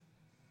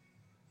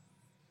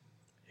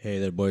Hey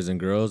there, boys and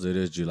girls. It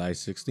is July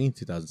 16th,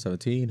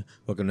 2017.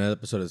 Welcome to another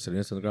episode of the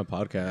Salinas Underground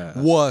Podcast.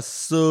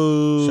 What's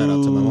up? Shout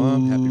out to my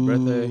mom. Happy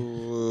birthday.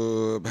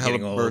 Happy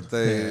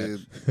birthday.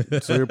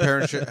 So your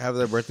parents should have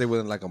their birthday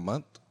within like a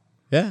month?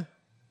 Yeah.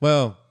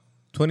 Well,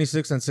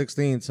 26th and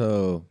 16th,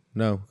 so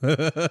no.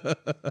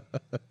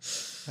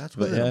 That's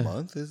within a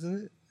month,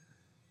 isn't it?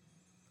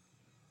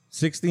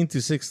 16th to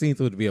 16th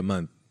would be a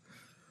month.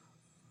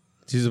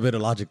 She's a bit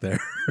of logic there.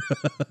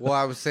 Well,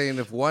 I was saying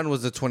if one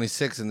was the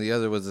 26th and the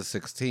other was the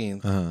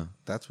 16th,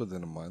 that's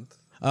within a month.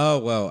 Oh,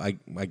 well, I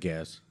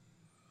guess.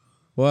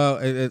 Well,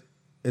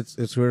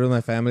 it's weird with my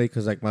family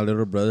because like my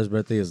little brother's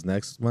birthday is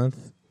next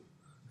month,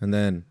 and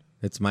then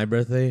it's my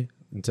birthday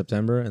in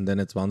September, and then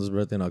it's Bondo's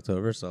birthday in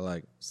October. So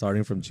like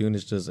starting from June,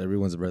 it's just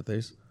everyone's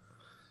birthdays.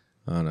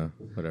 I don't know,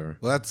 whatever.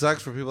 Well, that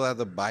sucks for people that have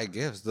to buy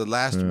gifts. The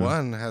last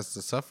one has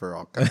to suffer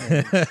all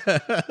kinds.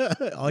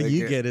 All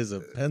you get is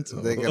a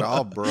pencil. They get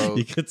all broke.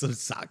 You get some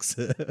socks.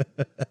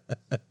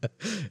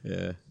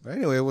 Yeah. But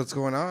anyway, what's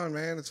going on,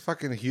 man? It's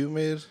fucking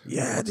humid.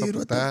 Yeah, What's dude, up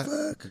with what that?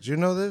 the fuck? Did you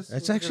know this? It's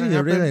What's actually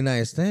gonna a happen? really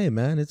nice day,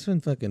 man. It's been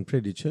fucking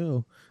pretty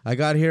chill. I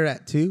got here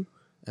at 2,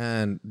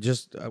 and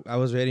just I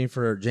was waiting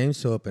for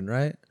James to open,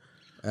 right?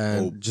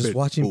 And just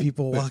watching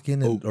people walk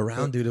in and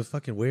around, dude, it's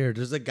fucking weird.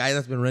 There's a guy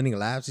that's been running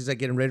laps. He's like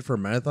getting ready for a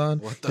marathon.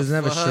 What the Doesn't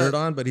have a fuck? shirt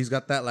on, but he's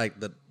got that like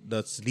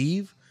the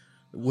sleeve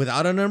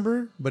without a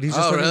number, but he's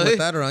just Oh, running really? with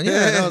that around.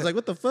 Yeah, and I was like,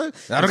 what the fuck?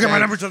 I don't get my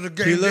And numbers on the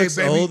game He day, looks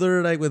baby.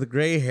 older, like with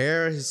gray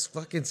hair. His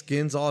fucking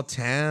skin's all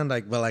tan,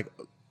 like but like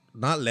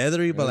not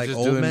leathery, but He's like just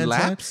old doing man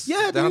laps tan.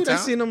 Yeah, dude, downtown? I've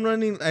seen him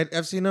running.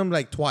 I've seen him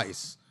like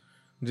twice.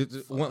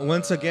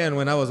 Once again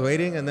when I was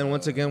waiting, and then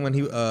once again when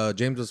he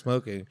James was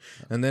smoking,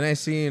 and then I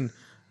seen.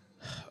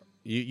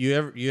 You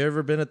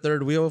ever been a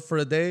third wheel for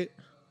a date?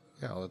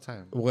 Yeah, all the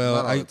time. Well,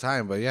 Not all the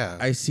time, but yeah.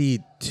 I see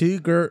two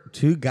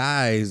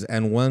guys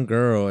and one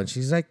girl, and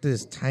she's like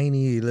this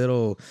tiny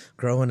little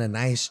girl in a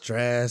nice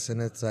dress,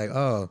 and it's like,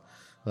 oh,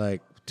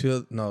 like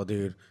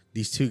dude,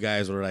 these two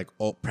guys were like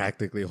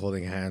practically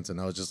holding hands, and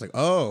I was just like,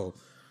 oh,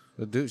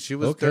 The dude, she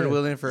was okay. third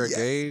wheeling for a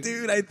gay.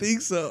 dude, I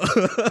think so.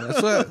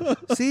 That's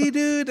what. See,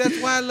 dude, that's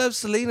why I love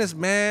Salinas,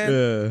 man.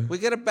 Yeah. We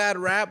get a bad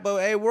rap, but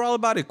hey, we're all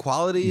about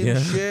equality and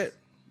Yeah. shit.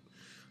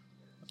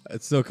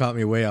 It still caught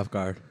me way off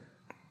guard.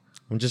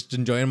 I'm just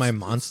enjoying my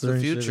monster. the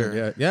and shit.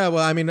 future. Yeah.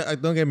 Well, I mean,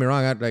 don't get me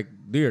wrong. I'd like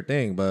do your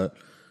thing, but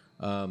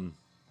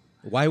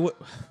why would?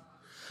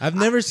 I've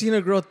never seen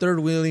a girl third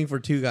wheeling for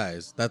two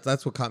guys.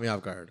 That's what caught me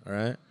off guard. All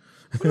right.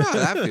 I don't know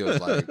how that feels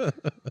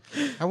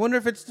like. I wonder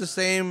if it's the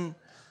same.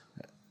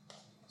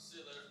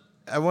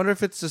 I wonder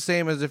if it's the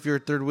same as if you're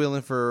third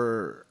wheeling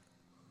for.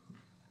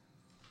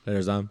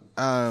 There's for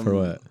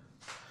what?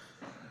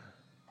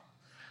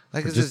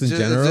 Like, is just it in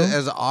general? is it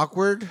as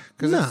awkward?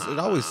 Because Nah. it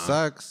always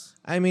sucks.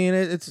 I mean,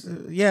 it's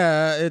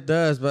yeah, it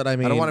does, but I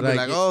mean, I don't want to be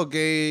like, oh,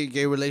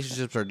 gay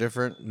relationships are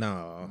different.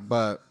 no,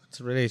 But it's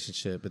a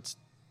relationship. It's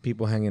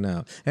people hanging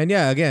out, and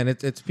yeah, again,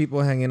 it's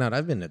people hanging out.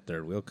 I've been at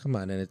third wheel. Come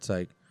on, and it's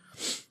like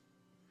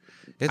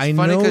it's I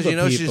funny know because the you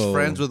know she's people.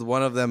 friends with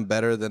one of them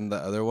better than the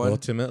other one.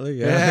 ultimately,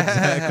 yeah,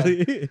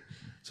 exactly.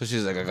 So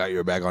she's like, I got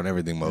your back on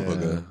everything,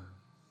 motherfucker. Yeah.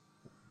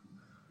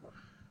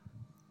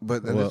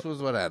 But then Well- this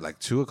was what, at like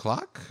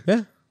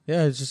 2:00?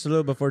 Yeah, it's just a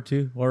little before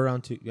 2 or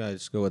around 2. Yeah,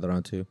 just go with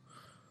around 2.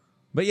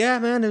 But yeah,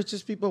 man, it's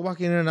just people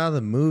walking in and out of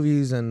the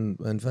movies and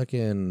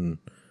fucking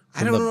I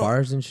from don't the know.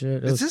 bars and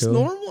shit. It Is was this cool.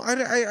 normal?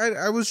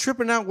 I was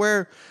tripping out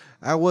where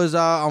I was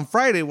on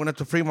Friday, went up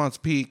to Fremont's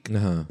Peak.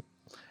 Uh-huh.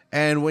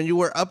 And when you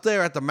were up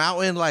there at the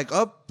mountain, like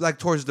up like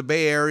towards the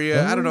Bay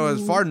Area, I don't know,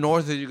 as far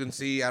north as you can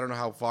see. I don't know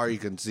how far you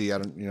can see. I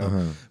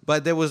don't,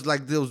 But there was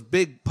like those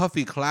big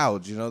puffy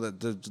clouds,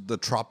 the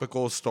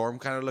tropical storm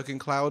kind of looking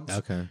clouds.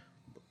 Okay.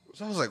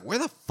 So I was like, where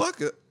the fuck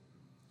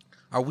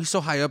are we so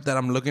high up that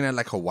I'm looking at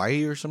like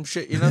Hawaii or some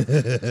shit?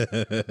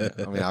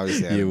 I mean,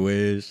 obviously, You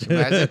wish.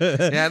 imagine.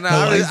 Yeah, no,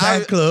 Hawaii's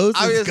that close?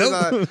 Let's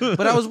obviously go. not.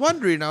 But I was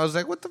wondering. I was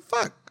like, what the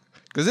fuck?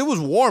 Because it was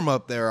warm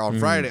up there on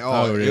Friday.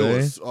 Oh, really?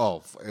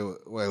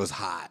 It was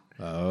hot.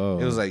 Oh.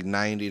 It was like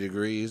 90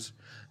 degrees.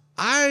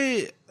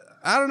 I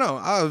don't know.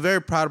 I was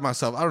very proud of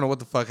myself. I don't know what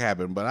the fuck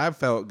happened, but I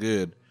felt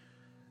good.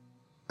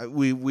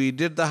 We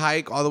did the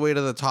hike all the way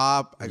to the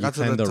top. I got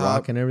to climbed the the top.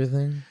 rock and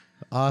everything.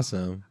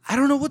 Awesome. I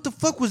don't know what the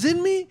fuck was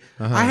in me.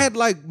 I had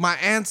like my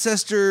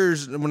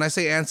ancestors. When I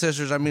say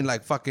ancestors, I mean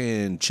like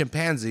fucking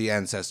chimpanzee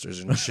ancestors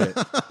and shit.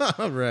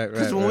 right.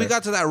 Because when we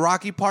got to that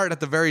rocky part at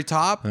the very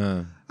top,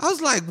 I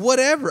was like,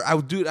 whatever. I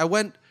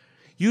went.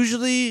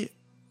 Usually,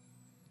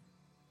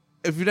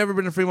 if you've never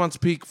been to Fremont's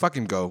Peak,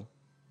 fucking go.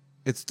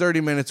 It's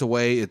 30 minutes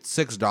away. It's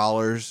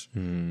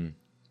 $6.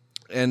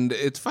 And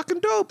it's fucking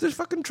dope. There's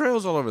fucking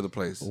trails all over the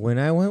place. When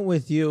I went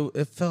with you,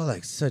 it felt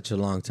like such a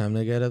long time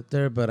to get up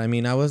there. But I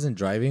mean, I wasn't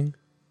driving.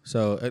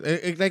 So,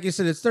 like you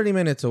said, it's 30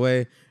 minutes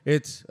away.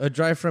 It's a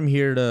drive from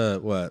here to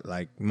what,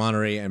 like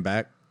Monterey and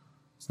back.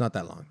 It's not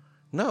that long.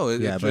 No,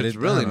 But it's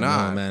really I don't know,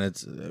 not, man.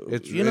 It's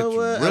you know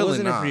what? I really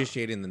wasn't not.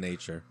 appreciating the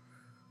nature.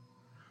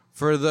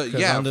 For the 'Cause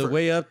yeah, on the for-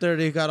 way up there,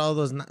 they got all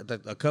those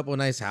a couple of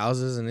nice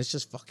houses, and it's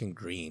just fucking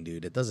green,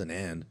 dude. It doesn't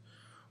end.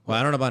 Well,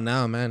 I don't know about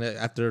now, man.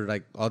 After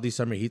like all these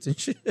summer heats and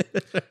shit.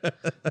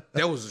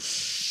 There was a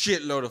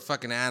shitload of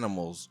fucking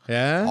animals.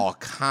 Yeah? All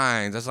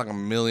kinds. That's like a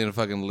million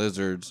fucking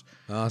lizards.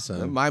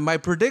 Awesome. My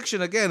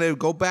prediction, again,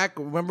 go back.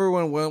 Remember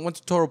when I went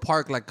to Toro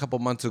Park like a couple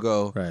months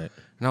ago? Right.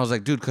 And I was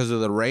like, dude, because of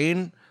the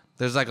rain,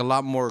 there's like a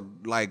lot more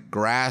like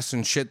grass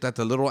and shit that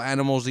the little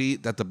animals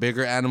eat, that the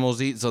bigger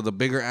animals eat. So the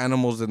bigger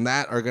animals than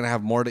that are going to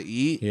have more to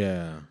eat.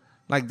 Yeah.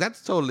 Like,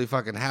 that's totally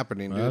fucking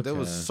happening, dude. Okay. There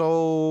was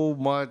so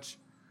much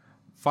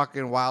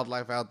fucking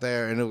wildlife out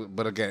there.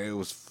 But again, it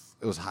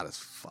was hot as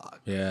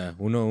fuck. Yeah.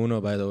 Uno,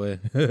 by the way.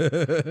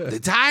 They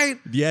tied?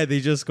 Yeah, they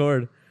just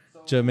scored.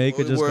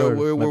 Jamaica just We're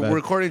scored. we're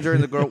recording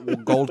during the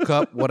Gold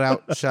Cup.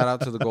 Shout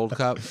out to the Gold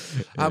Cup.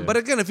 But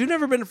again, if you've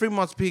never been to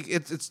Fremont's Peak,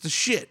 it's the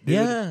shit, dude.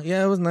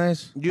 Yeah, it was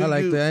nice. I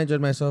liked it. I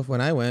enjoyed myself when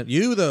I went.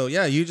 You though,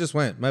 yeah, you just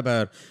went. My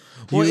bad.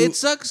 Well, it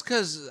sucks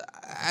because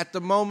at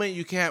the moment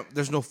you can't.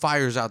 There's no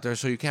fires out there,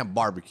 so you can't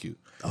barbecue.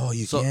 Oh,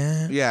 you So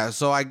can't. yeah,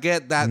 so I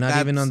get that. Not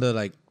even on the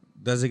like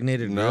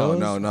designated grills.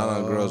 No, not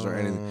on grills or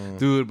anything,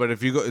 dude. But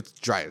if you go, it's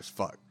dry as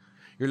fuck.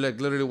 You're like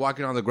literally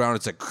walking on the ground.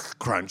 It's like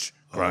crunch,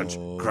 crunch,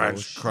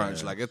 crunch,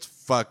 crunch. Like it's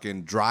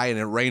fucking dry, and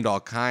it rained all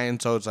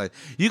kinds. So it's like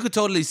you could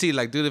totally see,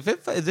 like, dude,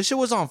 if this shit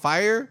was on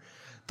fire,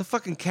 the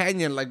fucking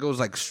canyon like goes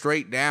like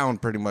straight down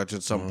pretty much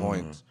at some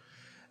points.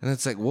 And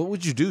it's like, what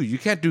would you do? You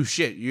can't do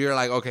shit. You're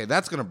like, okay,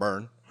 that's gonna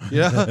burn.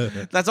 Yeah,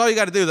 that's all you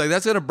got to do. Like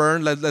that's gonna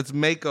burn. Let's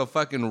make a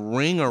fucking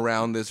ring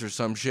around this or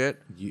some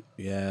shit.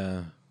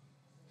 Yeah.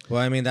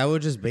 Well, I mean, that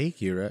would just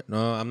bake you, right?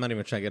 No, I'm not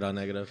even trying to get all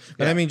negative.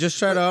 But Yeah. I mean, just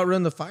try to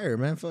outrun the fire,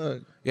 man.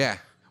 Fuck. Yeah.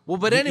 Well,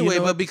 but You anyway,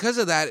 know but what? because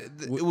of that,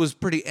 it was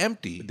pretty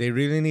empty. They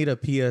really need a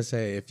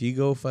PSA. If you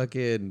go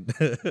fucking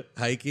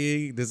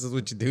hiking, this is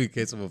what you do in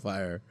case of a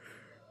fire.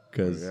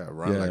 Cause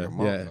run like a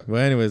motherfucker.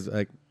 Well, anyways,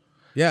 like,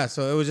 yeah.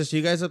 So it was just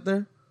you guys up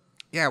there.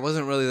 Yeah, it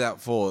wasn't really that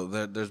full.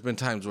 There's been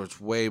times where it's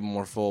way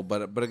more full.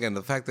 But again,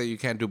 the fact that you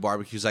can't do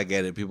barbecues, I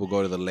get it. People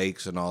go to the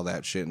lakes and all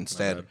that shit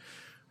instead,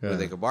 where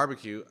they can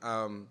barbecue.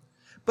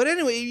 But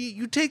anyway,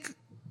 you take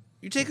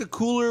a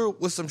cooler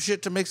with some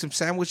shit to make some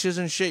sandwiches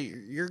and shit.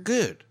 You're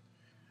good.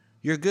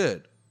 You're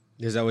good.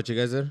 Is that what you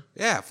guys did?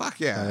 Yeah, fuck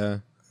yeah.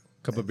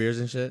 Couple beers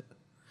and shit.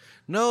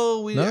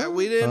 No, we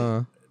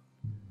didn't.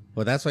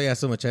 Well, that's why you had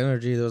so much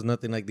energy. There was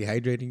nothing like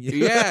dehydrating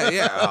you.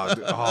 Yeah.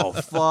 Oh,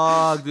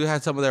 fuck. Dude,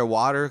 had some of their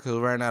water because we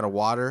ran out of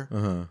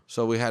water.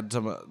 So we had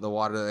some of the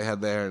water they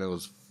had there, and it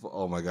was,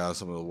 oh my God,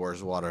 some of the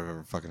worst water I've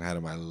ever fucking had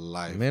in my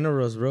life.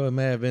 Minerals, bro. It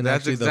may have been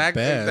That's actually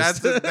exactly, the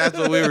best. that's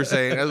what we were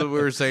saying. That's what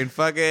we were saying.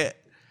 Fuck it.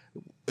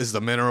 Is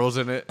the minerals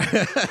in it?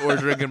 We're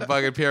drinking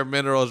fucking pure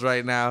minerals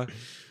right now.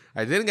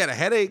 I didn't get a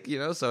headache,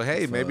 so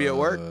hey, maybe it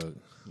worked.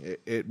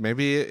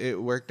 Maybe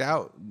it worked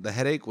out. The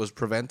headache was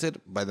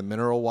prevented by the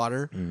mineral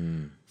water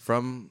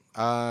from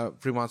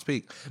Fremont's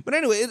Peak. But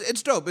anyway,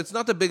 it's dope. It's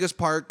not the biggest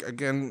park.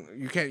 Again,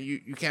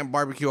 you can't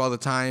barbecue all the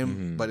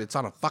time, but it's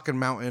on a fucking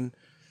mountain,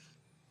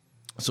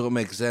 so it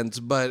makes sense.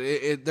 But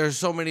there's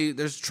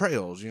there's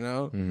trails.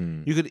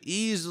 You could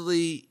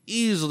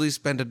easily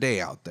spend a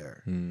day out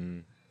there.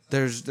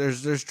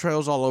 There's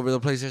trails all over the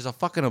place. There's a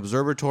fucking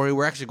observatory.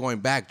 We're actually going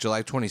back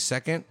July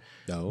 22nd.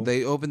 No.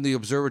 They opened the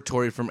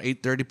observatory from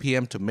 8:30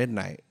 p.m. to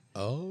midnight.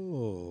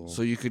 Oh.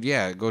 So you could,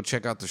 go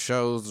check out the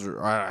shows.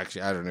 Or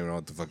actually, I don't even know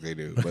what the fuck they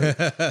do.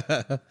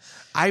 But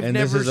I've And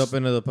never. this is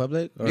open to the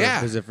public? Or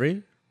Yeah. Is it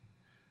free?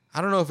 I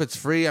don't know if it's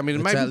free. I mean, it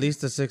It's might at be.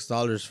 least the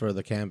 $6 for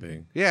the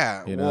camping.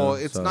 Yeah. you know, Well,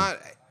 it's so- not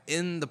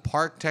in the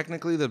park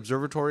technically. The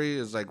observatory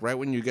is like right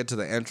when you get to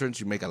the entrance,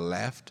 you make a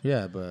left.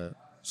 Yeah, but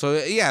So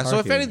yeah, so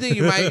if Parking. anything,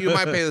 you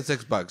might pay the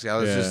 $6. Yeah,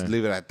 let's Yeah. just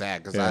leave it at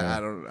that because Yeah. I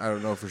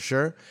don't know for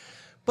sure,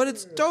 but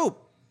it's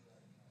dope.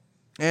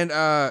 And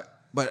I've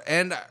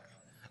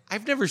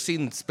never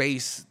seen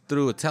space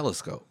through a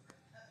telescope.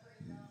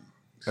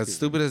 As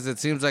stupid as it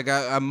seems, like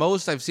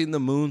I've seen the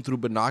moon through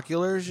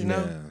binoculars,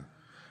 yeah.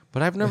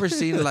 But I've never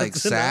seen like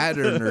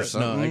Saturn or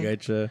something. No, I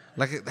getcha.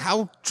 Like,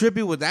 how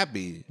trippy would that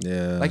be?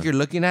 Yeah. Like, you're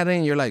looking at it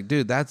and you're like,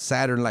 dude, that's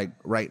Saturn, like,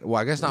 right.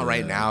 Well, I guess not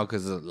right now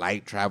because of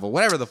light travel,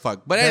 whatever the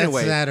fuck. But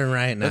anyway. That's Saturn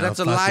right now. But that's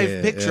a Fuck live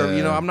it. picture.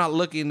 Yeah. I'm not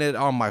looking at it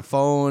on my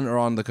phone or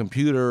on the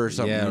computer or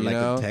something. Yeah, you like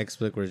know? a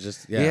textbook where it's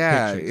just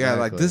Yeah, picture,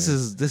 like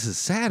exactly. this is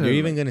Saturn. You're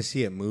even gonna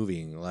see it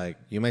moving. Like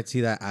you might see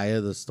that eye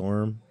of the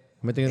storm.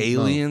 You might think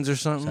aliens or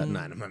something.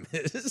 No, not my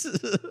miss.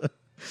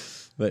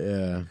 But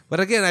yeah, But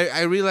again,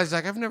 I realized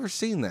like I've never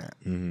seen that,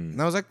 and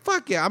I was like,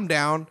 "Fuck yeah, I'm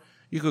down."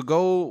 You could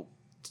go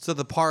to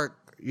the park,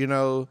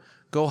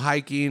 go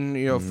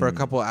hiking, for a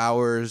couple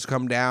hours,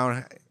 come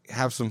down,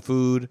 have some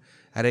food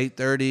at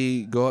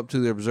 8:30, go up to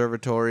the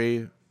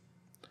observatory,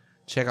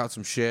 check out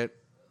some shit.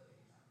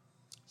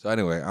 So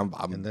anyway, I'm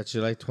and that's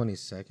July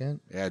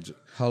 22nd. yeah.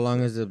 How long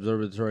is the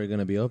observatory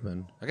gonna be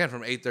open? Again,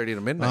 from 8:30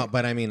 to midnight. No,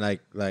 but I mean,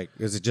 like,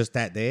 is it just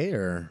that day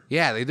or?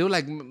 Yeah, they do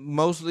like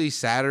mostly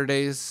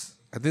Saturdays.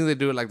 I think they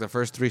do it like the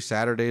first 3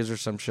 Saturdays or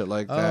some shit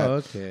like that. Oh,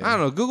 okay. I don't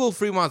know. Google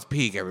Fremont's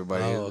Peak,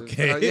 everybody. Oh,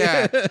 okay.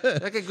 Yeah.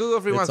 Okay, Google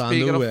Fremont's on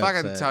Peak. the It'll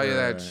fucking website, tell you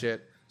that right.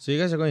 shit. So you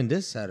guys are going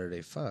this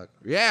Saturday? Fuck.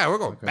 Yeah, we're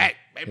going back,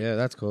 baby. Yeah,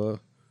 that's cool.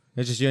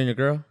 It's just you and your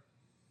girl.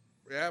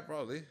 Yeah,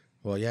 probably.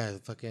 Well, yeah,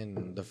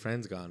 fucking the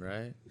friend's gone,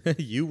 right?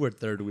 You were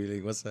third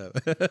wheeling. What's up?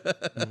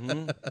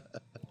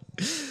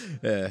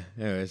 Yeah.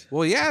 Anyways.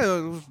 Well, yeah,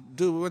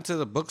 dude, we went to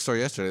the bookstore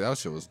yesterday. That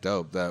shit was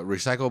dope. The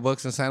Recycle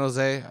Books in San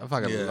Jose. I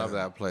fucking love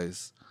that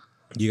place.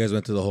 You guys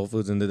went to the Whole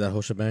Foods and did that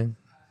whole shebang?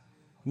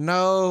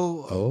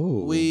 No.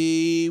 Oh.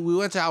 We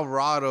went to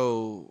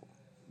Alvarado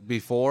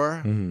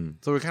before,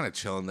 so we're kind of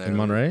chilling there. In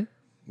Monterey?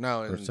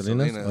 No, Or in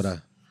Salinas?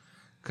 Salinas.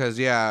 Because,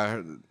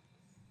 yeah,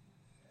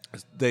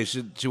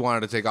 she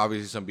wanted to take,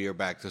 obviously, some beer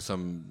back to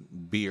some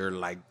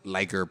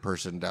liker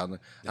person down there.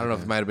 I don't know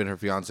if it might have been her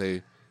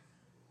fiance.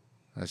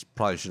 I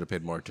probably should have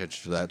paid more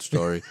attention to that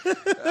story.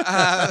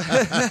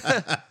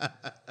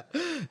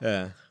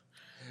 Yeah.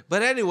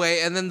 But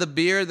anyway, and then the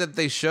beer that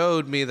they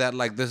showed me that,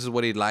 like, this is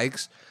what he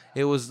likes,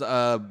 it was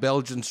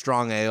Belgian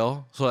strong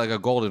ale, so like a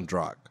golden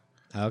draught.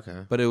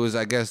 Okay. But it was,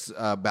 I guess,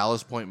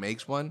 Ballast Point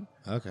makes one.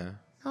 Okay.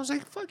 I was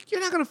like, fuck,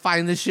 you're not going to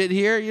find this shit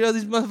here. You know,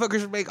 these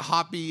motherfuckers make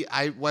hoppy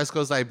West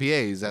Coast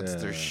IPAs. That's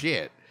their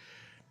shit.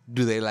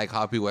 Do they like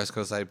hoppy West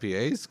Coast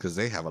IPAs? Because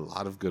they have a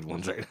lot of good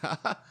ones right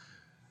now.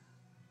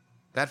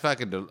 That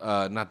fucking,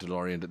 not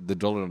DeLorean, the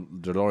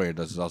DeLorean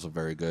does is also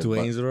very good.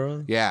 Dwayne's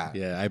World? Yeah.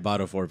 Yeah, I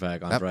bought a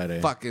 4-pack on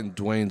Friday. Fucking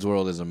Dwayne's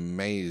World is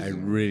amazing. I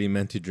really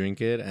meant to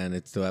drink it, and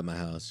it's still at my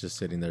house, just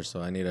sitting there, so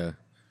I need to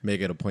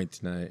make it a point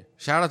tonight.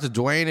 Shout out to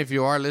Dwayne if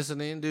you are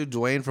listening, dude.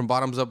 Dwayne from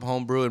Bottoms Up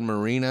Homebrew in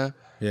Marina.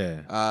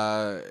 Yeah.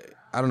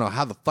 I don't know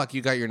how the fuck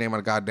you got your name on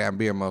a goddamn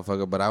beer,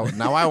 motherfucker, but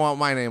now I want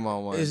my name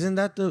on one. Isn't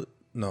that the...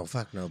 No,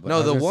 fuck no. But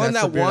No, the one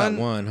that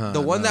won, huh?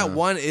 the one that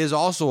won is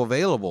also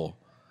available.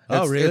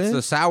 Oh, really? It's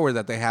the sour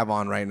that they have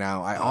on right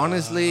now. I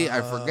honestly,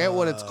 I forget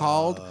what it's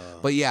called,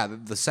 but yeah,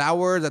 the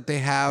sour that they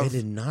have. It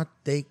did not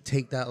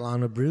take that long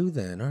to brew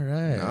then. All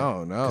right.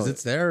 No. Because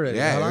it's there already.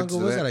 Yeah, How long it's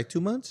ago was there. that? Like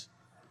 2 months?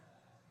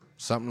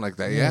 Something like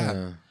that,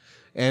 yeah.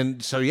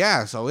 And so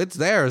it's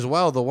there as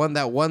well. The one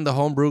that won the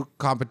homebrew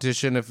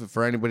competition. If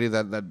for anybody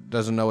that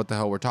doesn't know what the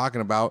hell we're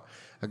talking about,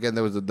 again,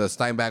 there was the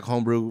Steinbach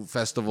Homebrew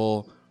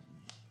Festival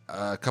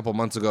a couple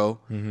months ago,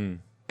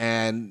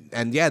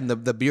 and yeah,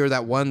 the beer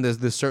that won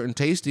this certain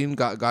tasting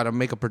got to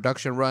make a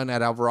production run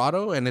at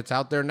Alvarado, and it's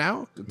out there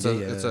now.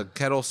 It's a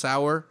kettle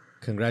sour.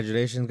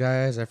 Congratulations,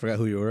 guys! I forgot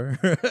who you were.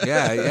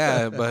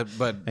 yeah,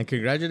 but and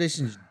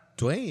congratulations,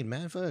 Dwayne,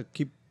 man. Fuck,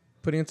 keep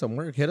putting in some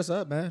work. Hit us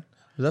up, man.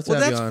 That's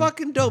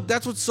fucking dope.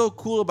 That's what's so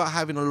cool about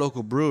having a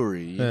local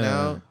brewery, you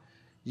know?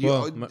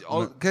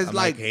 Because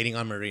like hating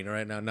on Marina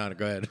right now. No,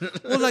 go ahead.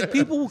 Well, like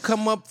people will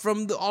come up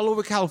from all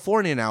over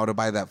California now to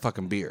buy that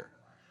fucking beer.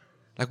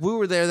 Like we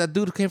were there, that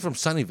dude came from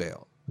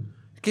Sunnyvale.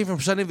 He came from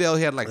Sunnyvale.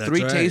 He had like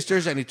 3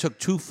 tasters, and he took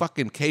 2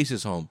 fucking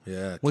cases home.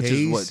 Yeah, which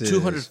is what,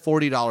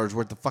 $240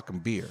 worth of fucking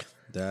beer.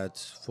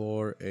 That's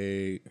for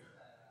a.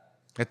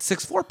 That's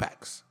 6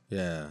 4-packs.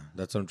 Yeah,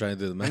 that's what I'm trying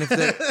to do. The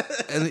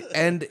math.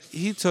 And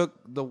he took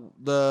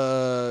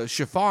the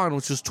chiffon,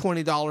 which was $20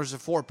 a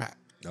 4-pack.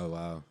 Oh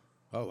wow.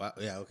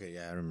 Yeah. Okay.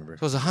 Yeah, I remember.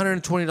 So it was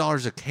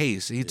 $120 a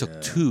case. And he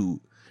took 2.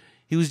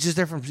 He was just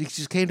there he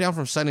just came down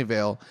from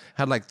Sunnyvale,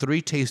 had like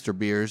 3 taster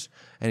beers,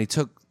 and he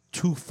took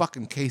 2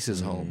 fucking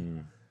cases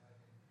home.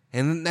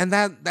 And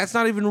that's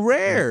not even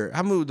rare.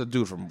 I moved the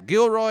dude from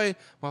Gilroy,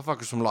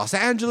 motherfuckers from Los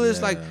Angeles.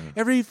 Yeah. Like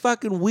every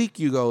fucking week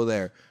you go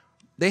there.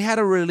 They had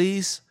a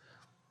release.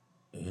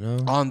 You know,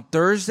 on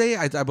Thursday,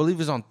 I believe it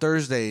was on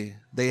Thursday,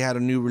 they had a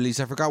new release.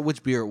 I forgot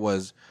which beer it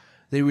was.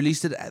 They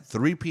released it at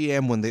 3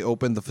 p.m. when they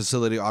opened the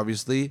facility,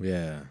 obviously.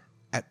 Yeah.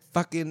 At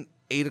fucking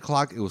 8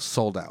 o'clock, it was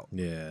sold out.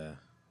 Yeah.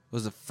 It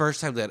was the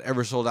first time they had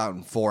ever sold out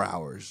in 4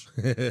 hours.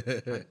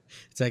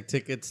 It's like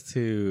tickets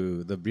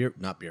to the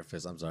not Beer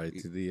Fest, I'm sorry,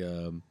 to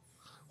the...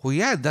 Well,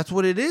 yeah, that's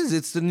what it is.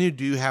 It's the new,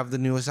 do you have the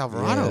newest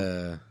Alvarado?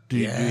 Yeah. Do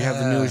you have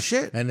the newest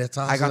shit? And it's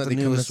also I got the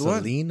newest one.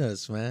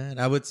 Salinas, man.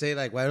 I would say,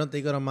 like, why don't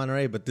they go to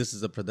Monterey? But this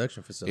is a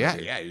production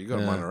facility. Yeah, you go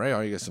to Monterey,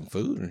 or you get some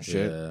food and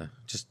shit. Yeah,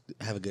 just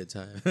have a good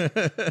time.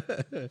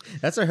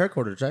 That's our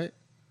headquarters, right?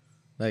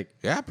 Like,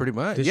 yeah, pretty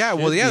much. this Yeah,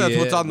 well, should yeah, be that's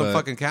what's it, on the but-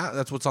 fucking can.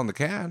 That's what's on the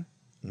can.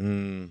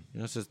 You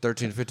know, it says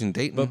 1315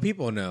 Dayton. but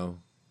people know.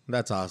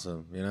 That's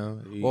awesome, you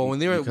know? Well, when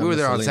we were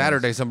there on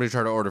Saturday, somebody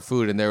tried to order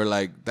food, and they were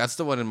like, that's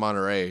the one in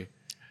Monterey.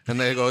 And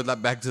they go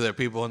back to their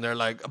people, and they're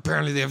like,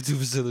 apparently they have 2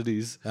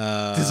 facilities.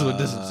 This one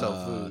doesn't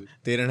sell food.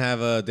 They didn't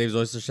have Dave's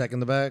Oyster Shack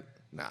in the back?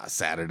 Nah,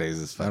 Saturdays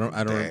is fucking I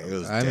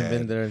haven't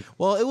been there.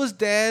 Well, it was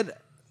dead.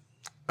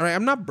 All right,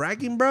 I'm not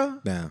bragging,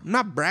 bro. Yeah. I'm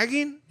not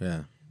bragging.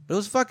 Yeah. It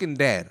was fucking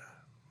dead.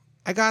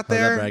 I got How's that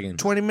there, bragging?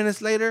 20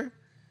 minutes later,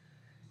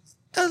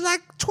 there was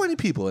like 20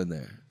 people in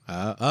there.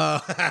 I'm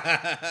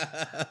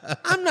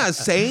not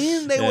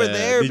saying they were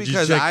there Did you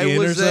because check I in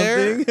was or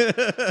there.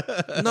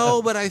 something?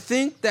 No, but I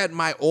think that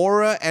my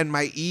aura and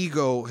my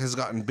ego has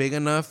gotten big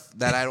enough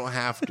that I don't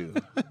have to.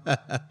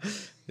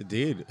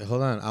 Dude,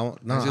 hold on. I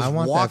want just that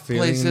walk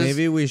feeling. places.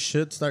 Maybe we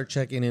should start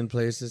checking in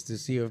places to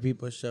see if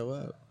people show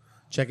up.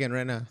 Check in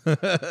right now.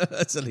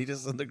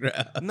 Salinas on the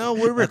ground. No,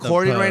 we're At the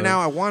recording right pub.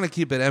 now. I want to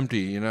keep it empty,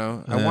 you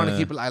know. I want to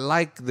keep it. I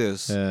like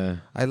this. Yeah.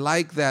 I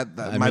like that.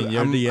 I mean,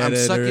 you're the I'm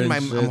editor sucking and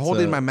I'm shit,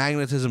 holding so- my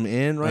magnetism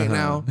in right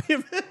now.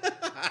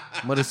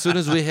 But as soon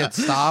as we hit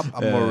stop,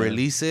 I'm gonna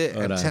release it,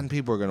 and Ora. 10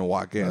 people are gonna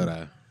walk in.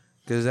 Ora.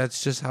 Because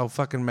that's just how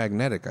fucking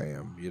magnetic I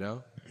am, you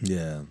know?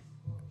 Yeah.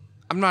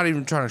 I'm not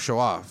even trying to show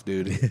off,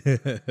 dude.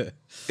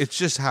 It's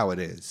just how it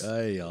is.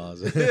 Ay,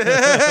 awesome.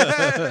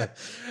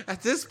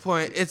 At this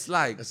point, it's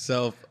like,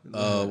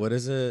 what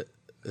is it?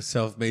 A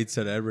self-made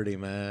celebrity,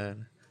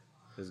 man.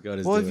 Let's go.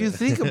 well, if you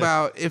think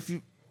about,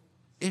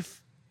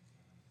 if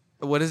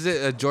what is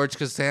it, George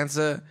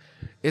Costanza?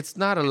 It's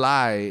not a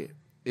lie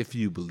if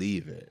you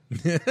believe it.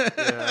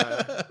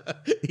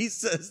 He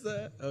says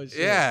that. Oh shit.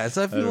 Yeah,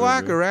 so if you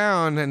walk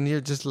around and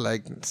you're just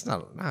like, it's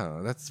not,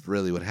 no, that's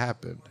really what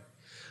happened.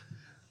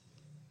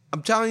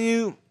 I'm telling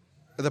you,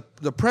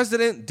 the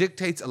president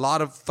dictates a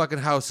lot of fucking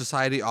how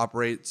society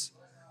operates.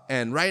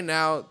 And right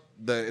now,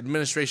 the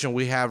administration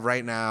we have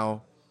right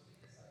now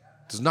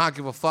does not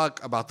give a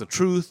fuck about the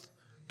truth,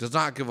 does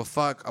not give a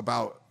fuck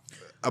about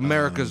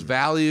America's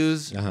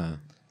values,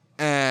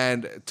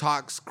 and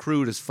talks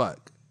crude as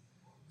fuck.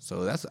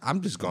 So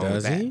I'm just going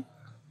with that. He?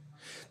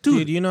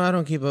 Dude, you know I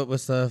don't keep up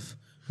with stuff.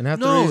 And half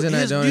the reason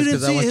I don't is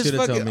because I want you to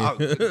tell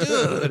me.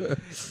 Dude,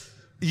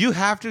 you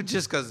have to,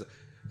 just because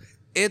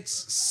it's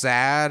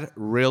sad,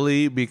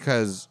 really,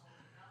 because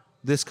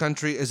this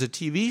country is a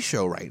TV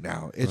show right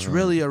now. It's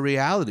really a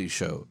reality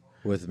show.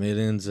 With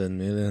millions and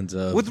millions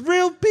of... With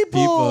real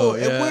people.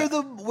 Yeah.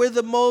 And we're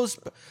the most...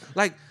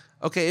 Like,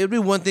 okay, it'd be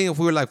one thing if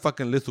we were like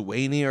fucking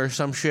Lithuania or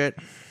some shit.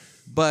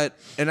 But,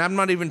 and I'm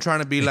not even trying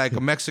to be like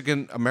a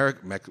Mexican...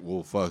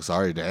 oh, fuck,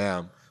 sorry,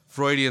 damn.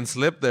 Freudian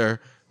slip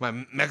there.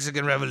 My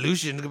Mexican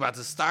Revolution is about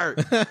to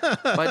start.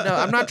 But no,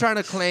 I'm not trying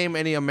to claim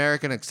any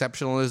American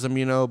exceptionalism,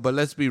 you know, but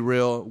let's be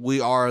real.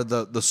 We are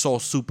the sole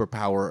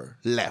superpower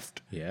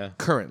left. Yeah.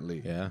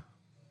 Currently. Yeah.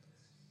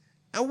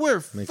 And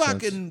we're Makes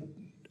fucking sense.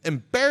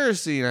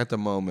 embarrassing at the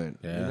moment.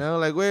 Yeah. You know,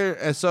 like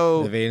and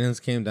so... If aliens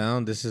came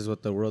down, this is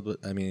what the world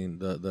would... I mean,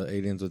 the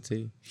aliens would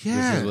see.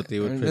 Yeah. This is what they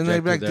would project. And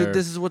they'd be like, dude,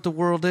 this is what the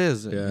world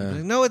is. Yeah.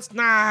 Like, no, it's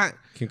not.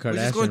 Kim We're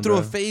just Kardashian, going through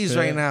a bro. phase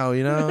Yeah. right now,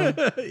 you know?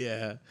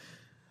 Yeah.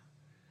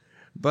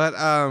 But,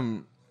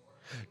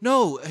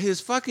 no,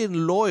 his fucking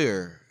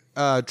lawyer,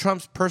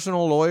 Trump's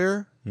personal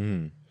lawyer,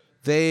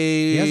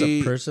 they... He has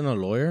a personal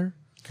lawyer?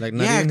 Like,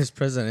 not Yeah. even his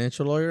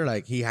presidential lawyer?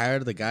 Like, he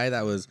hired the guy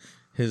that was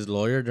his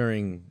lawyer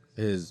during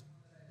his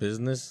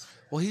business?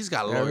 Well, he's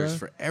got Yeah, lawyers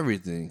bro. for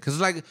everything. Because,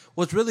 like,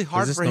 what's really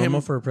hard Is this for normal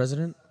him... for a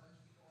president?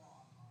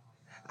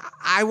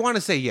 I want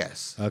to say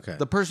yes. Okay.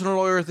 The personal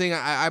lawyer thing,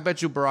 I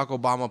bet you Barack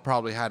Obama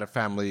probably had a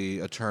family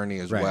attorney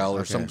as Right, well,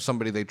 or okay.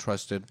 somebody they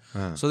trusted.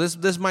 So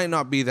this might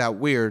not be that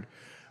weird,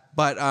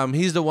 but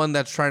he's the one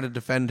that's trying to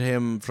defend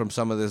him from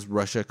some of this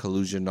Russia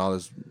collusion, all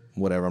this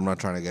whatever. I'm not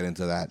trying to get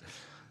into that.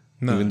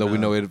 No, Even though we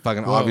know it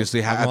fucking Whoa,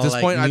 obviously I'm at all this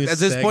like point. new At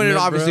this point, it segment,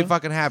 obviously bro.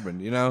 fucking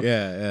happened. You know.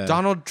 Yeah.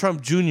 Donald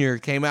Trump Jr.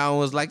 came out and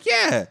was like,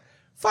 "Yeah,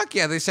 fuck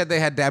yeah." They said they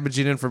had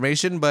damaging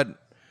information, but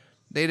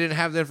they didn't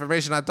have the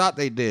information I thought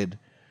they did.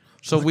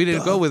 So we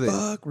didn't go with it.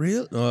 Fuck,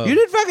 real? You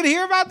didn't fucking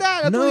hear about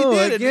that? That's No,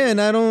 what he did. again,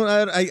 I don't.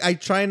 I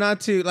try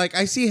not to. Like,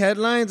 I see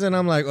headlines and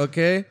I'm like,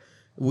 okay,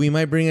 we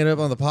might bring it up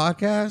on the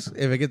podcast.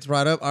 If it gets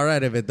brought up, all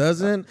right. If it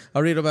doesn't,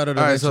 I'll read about it.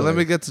 All right, so eventually. let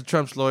me get to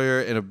Trump's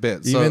lawyer in a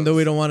bit. Even though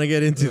we don't want to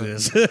get into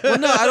this. well,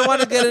 no, I don't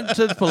want to get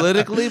into it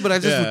politically, but I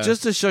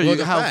just to show Well, you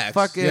the how facts.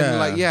 fucking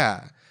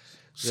Yeah.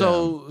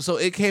 So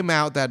it came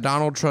out that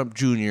Donald Trump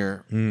Jr.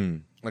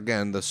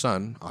 Again, the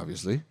son,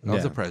 obviously, of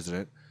Yeah. the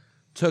president,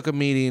 took a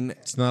meeting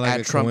It's not like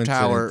at a Trump coincidence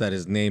Tower. that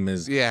his name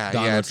is Yeah,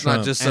 Donald yeah, it's Trump,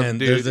 not just some and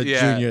dude, there's a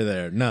yeah. junior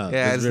there. No,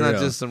 Yeah, let's it's be not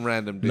real. just some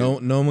random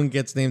dude. No one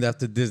gets named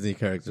after Disney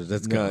characters.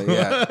 Let's go. No,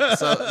 yeah.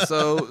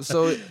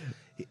 So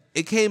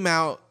it came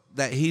out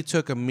that he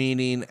took a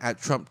meeting at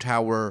Trump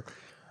Tower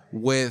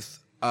with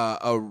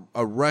a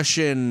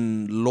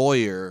Russian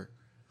lawyer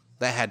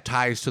that had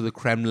ties to the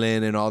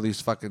Kremlin and all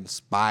these fucking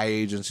spy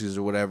agencies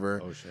or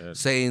whatever. Oh, shit.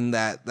 Saying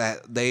that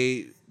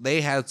they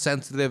had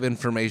sensitive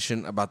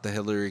information about the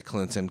Hillary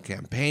Clinton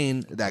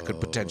campaign that could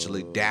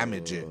potentially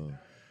damage it.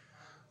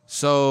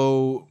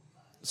 So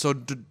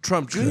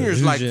Trump Jr.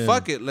 is like, Collusion.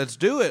 fuck it, let's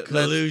do it.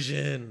 Let's-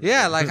 Collusion.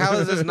 yeah, like how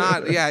is this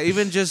not? Yeah,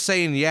 even just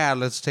saying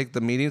let's take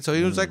the meeting. So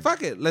he was like,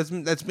 "Fuck it, let's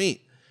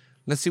meet.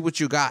 Let's see what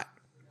you got."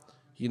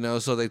 You know,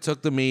 so they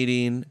took the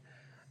meeting,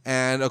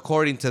 and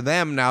according to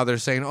them, now they're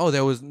saying, "Oh,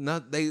 there was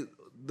not the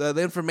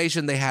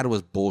information they had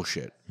was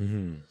bullshit."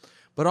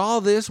 But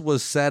all this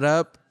was set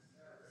up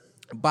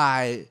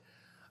by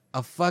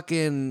a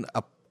fucking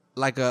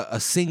a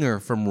singer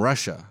from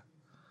Russia,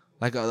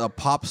 like a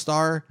pop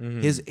star.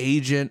 His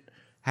agent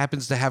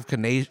happens to have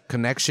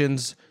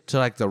connections to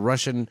like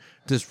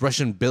this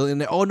Russian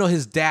billionaire. Oh no,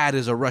 his dad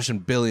is a Russian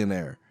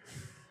billionaire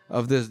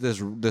of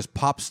this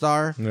pop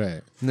star.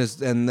 Right.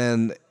 And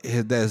then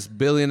this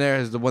billionaire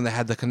is the one that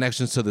had the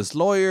connections to this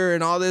lawyer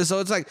and all this. So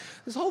it's like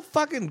this whole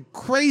fucking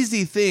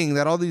crazy thing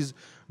that all these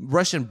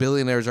Russian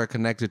billionaires are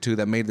connected to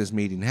that made this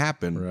meeting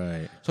happen.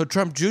 Right. So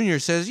Trump Jr.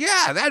 says,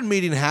 yeah, that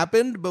meeting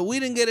happened, but we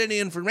didn't get any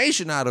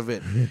information out of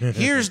it.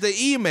 Here's the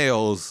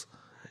emails.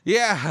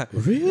 Yeah.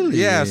 Really?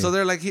 Yeah. So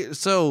they're like,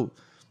 so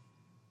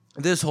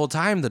this whole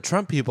time, the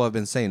Trump people have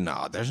been saying,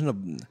 no,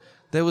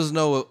 there was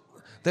no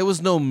there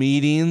was no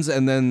meetings,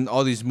 and then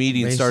all these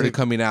meetings started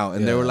coming out,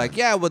 and they were like,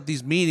 yeah, but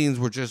these meetings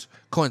were just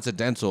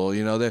coincidental,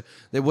 you know,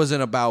 there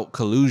wasn't about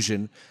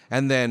collusion.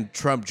 And then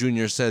Trump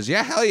Jr. says,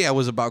 yeah, hell yeah, it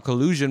was about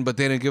collusion, but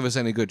they didn't give us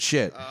any good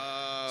shit.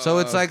 So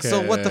it's like,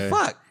 so what the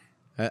fuck?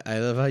 I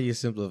love how you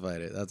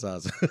simplified it. That's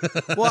awesome.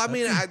 Well, I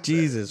mean,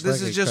 Jesus,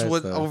 this is just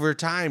Christ, what over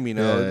time, you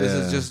know. This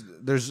is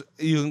just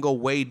you can go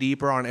way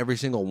deeper on every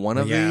single one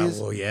of these.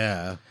 Well,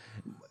 yeah.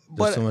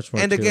 But so much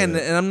more and to again,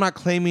 it. and I'm not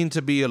claiming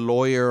to be a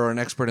lawyer or an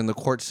expert in the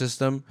court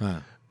system,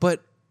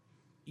 but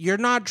you're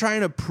not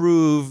trying to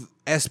prove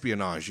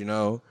espionage. You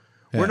know,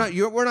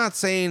 we're not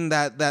saying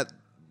that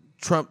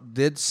Trump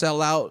did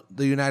sell out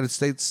the United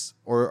States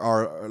or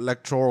our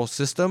electoral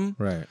system,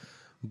 Right.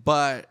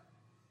 but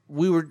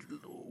we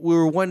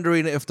were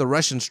wondering if the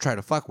Russians try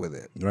to fuck with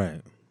it,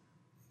 Right.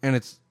 and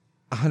it's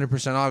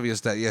 100% obvious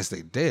that yes,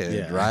 they did,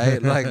 Yeah.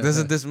 right? Like,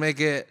 doesn't this make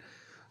it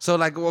so?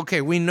 Like,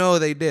 okay, we know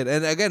they did,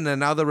 and again, and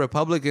now the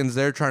Republicans,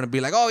 they're trying to be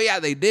like, oh yeah,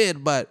 they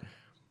did, but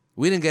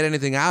we didn't get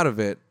anything out of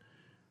it.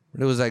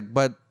 It was like,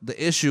 but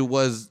the issue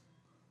was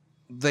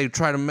they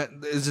try to.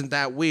 Isn't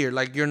that weird?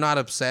 Like, you're not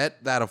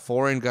upset that a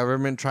foreign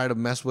government tried to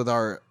mess with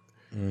our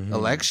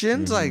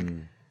elections? Like,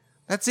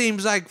 that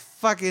seems like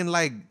fucking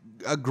like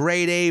a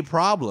grade A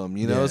problem,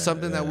 you know,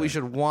 something that we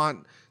should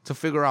want to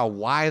figure out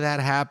why that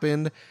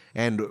happened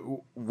and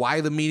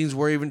why the meetings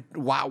were even.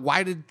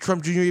 Why did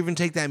Trump Jr. even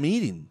take that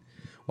meeting?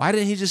 Why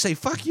didn't he just say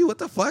 "fuck you"? What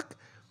the fuck?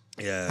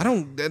 Yeah.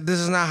 This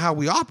is not how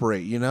we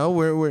operate. You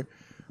know,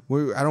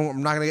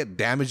 I'm not gonna get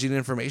damaging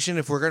information.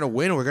 If we're gonna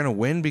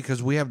win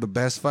because we have the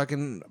best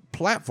fucking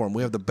platform.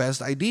 We have the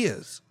best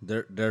ideas.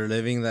 They're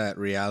living that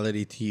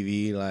reality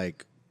TV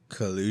like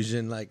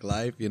collusion like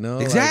life, you know?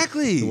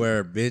 Exactly. Like,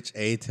 where bitch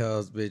A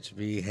tells bitch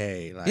B,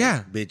 hey, like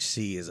bitch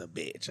C is a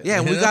bitch. Yeah,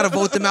 and we gotta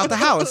vote them out the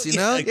house, you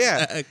know?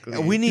 Yeah, exactly.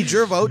 We need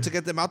your vote to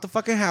get them out the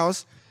fucking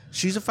house.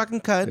 She's a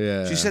fucking cunt.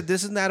 Yeah. She said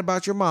this and that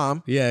about your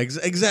mom. Yeah,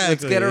 exactly.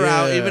 Let's get her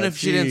out. Even if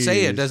she didn't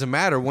say it, doesn't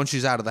matter once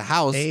she's out of the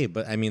house. Hey,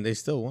 but I mean, they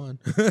still won.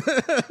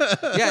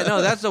 Yeah,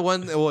 no, that's the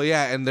one. Well,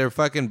 yeah, and their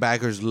fucking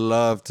backers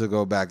love to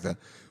go back to,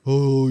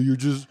 oh, you're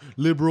just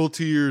liberal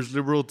tears.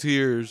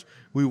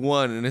 We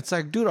won. And it's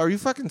like, dude, are you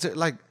fucking,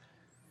 like,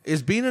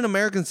 is being an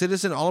American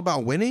citizen all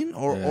about winning?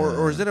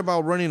 Or is it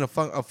about running a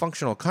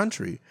functional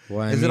country?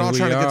 Well, is it all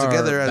trying to get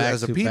together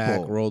as a back-to-back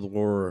people? World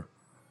War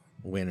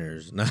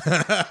winners.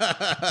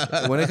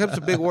 When it comes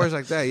to big wars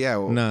like that, yeah.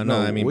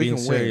 No, I mean, being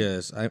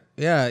serious.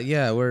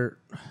 We're...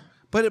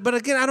 But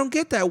again, I don't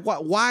get that.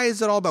 Why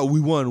is it all about we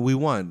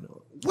won?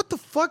 What the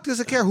fuck does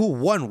it care who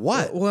won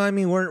what? Well, I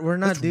mean, we're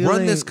not Let's dealing...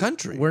 run this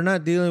country. We're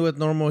not dealing with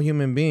normal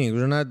human beings.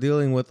 We're not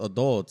dealing with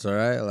adults, all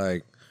right?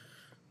 Like,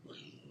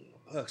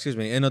 excuse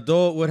me. An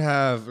adult would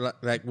have,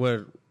 like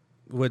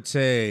would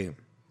say...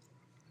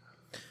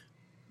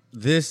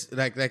 This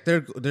like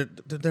they're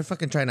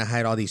fucking trying to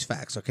hide all these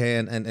facts, okay?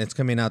 And it's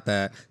coming out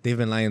that they've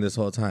been lying this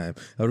whole time.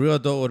 A real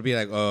adult would be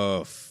like,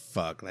 oh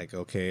fuck, like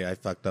okay, I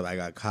fucked up, I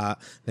got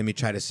caught. Let me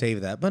try to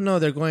save that. But no,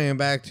 they're going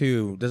back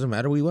to doesn't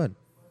matter, we won.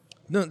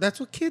 No, that's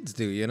what kids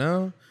do, you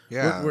know?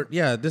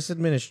 Yeah. This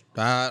administration.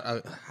 I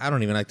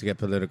don't even like to get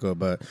political,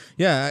 but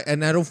yeah,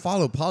 and I don't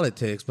follow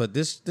politics. But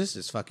this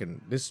is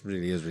fucking. This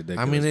really is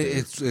ridiculous. I mean,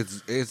 dude.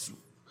 it's.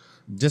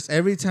 Just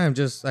every time,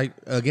 just like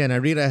again, I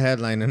read a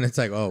headline and it's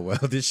like, oh well,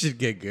 this should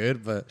get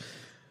good, but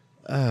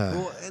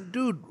well, and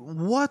dude,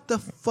 what the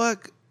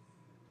fuck?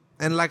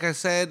 And like I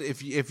said,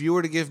 if you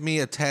were to give me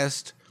a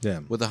test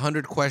with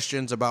 100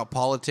 questions about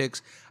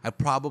politics, I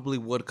probably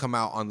would come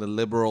out on the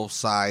liberal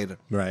side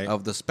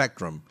of the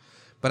spectrum.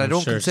 But I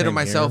don't consider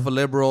myself a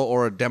liberal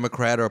or a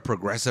Democrat or a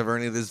progressive or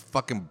any of this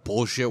fucking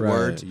bullshit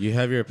words. You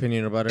have your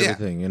opinion about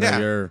everything. You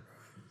know,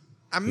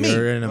 I'm me.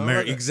 You're in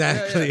America.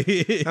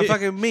 Exactly. Yeah. I'm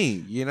fucking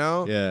me, you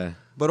know? Yeah.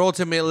 But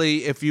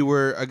ultimately, if you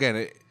were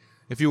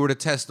to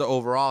test the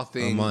overall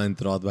thing, I'm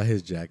enthralled by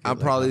his jacket. I'm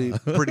probably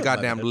pretty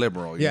goddamn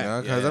liberal, you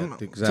know?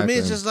 Because to me,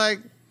 it's just like,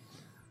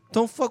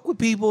 don't fuck with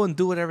people and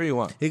do whatever you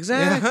want.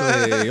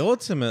 Exactly.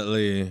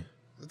 Ultimately.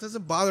 It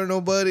doesn't bother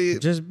nobody.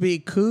 Just be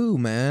cool,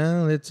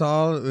 man. Let's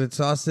all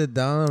sit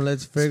down and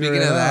let's figure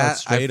Speaking it of out.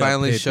 that, I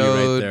finally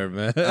showed. Right there,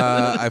 man.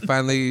 I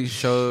finally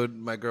showed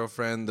my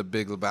girlfriend The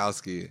Big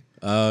Lebowski.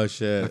 Oh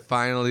shit! I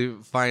finally.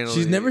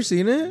 She's never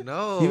seen it.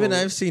 No. Even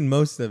I've seen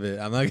most of it.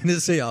 I'm not gonna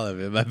say all of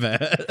it. My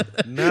bad.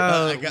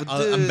 No,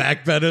 I'm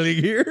backpedaling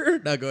here.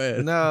 No, go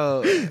ahead.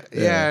 No,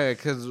 yeah,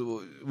 because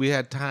we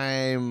had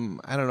time.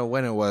 I don't know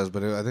when it was,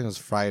 but I think it was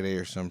Friday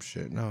or some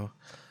shit. No,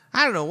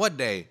 I don't know what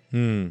day.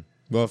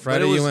 Well,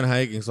 Friday you went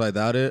hiking, so I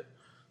doubt it.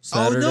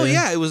 Saturday. Oh no,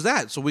 yeah, it was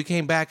that. So we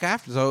came back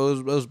after. So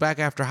it was back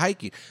after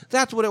hiking.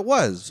 That's what it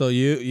was. So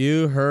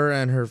you, her,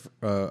 and her.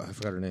 I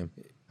forgot her name.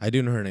 I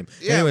do know her name.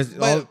 Yeah, anyways,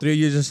 all three of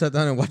you just sat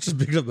down and watched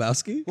Big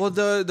Lebowski? Well,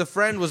 the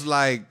friend was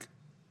like,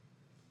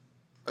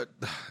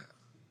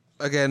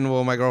 again,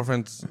 well, my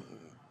girlfriend's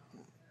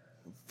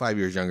 5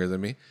 years younger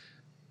than me.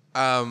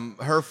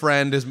 Her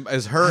friend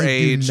is her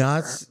age.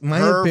 My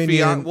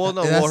opinion.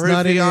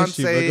 Her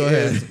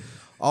fiance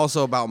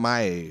also about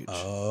my age.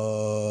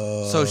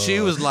 Oh. So she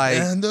was like,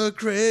 and the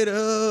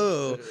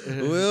cradle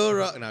will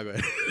rock. No, go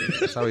ahead.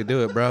 that's how we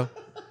do it, bro.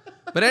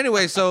 But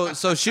anyway, so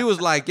she was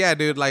like, yeah,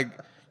 dude, like,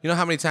 you know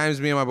how many times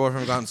me and my boyfriend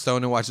have gotten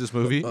stoned and watched this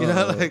movie? You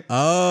know, like,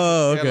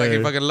 oh, okay. yeah, like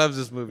he fucking loves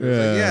this movie. It's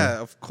like, yeah,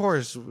 of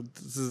course.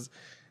 This is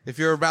if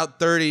you're about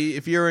 30,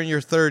 if you're in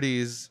your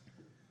 30s,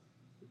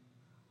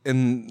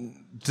 and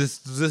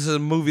this is a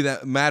movie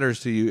that matters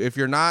to you. If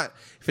you're not,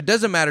 if it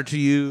doesn't matter to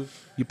you,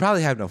 you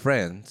probably have no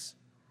friends.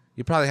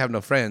 You probably have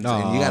no friends,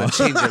 and you got to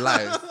change your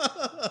life.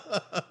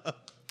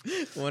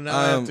 Well, now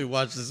I have to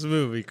watch this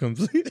movie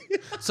completely.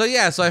 So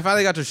so I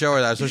finally got to show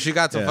her that. So she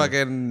got to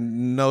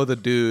fucking know the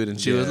dude, and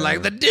she was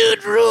like, "The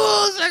dude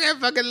rules!" Like I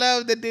fucking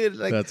love the dude.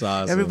 Like that's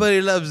awesome.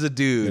 Everybody loves the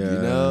dude, Yeah.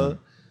 you know.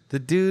 The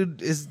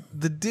dude is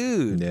the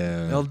dude.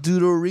 Yeah. El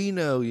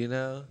Dudorino, you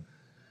know.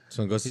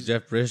 So go see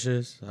Jeff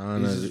Bridges. I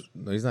don't know.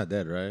 No, he's not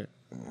dead, right?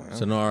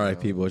 So no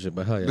R.I.P. bullshit.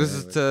 But hell yeah. This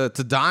is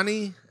to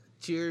Donnie.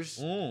 Cheers.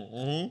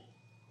 Oh,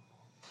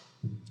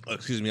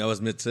 excuse me, I was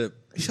mid-sip.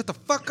 Shut the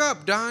fuck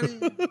up, Donnie.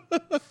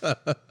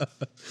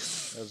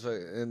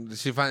 And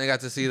she finally got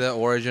to see the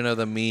origin of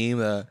the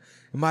meme.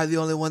 Am I the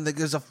only one that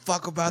gives a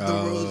fuck about the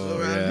rules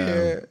around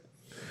here?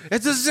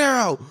 It's a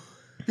 0.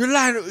 Your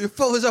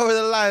foot was over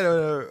the line.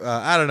 Or whatever.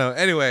 I don't know.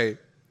 Anyway,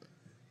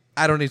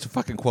 I don't need to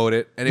fucking quote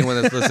it.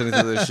 Anyone that's listening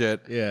to this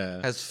shit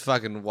has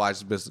fucking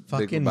watched Big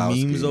fucking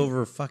Lebowski. memes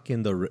over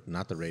fucking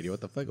not the radio.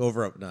 What the fuck?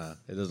 Over nah,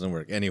 it doesn't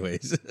work.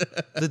 Anyways.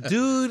 The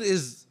dude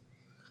is...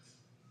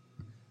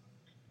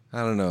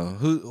 I don't know.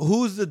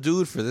 Who's the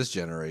dude for this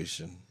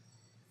generation?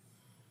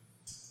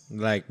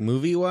 Like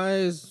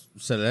movie-wise?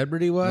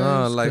 Celebrity-wise?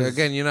 No, like,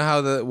 again, you know how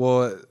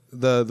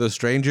the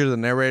stranger, the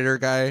narrator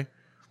guy,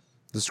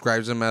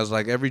 describes him as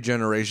like every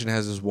generation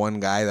has this one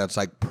guy that's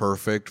like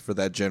perfect for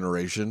that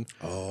generation.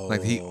 Oh.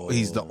 Like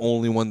he's the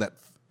only one that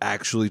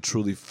actually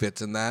truly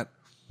fits in that.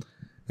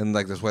 And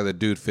like that's why the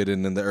dude fit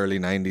in the early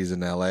 90s in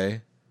LA.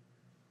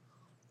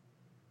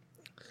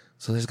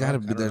 So there's got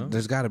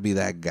to be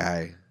that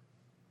guy.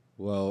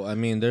 Well, I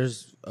mean,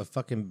 there's a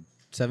fucking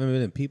 7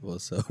 million people,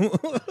 so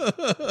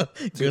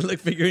good luck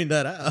figuring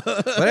that out.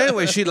 But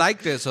anyway, she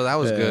liked it, so that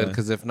was good.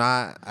 Because if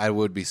not, I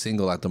would be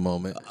single at the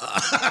moment.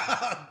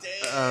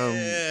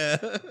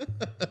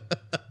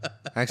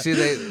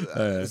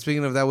 Actually,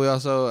 speaking of that, we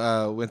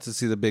also went to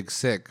see The Big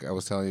Sick. I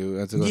was telling you, we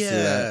went to go see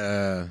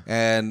that.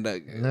 And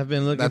I've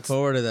been looking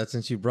forward to that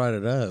since you brought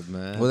it up,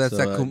 man. Well, that's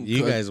so,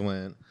 you guys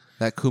went.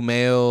 That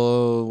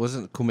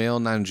wasn't Kumail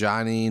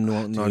Nanjiani?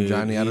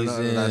 I don't know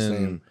his last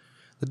name.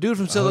 The dude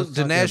from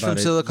Dinesh from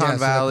Silicon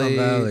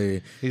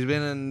Valley. He's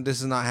been in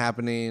This Is Not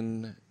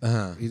Happening.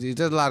 He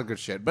does a lot of good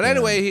shit. But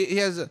anyway, he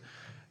has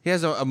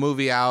a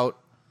movie out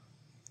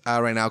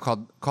right now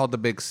called The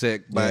Big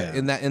Sick. But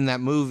in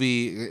that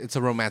movie, it's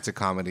a romantic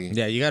comedy.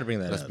 Yeah, you got to bring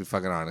that Let's up. be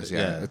fucking honest.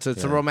 Yeah, it's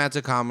a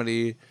romantic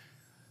comedy.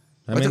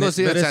 I mean, but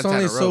it's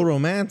only so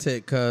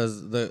romantic because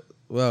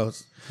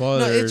spoilers.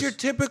 No, it's your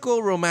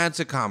typical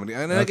romantic comedy.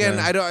 And again,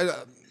 I don't.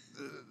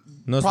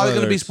 No probably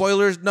going to be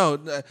spoilers. No,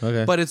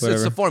 okay, but it's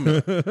the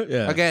formula.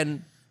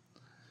 Again,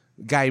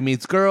 guy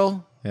meets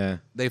girl. Yeah.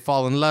 They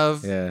fall in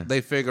love. Yeah.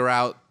 They figure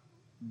out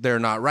they're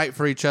not right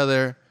for each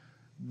other.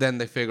 Then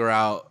they figure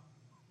out,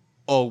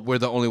 oh, we're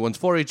the only ones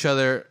for each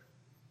other.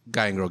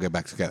 Guy and girl get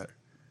back together.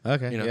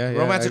 Okay.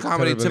 Romantic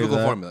comedy, typical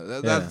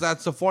formula.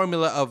 That's the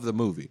formula of the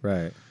movie.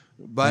 Right.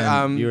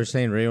 But you were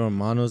saying Ray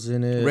Romano's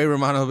in it. Ray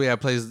Romano,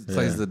 plays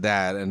the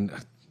dad, and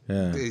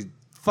he's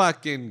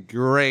fucking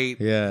great.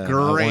 Yeah,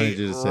 great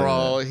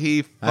role.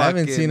 I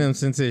haven't seen him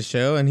since his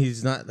show, and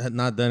he's not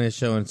done his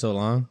show in so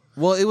long.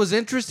 Well, it was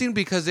interesting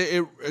because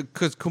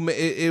it's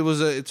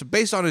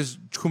based on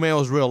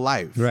Kumail's real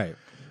life, right?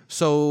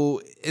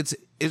 So it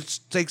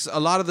takes a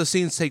lot of the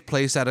scenes take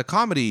place at a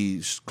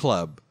comedy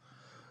club.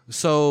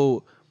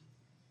 So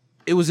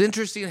it was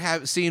interesting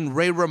seeing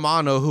Ray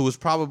Romano, who was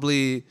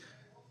probably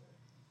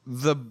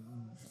the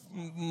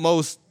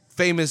most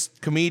famous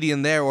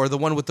comedian there, or the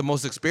one with the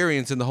most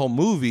experience in the whole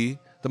movie,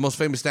 the most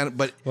famous stand-up.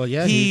 But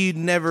he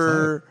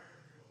never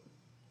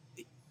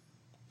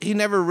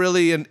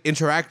really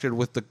interacted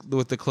with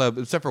the club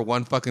except for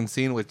one fucking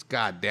scene. Which,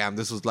 goddamn,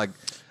 this was like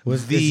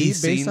is he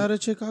based out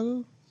of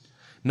Chicago?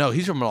 No,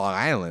 he's from Long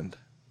Island.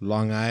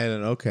 Long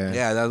Island, okay.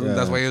 Yeah,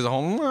 that's why he was a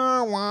home.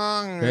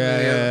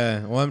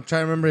 Yeah. Well, I'm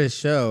trying to remember his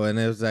show, and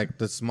it was like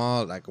the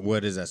small, like,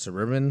 what is that,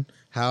 suburban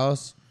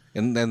house?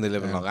 And then they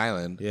live in Long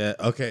Island. Yeah.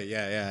 Okay.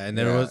 Yeah. And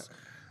there was.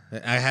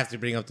 I have to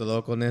bring up the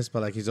localness,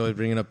 but like he's always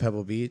bringing up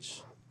Pebble Beach.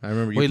 I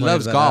remember. He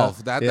loves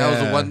golf. That was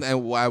the one.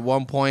 At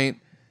one point,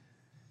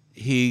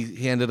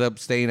 he ended up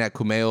staying at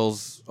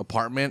Kumail's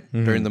apartment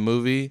during the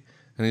movie,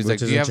 and he's like,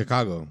 "Do you have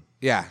Chicago?"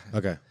 Yeah.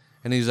 Okay.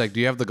 And he's like, "Do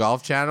you have the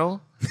Golf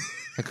Channel?"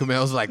 And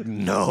Kumail's like,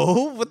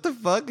 "No, what the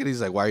fuck?" And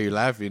he's like, "Why are you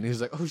laughing?" And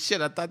he's like, "Oh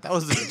shit, I thought that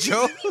was a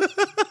joke."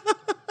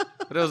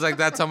 But it was like,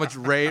 that's how much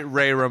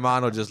Ray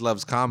Romano just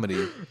loves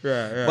comedy.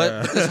 Yeah.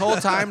 But this whole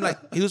time, like,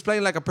 he was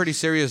playing like a pretty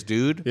serious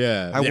dude.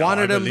 Yeah. I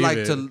wanted him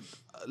like to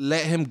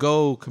let him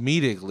go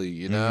comedically,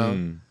 you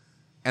know.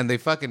 And they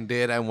fucking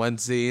did on one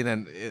scene,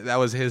 and that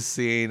was his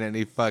scene, and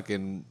he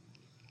fucking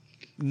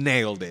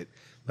nailed it.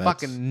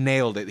 Fucking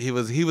nailed it. He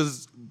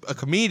was a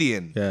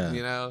comedian,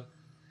 you know?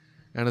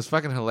 And it's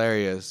fucking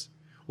hilarious.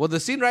 Well,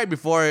 the scene right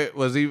before it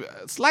was even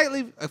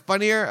slightly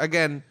funnier.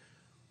 Again,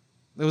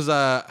 it was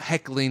a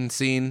heckling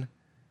scene.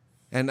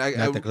 And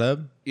At the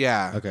club?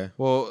 Yeah. Okay.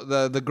 Well,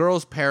 the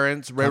girl's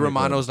parents, Ray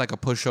Romano's like a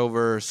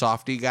pushover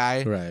softy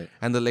guy. Right.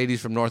 And the lady's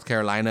from North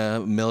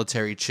Carolina,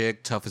 military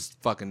chick, tough as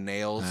fucking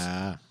nails.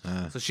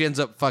 So she ends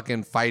up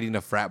fucking fighting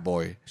a frat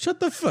boy. Shut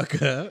the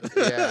fuck up.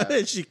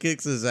 Yeah. She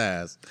kicks his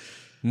ass.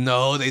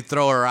 No, they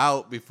throw her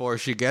out before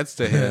she gets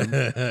to him,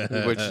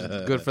 which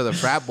is good for the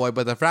frat boy.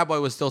 But the frat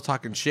boy was still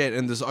talking shit.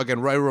 And this, again,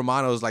 Ray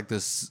Romano's like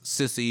this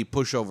sissy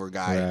pushover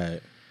guy.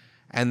 Right.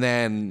 And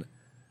then...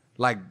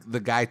 like the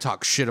guy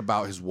talks shit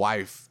about his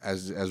wife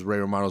as Ray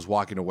Romano's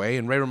walking away,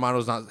 and Ray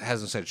Romano's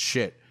hasn't said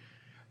shit,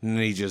 and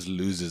then he just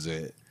loses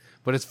it.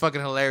 But it's fucking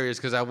hilarious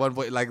because at one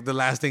point, like the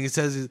last thing he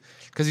says is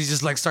because he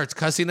just like starts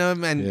cussing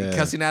him and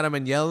cussing at him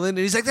and yelling, and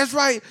he's like, "That's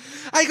right,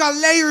 I got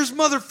layers,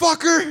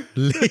 motherfucker."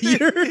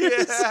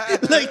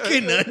 Layers, like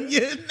an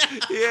onion.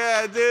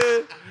 Yeah,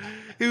 dude.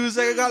 He was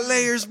like, "I got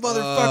layers,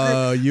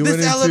 motherfucker." You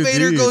this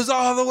elevator goes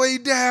all the way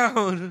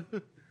down.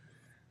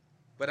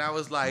 But I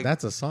was like,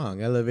 that's a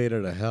song,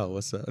 Elevator to Hell.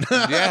 What's up?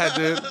 Yeah,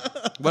 dude.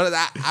 But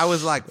I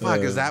was like, fuck,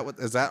 is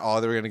that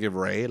all they were gonna give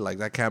Ray? Like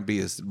that can't be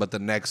his. But the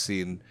next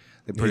scene,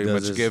 they pretty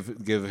much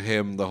give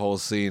him the whole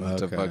scene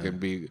to fucking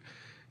be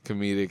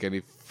comedic, and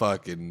he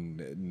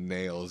fucking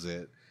nails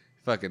it.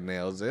 Fucking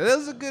nails it. It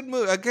was a good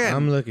movie. Again,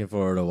 I'm looking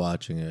forward to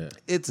watching it.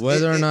 It's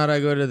whether or not I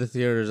go to the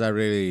theaters.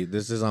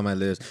 This is on my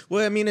list.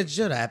 Well, I mean, it's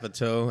Judd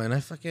Apatow, and I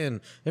fucking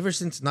ever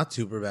since not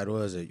Superbad.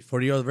 What was it?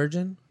 40-Year-Old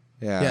Virgin.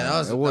 Yeah,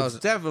 it was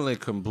definitely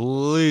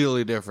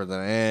completely different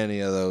than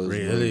any of those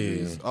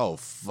movies. Oh,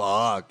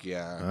 fuck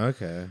yeah.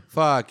 Okay.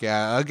 Fuck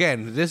yeah.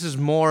 Again, this is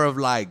more of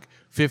like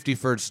 50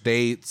 First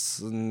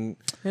Dates. And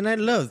I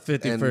love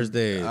 50 First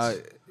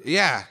Dates.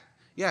 Yeah.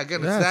 Yeah,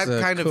 again, it's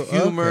that kind of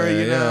humor,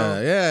 you know?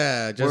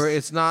 Yeah. Just where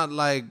it's not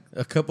like...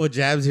 a couple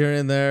jabs here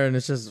and there, and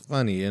it's just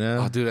funny, you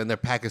know? Oh, dude, and they're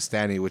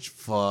Pakistani, which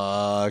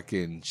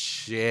fucking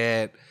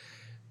shit.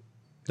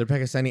 They're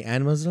Pakistani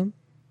and Muslim?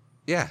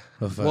 Yeah.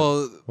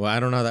 Oh, well,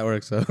 I don't know how that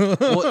works. So.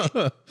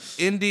 Well,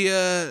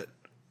 India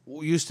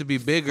used to be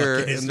bigger,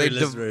 and they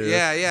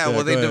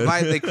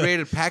they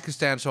created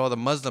Pakistan so all the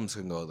Muslims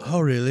can go there. Oh,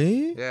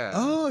 really? Yeah.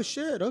 Oh,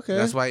 shit. Okay.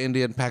 That's why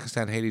India and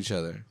Pakistan hate each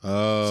other.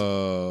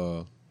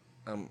 Oh.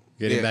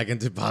 Getting back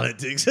into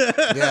politics.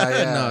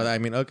 Yeah. No, I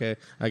mean, okay.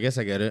 I guess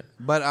I get it.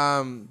 But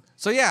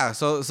so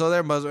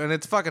they're Muslim, and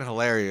it's fucking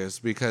hilarious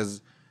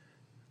because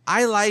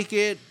I like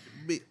it.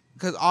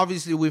 Because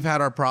obviously we've had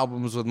our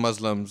problems with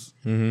Muslims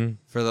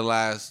for the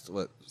last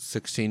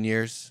 16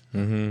 years.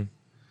 Mm-hmm.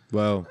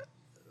 Well,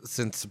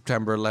 since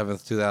September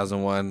 11th,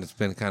 2001, it's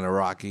been kind of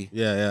rocky.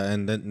 Yeah,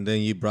 and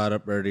then you brought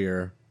up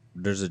earlier.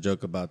 There's a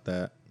joke about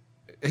that.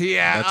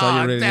 Yeah, that's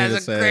all you really need to say.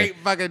 That's a great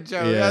fucking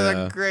joke. Yeah.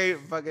 That's a great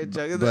fucking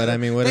joke. But I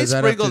mean, they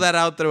sprinkle that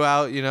out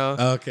throughout, you know?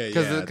 Okay,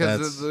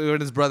 because when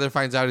his brother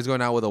finds out he's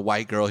going out with a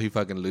white girl, he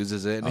fucking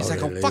loses it, and he's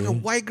like, "A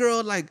fucking white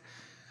girl, like."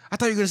 I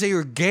thought you were going to say you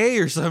were gay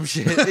or some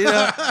shit, you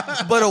know?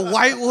 But a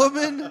white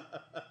woman?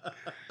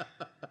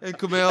 And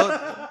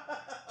Kumail...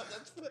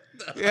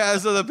 Yeah,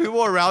 so the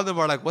people around them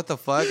are like, what the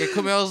fuck? And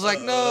Kumail's like,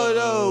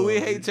 no, we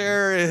hate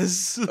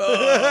terrorists.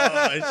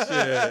 Oh,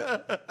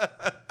 shit.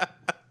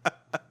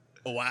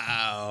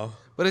 Wow.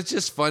 But it's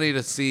just funny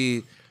to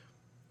see,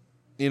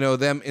 you know,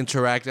 them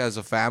interact as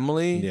a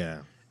family.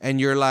 Yeah.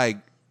 And you're like,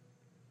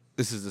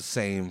 this is the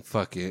same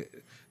fucking...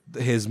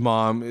 His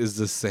mom is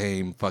the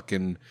same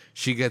fucking...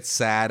 She gets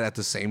sad at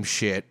the same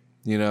shit,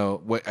 you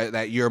know,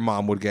 that your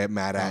mom would get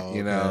mad at,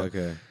 you know?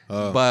 Okay.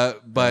 Oh,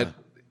 but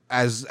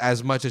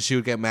as much as she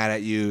would get mad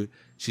at you,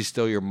 she's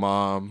still your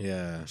mom.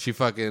 Yeah. She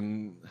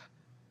fucking...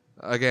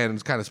 Again,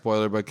 it's kind of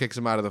spoiler, but kicks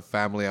him out of the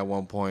family at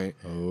one point.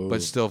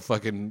 But still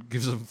fucking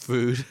gives him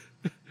food.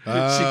 She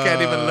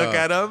can't even look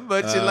at him,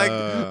 but she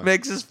like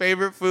makes his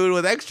favorite food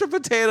with extra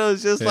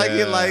potatoes, just like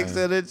he likes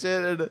it and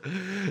shit.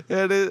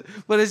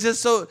 But it's just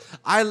so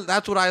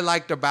that's what I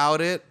liked about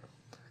it,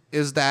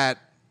 is that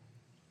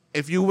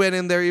if you went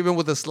in there even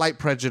with a slight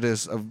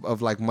prejudice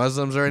of like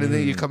Muslims or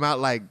anything, you come out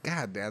like,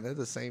 God damn, they're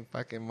the same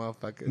fucking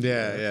motherfuckers.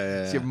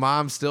 Yeah. Your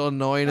mom's still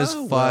annoying as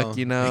fuck,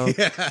 you know.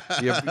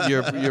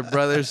 Your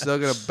brother's still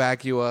gonna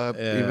back you up,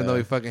 even though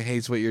he fucking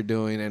hates what you're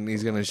doing, and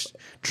he's gonna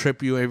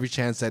trip you every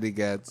chance that he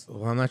gets.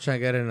 Well, I'm not trying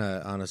to get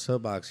on a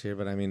soapbox here,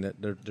 but I mean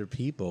they're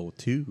people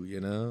too,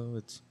 you know.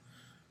 It's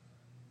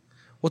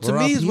to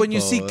me is when you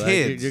see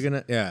kids, you're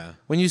gonna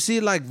when you see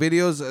like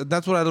videos.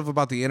 That's what I love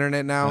about the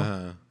internet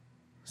now.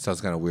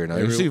 Sounds kind of weird now.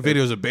 You see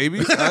videos of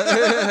babies?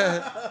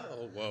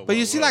 But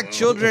you see like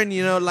children,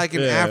 you know, like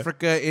in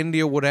Africa,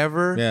 India,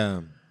 whatever.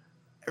 Yeah.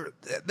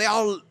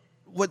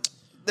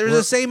 They're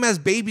the same as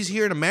babies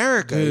here in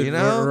America, dude, you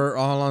know? We're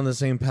all on the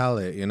same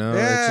palette, you know?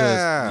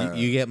 Yeah. It's just,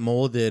 you get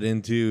molded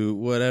into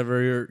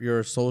whatever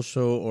your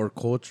social or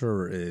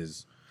culture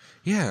is.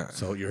 Yeah.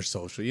 So you're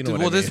social. You know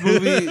Well, what I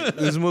mean?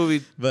 this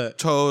movie But-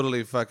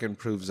 totally fucking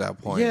proves that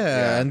point.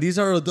 Yeah, and these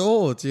are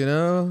adults, you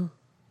know?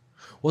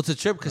 well, it's a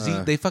trip because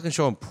they fucking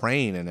show him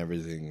praying and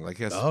everything. Like,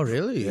 yes. Oh,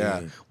 really?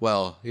 Yeah.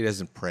 Well, he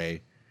doesn't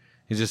pray.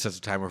 He just sets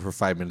a timer for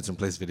 5 minutes and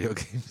plays video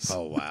games.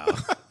 Oh, wow.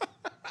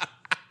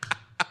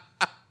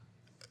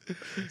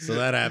 So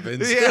that happens.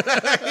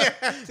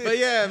 But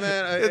yeah,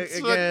 man. It's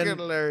fucking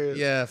hilarious.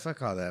 Yeah,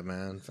 fuck all that,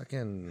 man.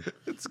 Fucking.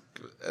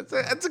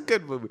 It's a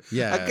good movie.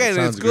 Yeah, Again, it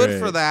sounds it's good great.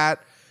 for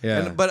that.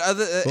 Yeah. But it I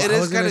is was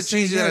kind gonna of say,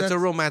 cheesy yeah, that it's a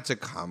that's-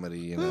 romantic comedy.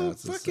 You know, Oh,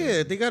 it's fuck the same.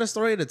 it. They got a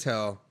story to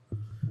tell.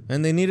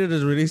 And they needed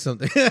to release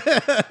something.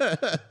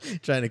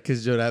 Trying to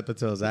kiss Judd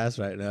Apatow's ass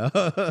right now.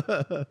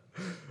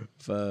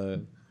 Fuck.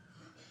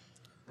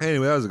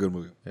 Anyway, that was a good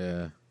movie.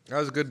 Yeah. That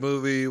was a good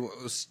movie.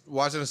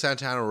 Watching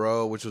Santana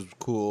Row, which was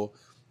cool.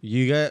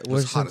 You got,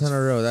 where's Hot as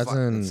Santana Row? That's fuck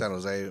in San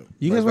Jose.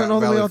 You guys Right, went all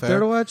the way Valley out Fair. there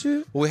to watch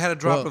it? Well, we had to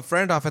drop Well- a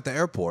friend off at the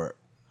airport.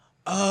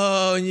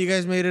 Oh, and you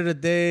guys made it a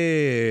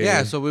day.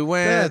 Yeah, so we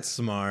went. That's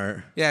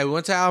smart. Yeah, we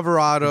went to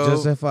Alvarado.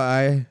 Just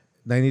FYI,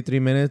 93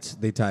 minutes,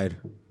 they tied.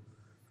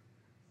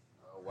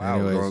 Wow,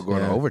 Anyways, we're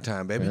going yeah. to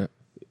overtime, baby. Yeah.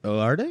 Oh,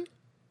 are they?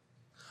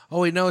 Oh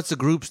wait, no, it's the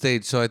group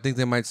stage, so I think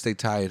they might stay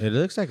tied. It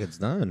looks like it's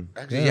done.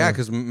 Actually, yeah,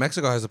 because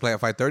Mexico has to play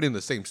at 5:30 in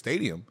the same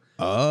stadium.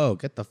 Oh,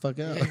 get the fuck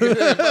out.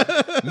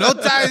 No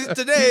ties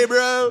today,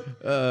 bro.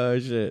 Oh,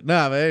 shit.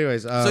 Nah, but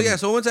anyways.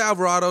 So we went to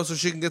Alvarado so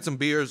she can get some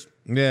beers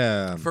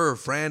Yeah. for her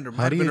friend or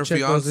How might do have been you her check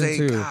those fiance.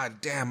 into?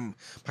 God damn,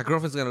 my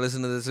girlfriend's gonna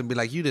listen to this and be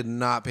like, "You did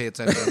not pay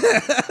attention."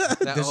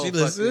 That Does whole she fucking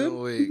listen?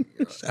 week.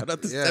 Shout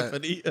out to Yeah.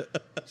 Stephanie.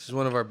 She's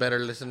one of our better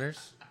listeners.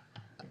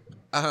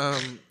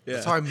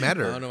 That's how I met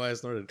her. I don't know why I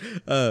snorted.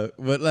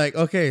 But like,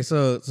 okay,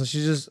 so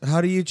she just, how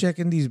do you check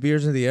in these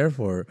beers in the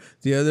airport?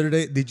 The other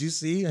day, did you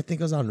see? I think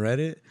it was on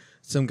Reddit.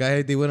 Some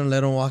guy, they wouldn't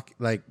let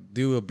him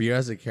do a beer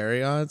as a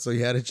carry-on, so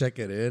he had to check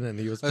it in, and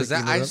he was. Was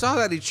picking that, it I up. saw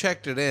that he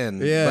checked it in,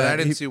 Yeah, but I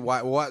didn't he- see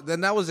why. What?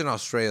 Then that was in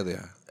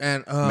Australia.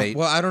 And Mate.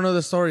 well, I don't know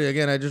the story.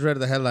 Again, I just read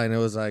the headline. It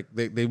was like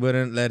they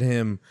wouldn't let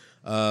him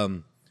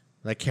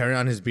like carry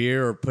on his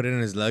beer or put it in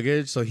his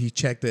luggage, so he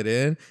checked it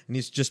in, and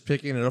he's just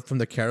picking it up from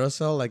the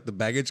carousel, like the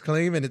baggage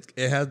claim, and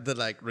it has the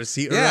like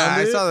receipt. Yeah, around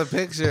I it. saw the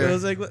picture. It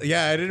was like,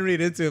 yeah, I didn't read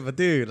into it, but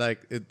dude,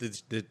 like,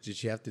 did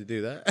she have to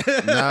do that?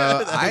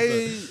 No,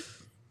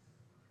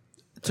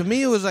 to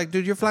me, it was like,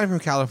 dude, you're flying from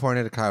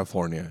California to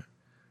California.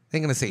 They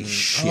ain't gonna say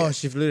shit. Oh,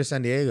 she flew to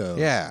San Diego.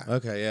 Yeah.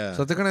 Okay. Yeah.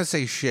 So they're gonna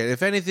say shit.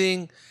 If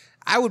anything,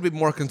 I would be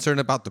more concerned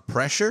about the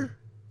pressure.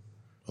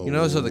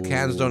 So the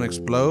cans don't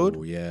explode.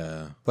 Oh,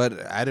 yeah.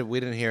 But we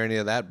didn't hear any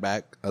of that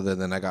back, other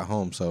than I got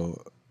home.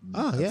 So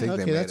Oh, yeah. think they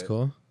Okay, made that's it.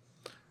 cool.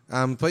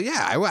 But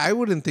yeah, I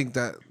wouldn't think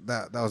that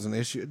was an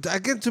issue.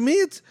 Again, to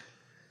me,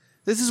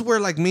 this is where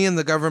like me and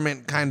the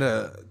government kind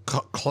of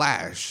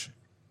clash,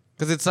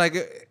 because it's like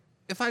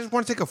if I just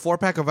want to take a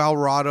 4-pack of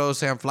Alvarado,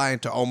 say I'm flying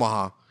to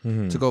Omaha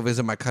to go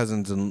visit my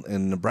cousins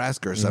in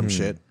Nebraska or some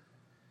shit,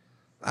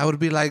 I would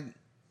be like,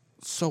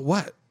 so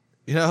what?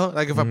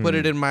 Like if I put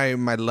it in my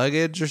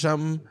luggage or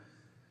something,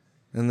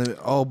 and then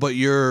but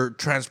you're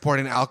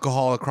transporting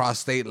alcohol across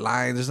state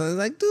lines or something,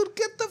 like, dude,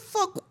 get the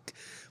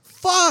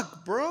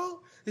fuck, bro.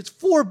 It's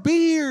 4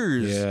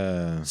 beers.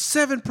 Yeah.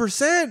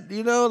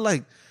 7%,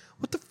 like,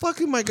 what the fuck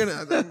am I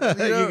gonna?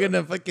 You're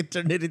gonna fucking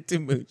turn it into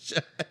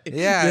moonshine.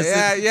 Yeah,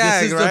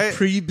 This is right? the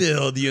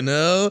pre-build, Yeah.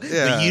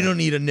 But you don't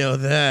need to know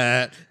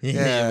that.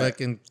 Yeah. You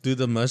fucking do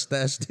the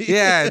mustache.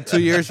 Yeah,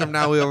 2 years from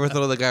now we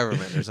overthrow the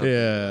government or something.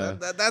 Yeah.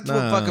 That's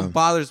Nah. what fucking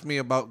bothers me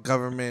about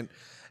government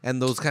and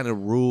those kind of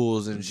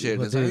rules and shit.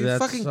 But It's like, dude, are you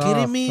that's fucking all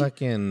kidding me?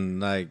 Fucking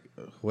like,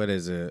 what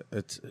is it?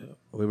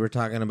 We were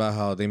talking about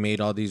how they made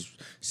all these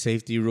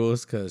safety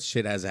rules because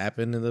shit has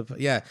happened in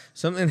the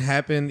something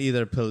happened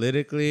either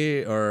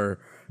politically or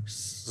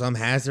some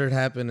hazard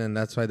happened, and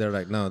that's why they're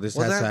like, no, this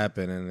has to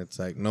happen, and it's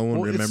like no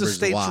one remembers it's the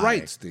states' why.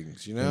 rights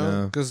things,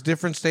 know? because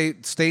different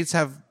states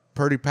have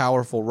pretty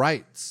powerful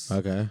rights.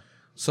 Okay.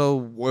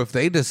 So if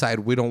they decide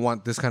we don't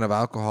want this kind of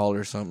alcohol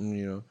or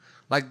something,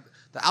 like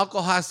the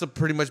alcohol has to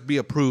pretty much be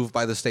approved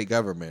by the state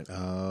government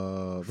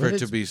Oh, for it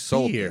to be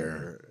sold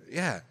there.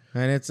 Yeah.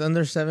 And it's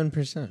under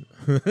 7%.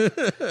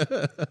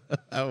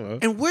 Oh,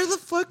 And where the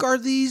fuck are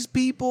these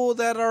people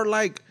that are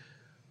like,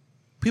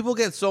 people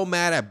get so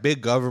mad at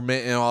big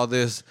government and all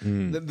this.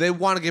 They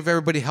want to give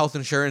everybody health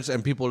insurance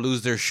and people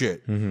lose their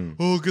shit.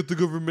 Oh, get the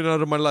government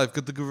out of my life.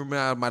 Get the government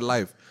out of my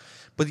life.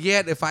 But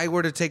yet, if I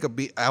were to take a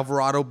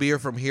Alvarado beer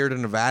from here to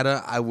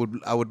Nevada, I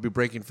would be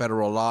breaking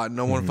federal law.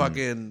 No one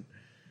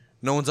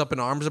no one's up in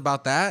arms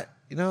about that.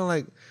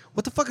 Like,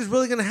 what the fuck is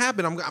really gonna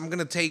happen?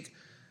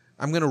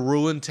 I'm gonna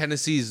ruin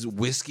Tennessee's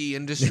whiskey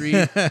industry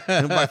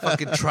by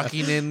fucking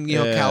trucking in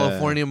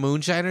California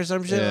moonshine or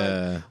some shit.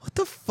 Yeah. Like, what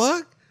the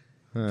fuck?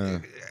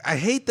 I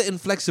hate the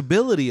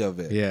inflexibility of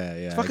it. Yeah,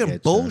 It's I fucking get ya.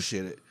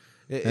 bullshit.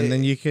 And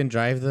then you can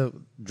drive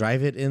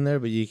it in there,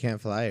 but you can't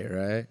fly it,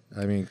 right?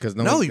 I mean, because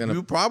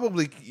you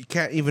probably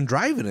can't even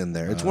drive it in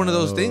there. It's one of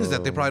those things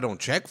that they probably don't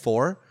check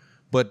for,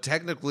 but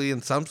technically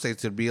in some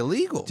states it'd be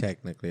illegal.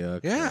 technically,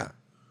 okay. Yeah.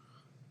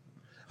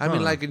 I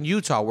mean, like in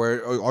Utah,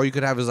 where all you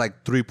could have is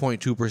like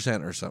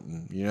 3.2% or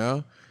something, you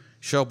know?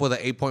 Show up with an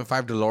 8.5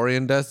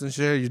 DeLorean dust and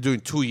shit. You're doing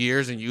 2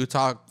 years in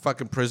Utah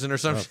fucking prison or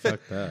some shit. Fuck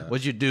that.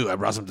 What'd you do? I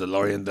brought some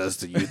DeLorean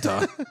dust to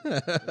Utah.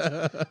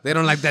 They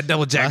don't like that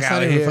double jack That's out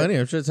not of even here. funny.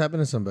 I'm sure it's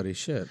happened to somebody.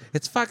 Shit.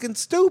 It's fucking It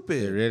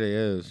stupid. really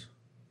is.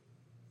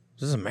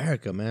 This is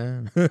America,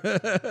 man.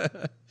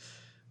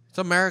 It's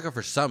America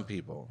for some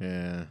people.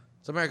 Yeah.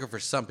 It's America for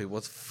some people.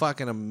 It's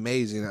fucking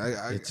amazing.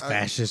 It's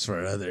fascist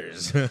for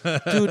others.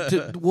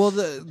 Dude. Well,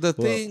 the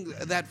thing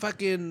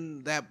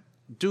that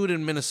dude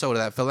in Minnesota,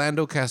 that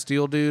Philando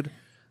Castile dude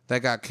that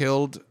got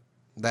killed,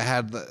 that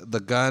had the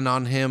gun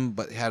on him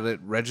but had it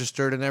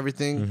registered and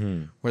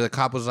everything, where the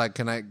cop was like,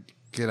 "Can I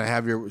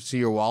have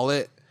your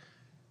wallet?"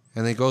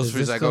 And he goes Is through.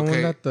 this He's like, the "Okay."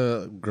 one that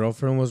the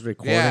girlfriend was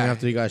recording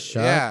after he got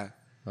shot? Yeah.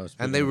 Oh,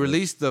 And they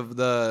released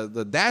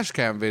the dash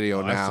cam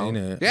video now. I've seen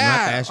it. Yeah.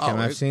 Not dash cam.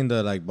 I've it- seen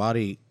the like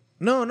body.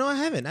 No, I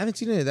haven't. I haven't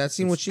seen it. I've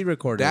seen what she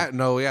recorded.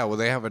 Well,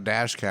 they have a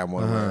dash cam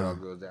one where it all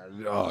goes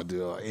down. Oh,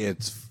 dude,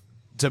 it's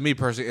to me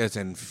personally, it's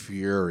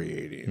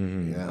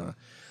infuriating. Yeah,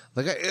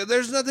 like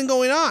there's nothing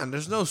going on.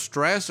 There's no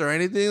stress or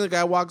anything. The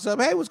guy walks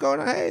up, hey, what's going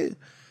on? Hey,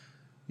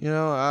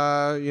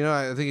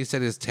 I think he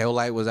said his tail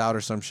light was out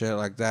or some shit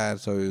like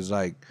that. So he was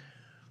like,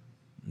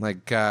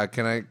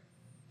 can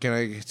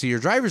I see your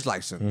driver's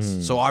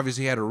license? So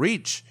obviously he had to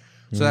reach.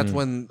 So that's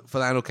when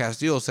Philando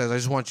Castile says, I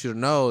just want you to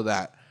know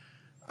that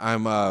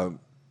I'm a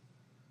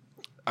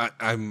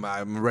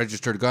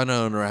registered gun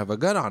owner. I have a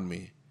gun on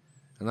me.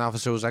 And the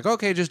officer was like,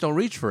 okay, just don't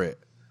reach for it.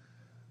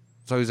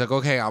 So he's like,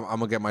 okay, I'm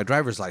gonna get my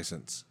driver's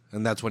license.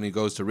 And that's when he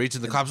goes to reach,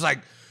 and the cop's like,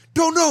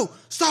 don't know,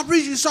 stop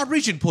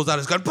reaching. Pulls out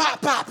his gun, pop,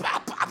 pop,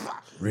 pop, pop,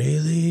 pop.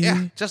 Really?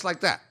 Yeah, just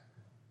like that.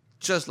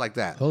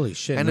 Holy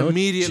shit! And no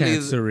immediately,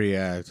 chance to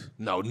react.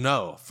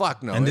 no,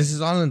 fuck no. And this is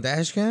all in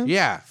dash cam.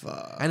 Yeah.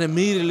 And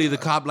immediately the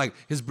cop, like,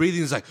 his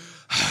breathing is like,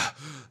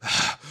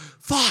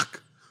 fuck.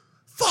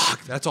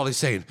 That's all he's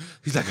saying.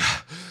 He's like,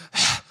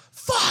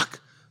 fuck.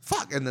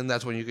 And then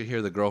that's when you could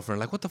hear the girlfriend,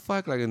 like, what the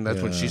fuck? Like, and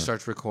that's when she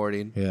starts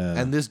recording. Yeah.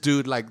 And this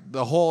dude, like,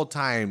 the whole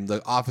time,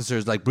 the officer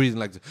is like breathing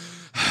like,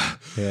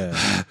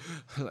 Yeah.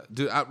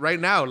 dude, right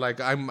now, like,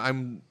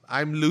 I'm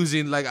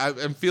losing, like,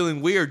 I'm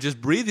feeling weird just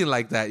breathing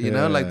like that, you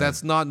know? Like,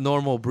 that's not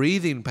normal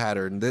breathing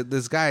pattern.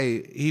 This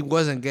guy, he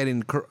wasn't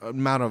getting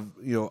amount of,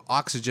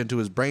 oxygen to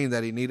his brain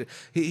that he needed.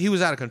 He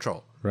was out of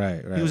control.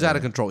 Right. He was out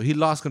of control. He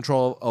lost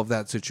control of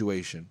that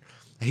situation.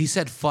 He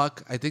said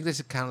fuck, I think they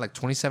said kind of like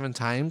 27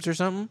 times or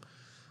something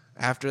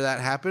after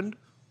that happened.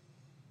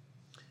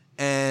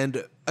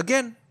 And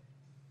again,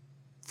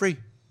 free.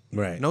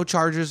 Right. No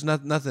charges,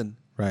 nothing.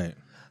 Right.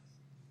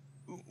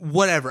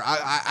 Whatever.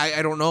 I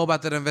don't know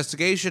about that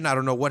investigation. I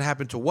don't know what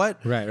happened to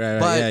what. Right.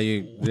 But yeah,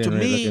 you didn't to really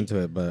me, look into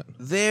it, but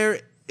there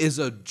is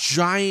a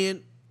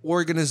giant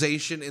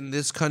organization in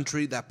this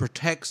country that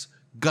protects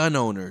gun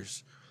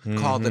owners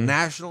called the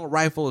National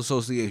Rifle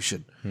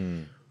Association.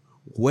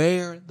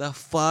 Where the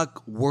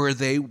fuck were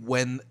they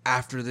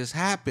after this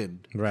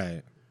happened?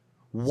 right.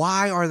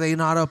 Why are they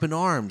not up in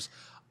arms?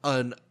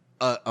 An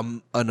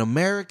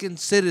American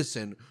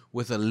citizen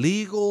with a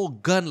legal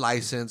gun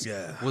license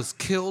was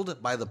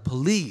killed by the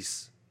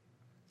police.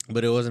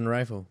 But it wasn't a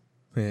rifle.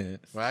 Right?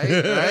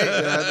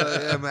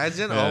 Yeah,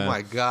 imagine. Oh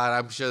my God.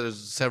 I'm sure there's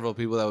several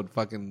people that would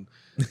fucking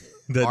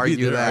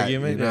argue that.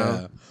 Argument. You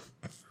know?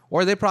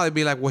 Or they'd probably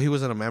be like, well, he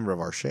wasn't a member of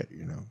our shit,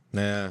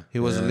 Yeah. He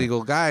was a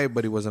legal guy,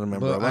 but he wasn't a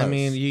member But of us. I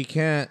mean, you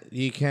can't,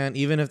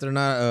 even if they're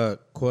not a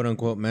quote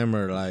unquote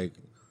member, like,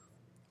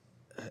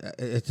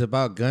 it's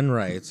about gun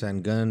rights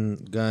and gun.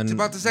 It's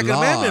about the Second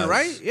laws. Amendment,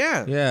 right?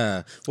 Yeah.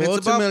 Yeah. Well,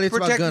 It's about ultimately, it's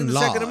about protecting gun the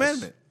laws. Second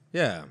Amendment.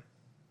 Yeah.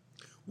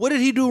 What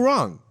did he do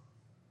wrong?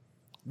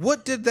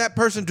 What did that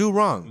person do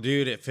wrong?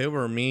 Dude, if it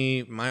were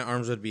me, my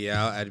arms would be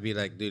out. I'd be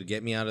like, dude,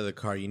 get me out of the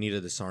car. You need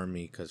to disarm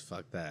me because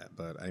fuck that.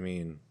 But, I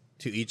mean,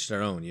 to each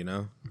their own,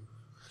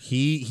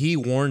 He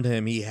warned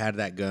him he had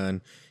that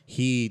gun.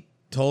 He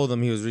told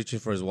him he was reaching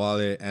for his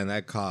wallet, and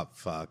that cop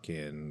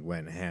fucking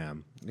went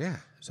ham. Yeah.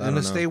 So I in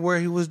don't the know. state where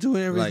he was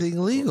doing everything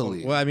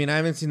legally. Well, I mean, I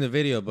haven't seen the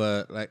video,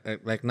 but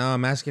like now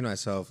I'm asking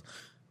myself,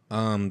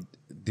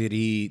 did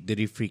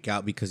he freak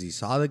out because he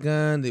saw the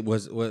gun? It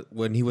was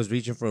when he was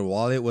reaching for a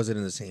wallet. Was it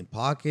in the same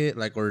pocket,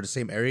 or the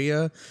same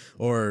area,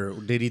 or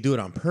did he do it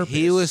on purpose?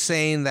 He was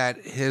saying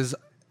that his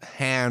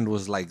hand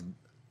was like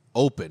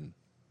open.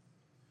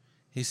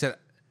 He said,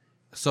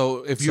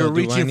 so if you're So do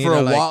I reaching need for to,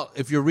 a like- wallet,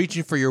 if you're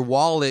reaching for your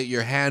wallet,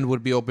 your hand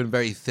would be open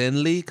very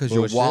thinly because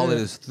your Bullshit. wallet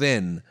is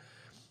thin.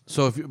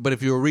 So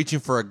if you were reaching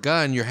for a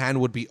gun, your hand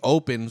would be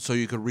open so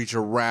you could reach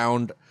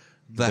around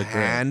the grip.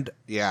 hand.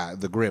 Yeah,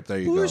 the grip. There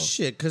you go.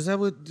 bullshit, because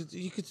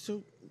you could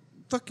still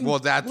fucking. Well,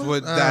 that's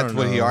what I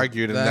don't he know.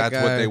 argued, and That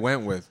that's what guy- they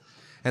went with,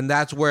 and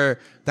that's where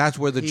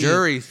the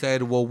jury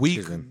said, well,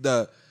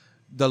 the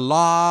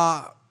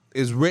law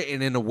is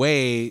written in a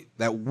way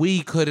that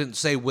we couldn't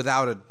say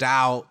without a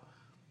doubt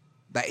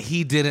that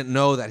he didn't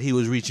know that he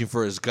was reaching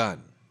for his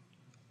gun.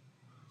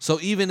 So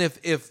even if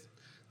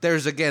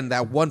there's again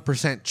that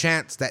 1%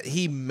 chance that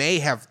he may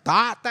have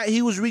thought that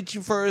he was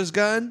reaching for his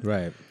gun,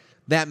 Right.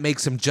 that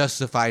makes him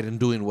justified in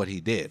doing what he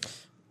did.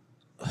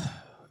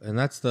 And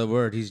that's the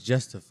word. He's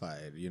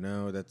justified. You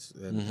know, and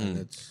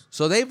it's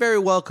So they very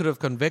well could have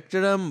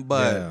convicted him,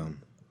 but yeah.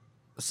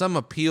 some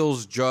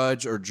appeals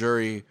judge or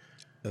jury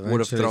would have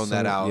Eventually thrown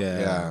that out. yeah.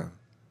 Yeah.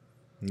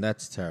 And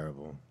that's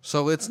terrible.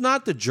 So it's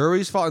not the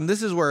jury's fault. And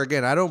this is where,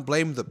 again, I don't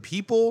blame the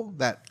people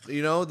that,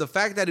 the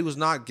fact that he was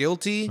not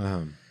guilty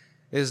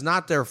is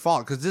not their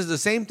fault. Because this is the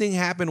same thing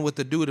happened with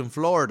the dude in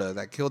Florida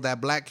that killed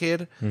that black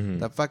kid,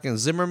 that fucking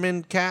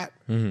Zimmerman cat.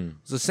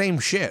 It's the same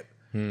shit.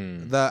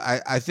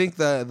 I think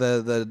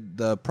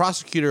the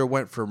prosecutor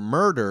went for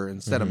murder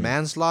instead of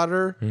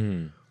manslaughter.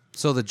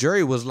 So the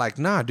jury was like,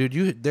 nah,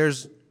 dude,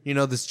 there's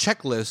this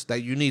checklist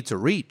that you need to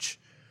reach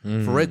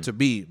for it to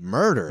be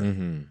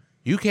murder.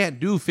 You can't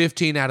do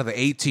 15 out of the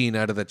 18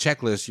 out of the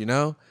checklist,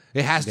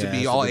 It has to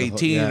be all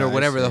 18 or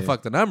whatever the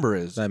fuck the number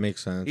is. That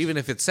makes sense. Even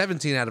if it's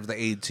 17 out of the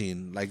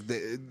 18,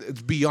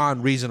 it's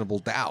beyond reasonable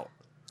doubt.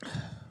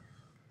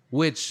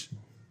 Which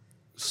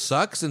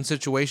sucks in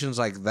situations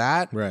like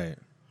that. Right.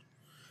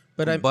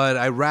 But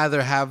I'd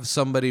rather have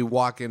somebody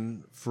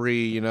walking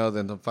free,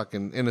 than a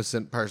fucking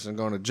innocent person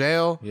going to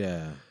jail.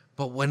 Yeah.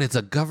 But when it's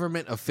a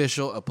government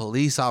official, a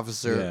police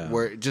officer,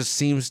 where it just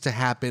seems to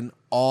happen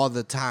all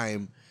the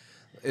time,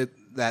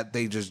 that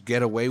they just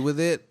get away with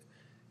it,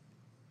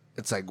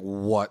 it's like,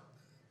 what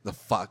the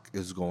fuck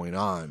is going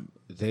on?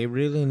 They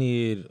really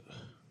need...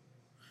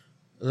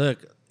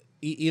 Look,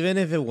 even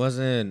if it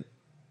wasn't...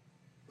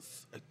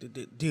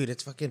 Dude,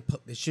 it's fucking...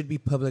 It should be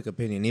public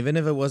opinion. Even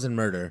if it wasn't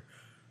murder.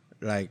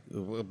 Like,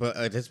 but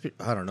I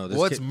don't know.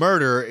 What's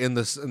murder in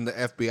the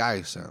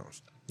FBI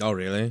sounds? Oh,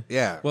 really?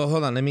 Yeah. Well,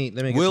 hold on. Let me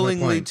get willingly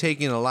to my point.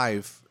 taking a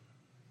life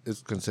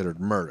is considered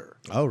murder.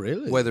 Oh,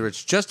 really? Whether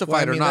it's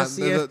justified or not. That's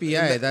the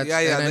FBI. The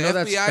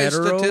FBI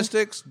federal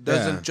statistics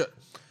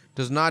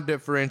does not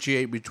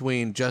differentiate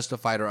between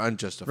justified or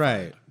unjustified.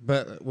 Right.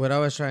 But what I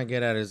was trying to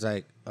get at is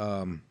like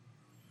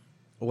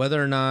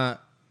whether or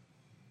not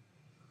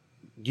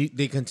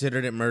they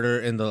considered it murder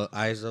in the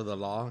eyes of the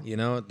law.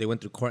 They went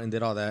through court and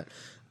did all that.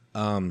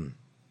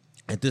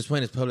 At this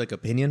point, it's public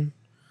opinion.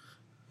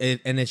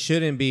 And it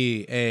shouldn't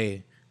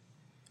be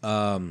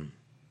I'm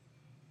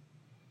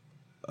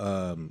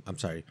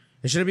sorry.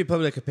 It shouldn't be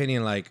public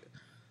opinion like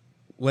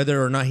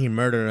whether or not he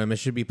murdered him. It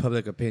should be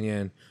public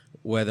opinion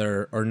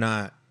whether or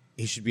not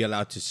he should be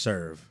allowed to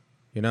serve.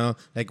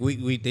 Like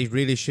they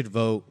really should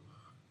vote.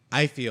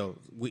 I feel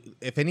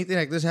if anything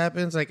like this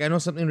happens, like I know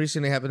something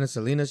recently happened in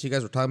Salinas. You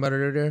guys were talking about it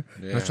earlier.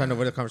 Yeah. I was trying to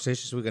avoid the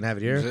conversation so we can have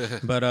it here.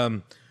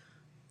 But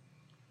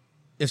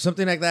if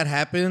something like that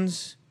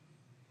happens,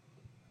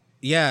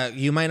 yeah,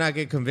 you might not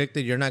get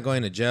convicted. You're not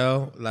going to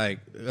jail. Like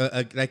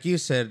you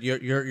said,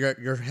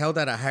 you're held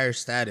at a higher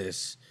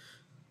status.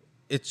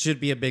 It should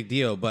be a big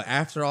deal. But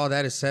after all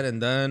that is said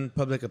and done,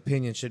 public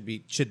opinion should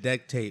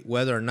dictate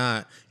whether or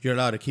not you're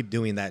allowed to keep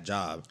doing that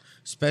job.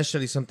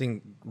 Especially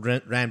something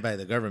ran by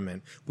the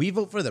government. We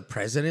vote for the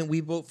president.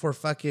 We vote for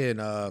fucking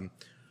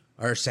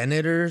our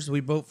senators. We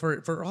vote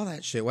for all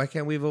that shit. Why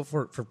can't we vote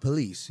for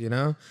police?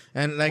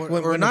 And like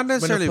or not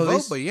necessarily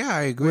vote, but yeah,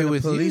 I agree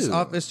with you. When a police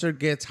officer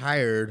gets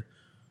hired,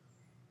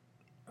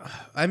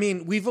 I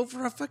mean, we vote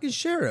for a fucking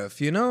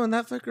sheriff, and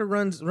that fucker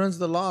runs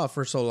the law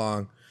for so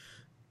long.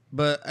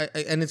 But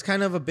and it's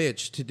kind of a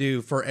bitch to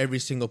do for every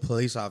single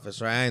police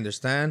officer. I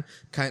understand,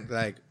 kind of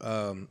like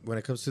when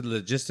it comes to the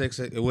logistics,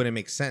 it wouldn't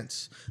make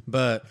sense.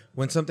 But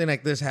when something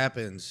like this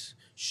happens,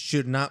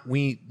 should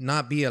we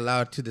not be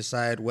allowed to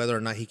decide whether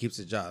or not he keeps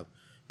the job?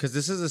 Because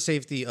this is the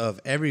safety of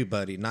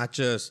everybody, not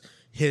just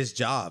his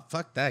job.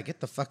 Fuck that.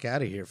 Get the fuck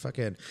out of here.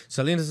 Fucking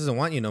Salinas doesn't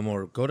want you no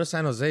more. Go to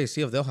San Jose.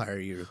 See if they'll hire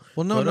you.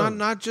 Well, no,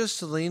 not just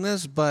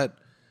Salinas, but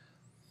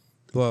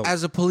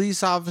as a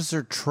police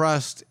officer,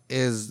 trust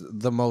is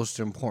the most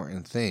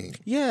important thing.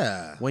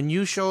 Yeah. When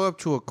you show up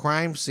to a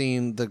crime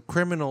scene, the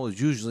criminal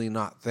is usually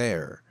not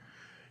there.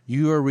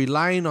 You are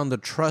relying on the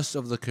trust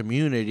of the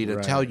community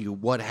to tell you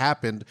what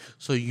happened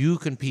so you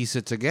can piece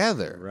it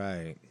together.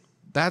 Right.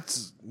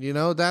 That's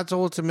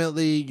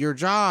ultimately your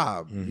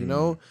job.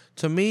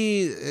 To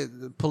me,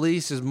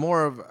 police is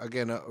more of,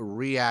 again, a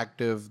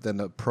reactive than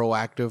a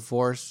proactive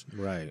force.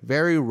 Right.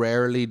 Very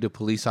rarely do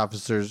police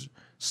officers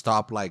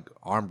stop like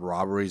armed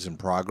robberies in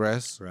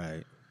progress.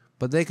 Right.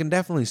 But they can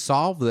definitely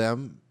solve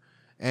them.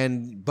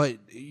 But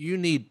you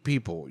need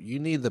people. You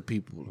need the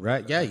people.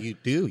 Right. Yeah, you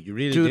do. You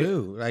really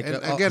do. Like,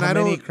 again, how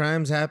many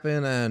crimes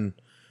happen and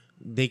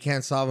they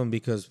can't solve them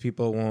because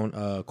people won't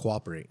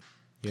cooperate?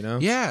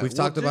 Yeah. We've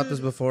talked about this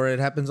before. It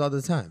happens all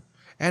the time.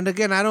 And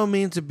again, I don't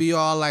mean to be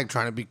all like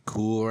trying to be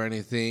cool or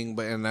anything,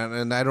 but and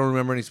I don't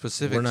remember any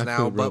specifics We're not now.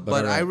 cool, bro,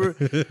 but I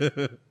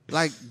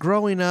like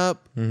growing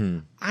up,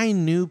 I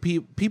knew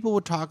people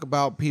would talk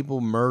about people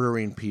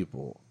murdering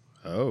people.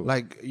 Oh,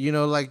 like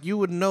you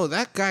would know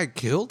that guy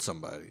killed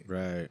somebody,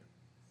 right?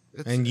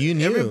 And you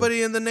knew.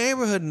 Everybody in the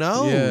neighborhood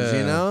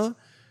knows,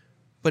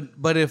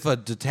 But if a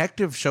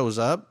detective shows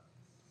up,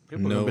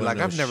 people will be like,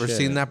 "I've never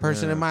seen that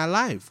person in my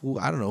life.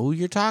 I don't know who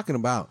you're talking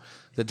about."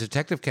 The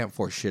detective can't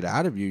force shit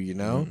out of you,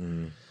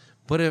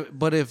 But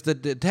if the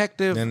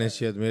detective, And then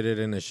she admitted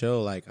in a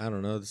show, like, I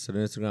don't know, this is an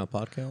Instagram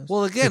podcast.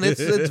 well, again, it's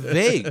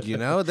vague, you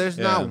know. There's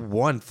Yeah. not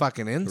one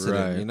fucking incident,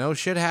 Right. you know.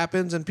 Shit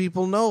happens and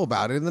people know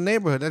about it in the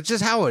neighborhood. That's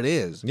just how it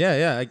is.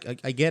 yeah,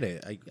 I get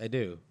it. I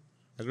do.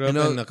 I grew up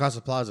know- in the Casa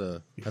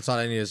Plaza. That's all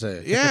I need to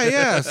say.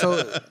 Yeah.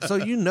 So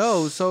you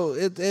know, so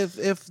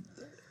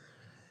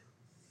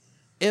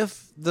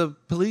if the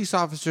police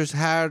officers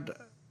had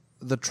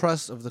the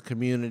trust of the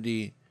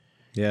community,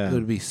 Yeah. it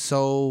would be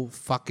so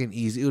fucking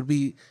easy. It would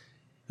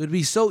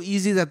be so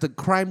easy that the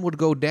crime would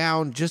go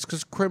down just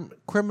because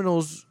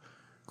criminals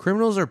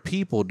are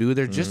people, dude.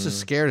 They're just as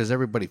scared as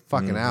everybody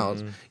fucking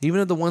else.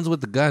 Even the ones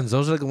with the guns,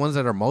 those are the ones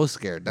that are most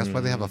scared. That's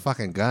why they have a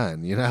fucking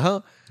gun, you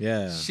know?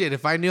 Yeah. Shit,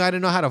 if I knew I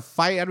didn't know how to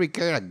fight, I'd be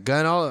carrying a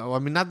gun. I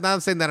mean,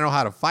 not saying that I know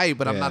how to fight,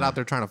 but I'm not Yeah. out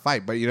there trying to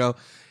fight. But, you know,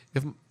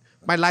 if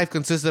my life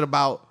consisted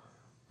about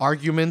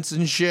arguments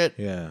and shit,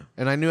 Yeah.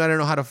 and I knew I didn't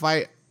know how to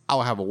fight, I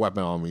would have a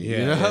weapon on me. Yeah,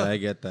 you know? yeah, I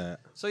get that.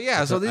 So,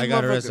 yeah, so these I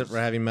got arrested motherfuckers- for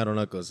having metal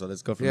knuckles, so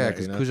let's go from Yeah, there.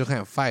 because You know? Cujo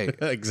can't fight.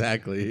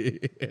 Exactly.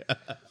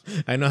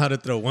 I know how to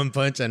throw one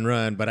punch and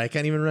run, but I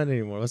can't even run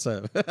anymore. What's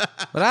up? But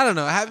I don't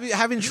know.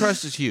 Having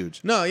trust is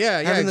huge. No, yeah,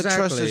 Having exactly. the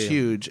trust is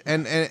huge.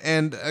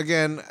 And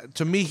again,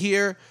 to me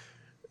here,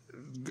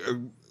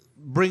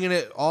 bringing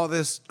all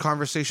this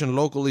conversation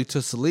locally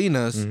to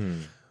Salinas,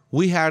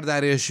 we had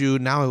that issue.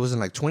 Now it was in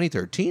like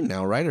 2013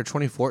 now, right? Or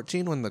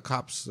 2014 when the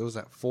cops, there was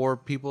that 4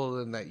 people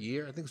in that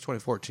year. I think it's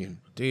 2014.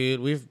 Dude,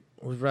 we've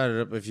brought it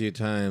up a few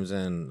times,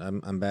 and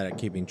I'm bad at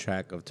keeping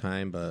track of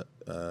time, but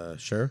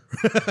sure.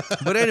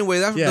 But anyway,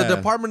 Yeah. the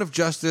Department of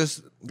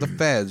Justice, the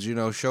feds, you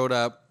know, showed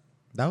up.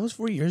 That was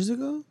 4 years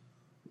ago.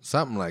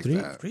 Something like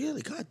that.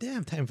 Really? God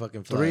damn, time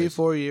fucking flies.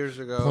 3-4 years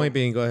ago. Point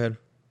being, go ahead.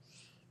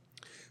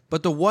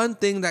 But the one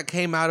thing that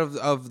came out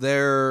of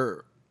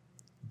their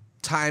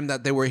time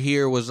that they were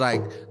here was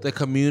like the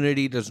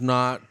community does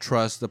not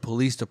trust the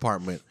police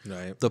department.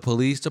 Right. The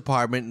police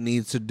department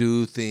needs to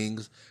do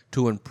things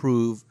to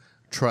improve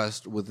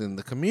trust within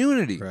the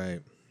community.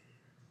 Right.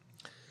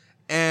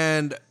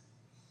 And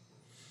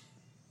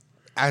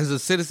as a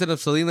citizen of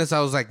Salinas, I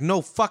was like,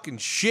 no fucking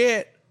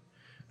shit.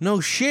 No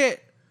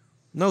shit.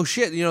 No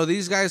shit. You know,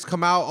 these guys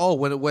come out, oh,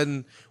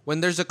 when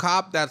there's a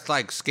cop that's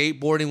like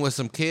skateboarding with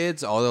some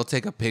kids, oh, they'll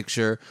take a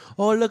picture.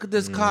 Oh, look at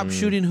this cop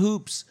shooting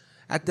hoops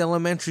at the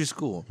elementary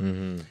school.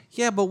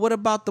 Yeah, but what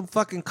about the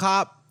fucking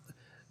cop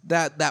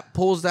that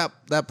pulls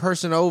that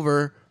person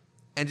over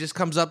and just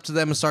comes up to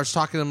them and starts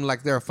talking to them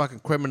like they're a fucking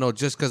criminal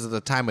just because of the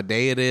time of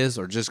day it is,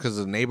 or just because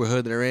of the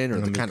neighborhood they're in,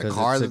 or the kind of Because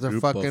car it's that a they're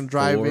group of fucking 4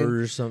 driving.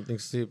 or something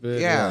stupid.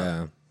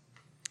 Yeah.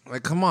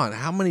 Like, come on,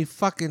 how many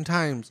fucking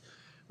times,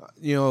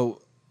 you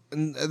know,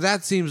 and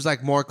that seems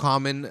like more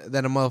common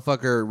than a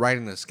motherfucker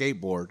riding a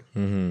skateboard.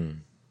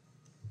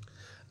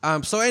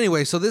 So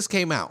anyway, so this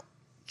came out.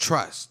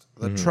 Trust.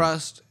 The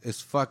trust is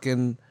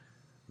fucking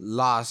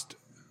lost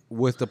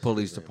with the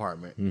police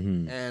department.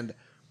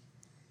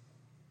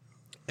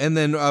 And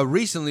then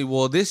recently,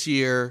 well, this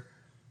year,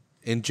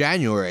 in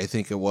January, I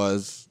think it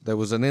was, there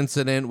was an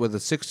incident with a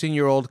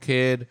 16-year-old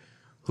kid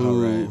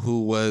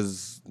who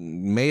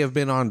may have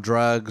been on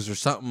drugs or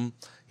something.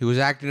 He was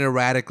acting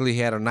erratically. He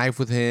had a knife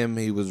with him.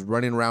 He was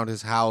running around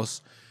his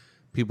house.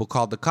 People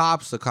called the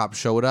cops. The cops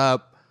showed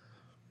up,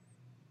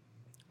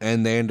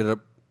 and they ended up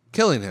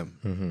killing him.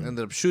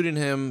 Ended up shooting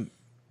him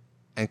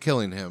and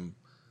killing him.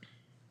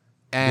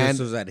 And This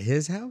was at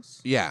his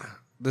house? yeah,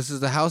 this is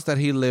the house that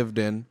he lived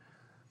in.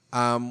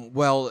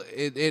 Well,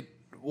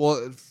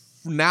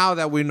 now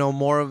that we know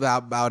more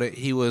about it,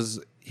 he was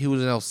an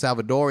El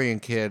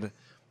Salvadorian kid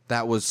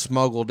that was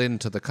smuggled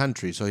into the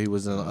country. So he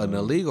was an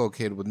illegal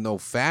kid with no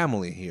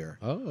family here.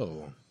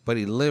 Oh. But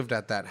he lived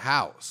at that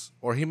house.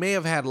 Or he may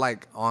have had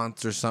like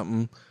aunts or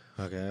something,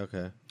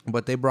 Okay.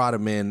 but they brought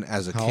him in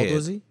as a How kid. old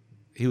was he?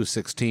 He was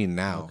 16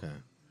 now. Okay.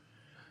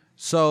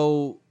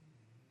 So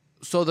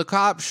the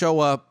cops show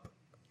up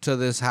to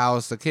this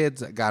house. The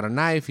kid's got a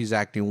knife. He's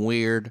acting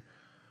weird.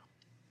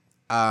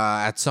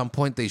 At some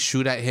point, they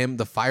shoot at him.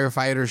 The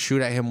firefighters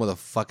shoot at him with a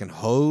fucking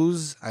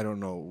hose. I don't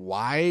know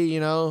why, you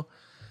know.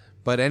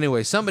 But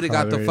anyway, somebody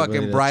got the Probably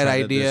fucking to bright try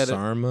to idea.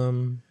 disarm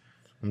him.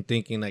 I'm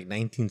thinking like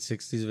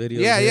 1960s videos.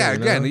 Yeah, here, yeah. you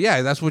know? Again,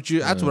 yeah. That's what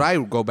I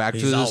go back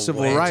He's to, the all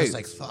civil wet, rights.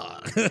 just like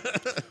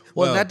fuck.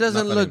 Well, that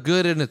doesn't not look funny.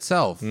 good in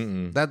itself.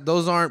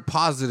 Those aren't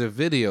positive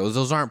videos.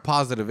 Those aren't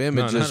positive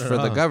images not at for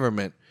the all.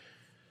 government.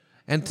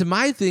 And to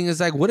my thing is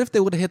like, what if they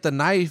would have hit the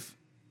knife?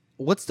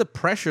 What's the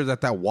pressure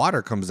that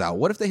water comes out?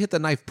 What if they hit the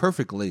knife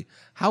perfectly?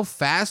 How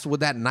fast would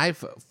that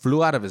knife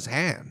flew out of his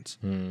hands?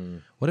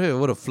 What if it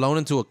would have flown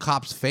into a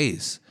cop's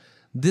face?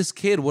 This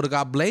kid would have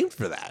got blamed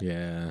for that.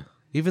 Yeah.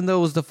 Even though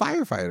it was the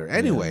firefighter.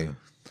 Anyway,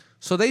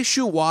 so they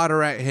shoot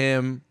water at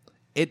him.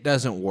 It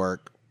doesn't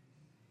work.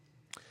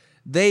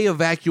 They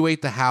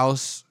evacuate the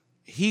house.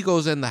 He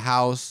goes in the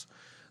house.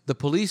 The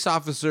police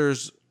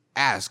officers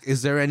ask,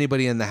 is there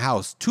anybody in the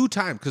house? 2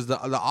 times, because the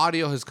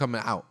audio has come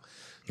out.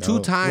 2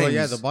 times. Well,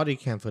 yeah, the body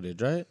cam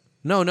footage, right?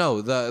 No,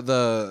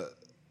 the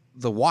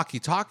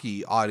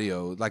walkie-talkie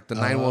audio, like the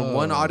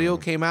 911 audio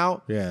came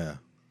out. Yeah.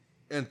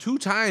 And 2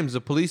 times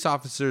the police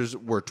officers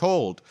were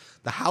told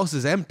the house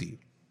is empty.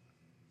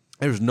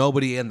 There's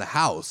nobody in the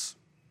house.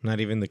 Not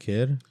even the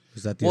kid?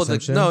 Is that the Well,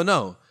 assumption? no.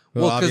 Well,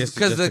 Well, obviously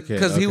just the kid.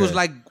 because he was Okay.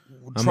 like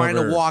I'm trying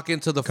to over walk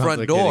into the front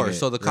complicating door, it.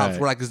 so the cops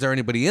Right. were like, "Is there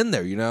anybody in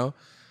there?" You know,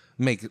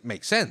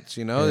 makes sense.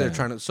 You know, they're Yeah.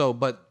 trying to. So,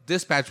 but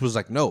dispatch was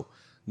like, "No,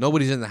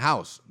 nobody's in the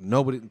house.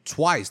 Nobody."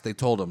 Twice they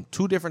told him.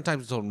 2 different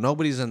times they told him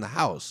nobody's in the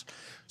house.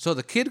 So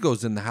the kid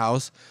goes in the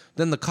house.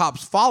 Then the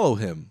cops follow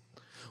him.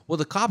 Well,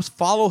 the cops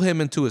follow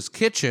him into his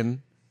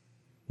kitchen,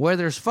 where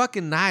there's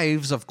fucking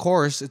knives. Of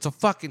course, it's a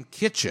fucking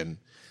kitchen.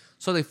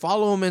 So they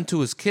follow him into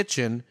his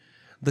kitchen.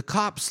 The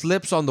cop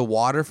slips on the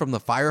water from the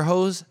fire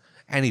hose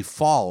and he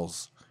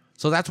falls.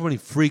 So that's when he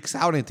freaks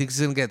out and he thinks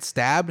he's gonna get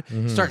stabbed.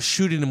 Starts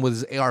shooting him with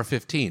his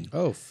AR-15.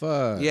 Oh,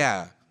 fuck.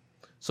 Yeah.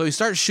 So he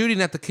starts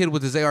shooting at the kid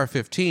with his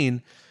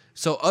AR-15.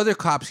 So other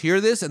cops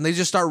hear this and they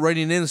just start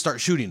running in and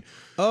start shooting.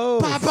 Oh,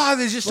 Bah, bah,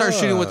 they just start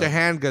shooting with fuck.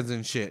 their handguns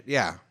and shit.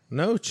 Yeah.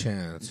 No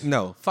chance.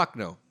 No. Fuck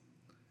no.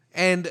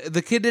 And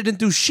the kid didn't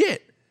do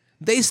shit.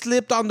 They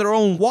slipped on their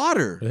own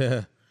water.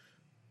 Yeah.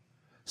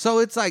 So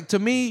it's like, to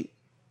me,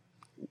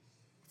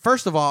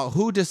 first of all,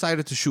 who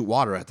decided to shoot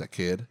water at that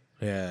kid?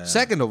 Yeah.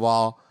 Second of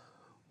all,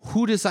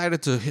 who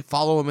decided to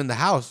follow him in the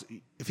house?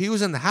 If he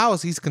was in the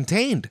house, he's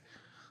contained.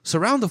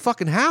 Surround the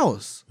fucking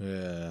house.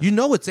 Yeah. You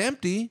know it's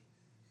empty.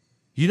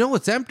 You know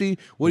it's empty.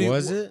 What do you,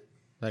 Was it?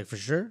 Like, for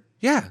sure?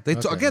 Yeah. They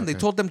Okay, they okay.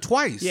 told them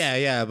twice.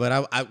 Yeah.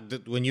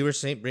 But when you were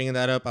bringing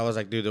that up, I was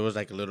like, dude, there was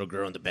like a little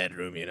girl in the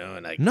bedroom, you know,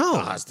 and like No. a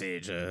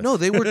hostage. No,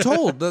 they were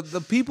told.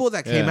 The people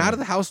that came Yeah. out of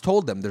the house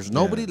told them there's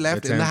nobody Yeah, left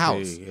it's in the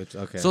empty. house. It's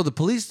okay. So the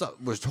police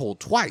was told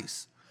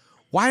twice.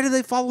 Why did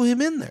they follow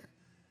him in there?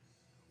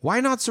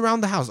 Why not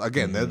surround the house?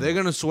 Again, they're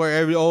gonna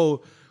swear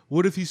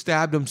what if he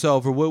stabbed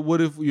himself, or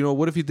what if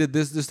what if he did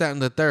this, that,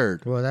 and the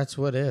third? Well, that's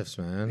what ifs,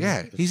 man.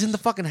 Yeah, he's in the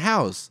fucking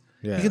house.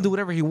 Yeah. He can do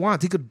whatever he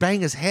wants. He could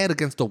bang his head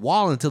against the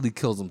wall until he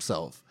kills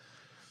himself.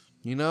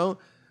 You know,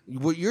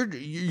 what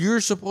you're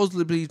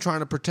supposedly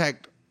trying to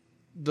protect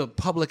the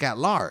public at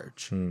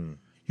large.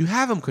 You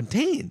have him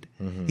contained.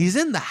 He's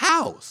in the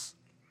house,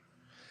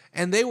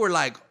 and they were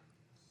like,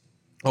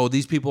 "Oh,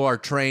 these people are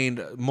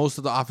trained." Most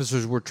of the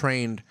officers were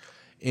trained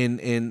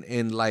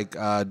in like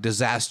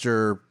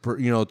disaster,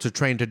 to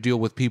train to deal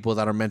with people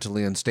that are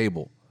mentally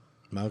unstable.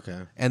 Okay.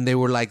 And they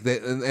were like,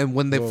 and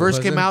when they Well,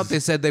 first came wasn't- out, they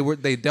said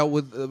they dealt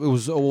with, it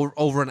was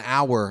over an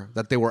hour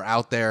that they were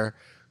out there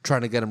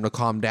trying to get him to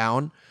calm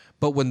down.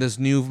 But when this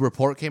new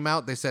report came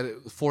out, they said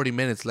 40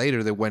 minutes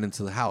later they went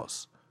into the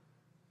house.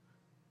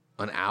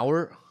 An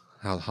hour?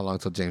 How long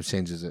till James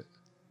changes it?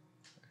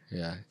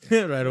 Yeah.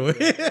 Right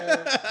away.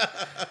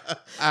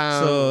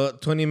 So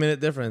 20-minute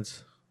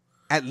difference.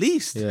 At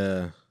least.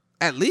 Yeah.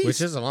 At least.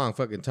 Which is a long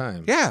fucking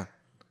time. Yeah.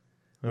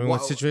 I mean, Wow.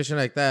 with a situation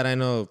like that, I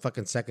know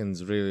fucking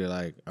seconds really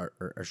like are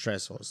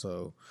stressful.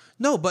 So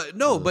No, but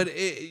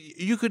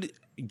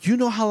you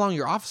know how long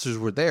your officers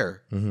were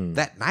there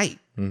that night.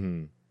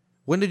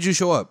 When did you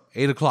show up?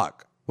 8:00.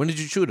 When did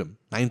you shoot him?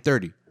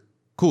 9:30.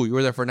 Cool. You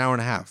were there for an hour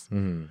and a half.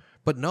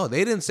 But no,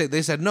 they didn't say.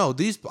 They said no.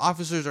 These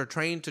officers are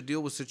trained to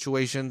deal with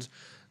situations,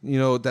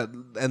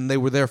 and they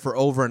were there for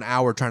over an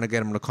hour trying to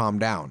get him to calm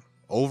down.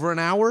 Over an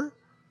hour?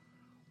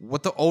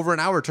 What the over an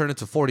hour turned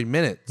into 40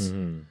 minutes.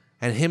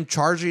 And him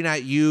charging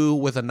at you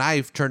with a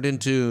knife turned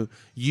into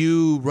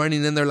you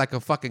running in there like a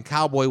fucking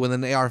cowboy with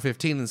an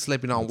AR-15 and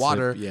slipping on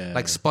water, yeah.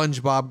 like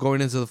SpongeBob going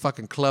into the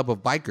fucking club of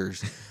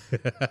bikers.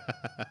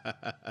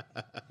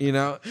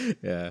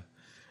 yeah.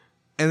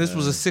 And this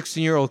was a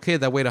 16-year-old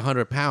kid that weighed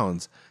 100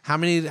 pounds. How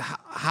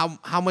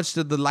much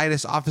did the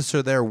lightest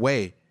officer there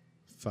weigh?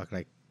 Fuck,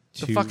 like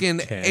The fucking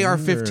 210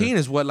 AR-15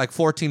 is what, like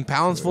 14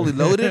 pounds fully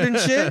loaded and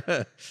shit?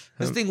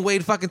 This thing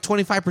weighed fucking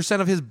 25%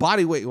 of his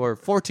body weight, or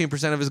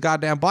 14% of his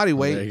goddamn body There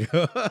weight. you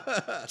go.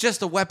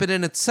 Just a weapon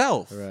in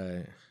itself.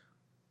 Right.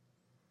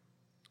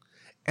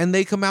 And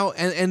they come out,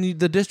 and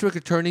the district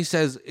attorney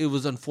says it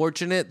was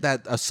unfortunate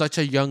that such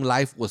a young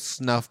life was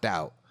snuffed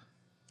out.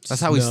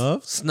 That's how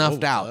Snuffed? he's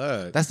snuffed Oh, out.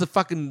 fuck. That's the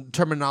fucking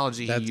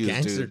terminology That's he used,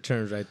 gangster dude.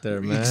 terms right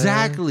there, man.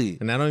 Exactly.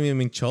 And I don't even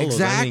mean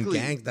cholos. I mean Exactly.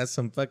 gang. That's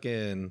some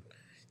fucking.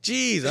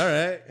 Jeez. All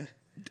right.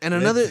 And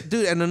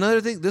another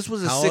thing. This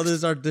was a How old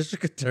is our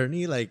district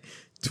attorney? Like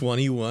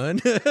 21.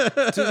 Dude,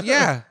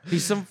 yeah,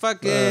 he's some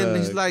fucking.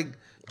 He's Fuck. like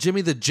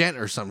Jimmy the Gent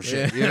or some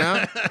shit, you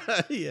know.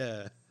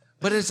 Yeah.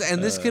 But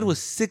this kid was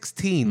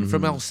 16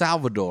 from El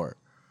Salvador.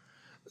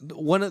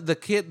 One of the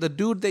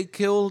dude they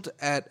killed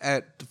at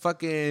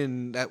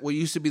what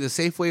used to be the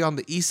Safeway on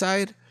the east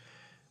side.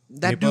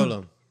 That dude,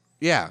 Polo.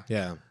 yeah,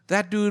 Yeah.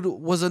 that dude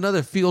was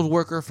another field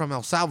worker from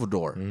El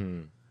Salvador.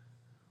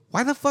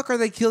 Why the fuck are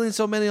they killing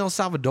so many El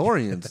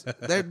Salvadorians?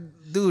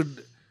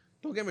 Dude,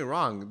 don't get me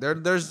wrong.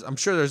 I'm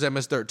sure there's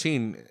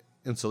MS-13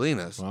 in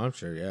Salinas. Well, I'm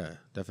sure. Yeah,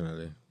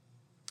 definitely.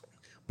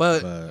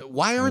 But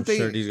why aren't I'm they?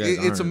 sure these guys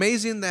It's aren't.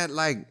 amazing that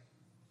like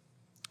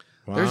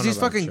Well, I there's don't these know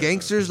about fucking sure.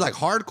 gangsters, like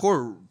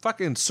hardcore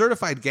fucking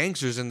certified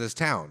gangsters in this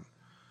town.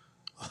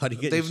 How do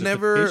you get They've your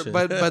never,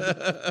 certification?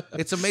 but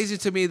it's amazing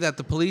to me that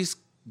the police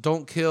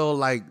don't kill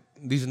like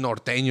these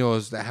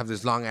norteños that have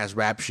this long ass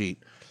rap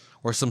sheet.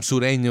 or some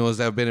sureños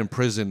that have been in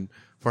prison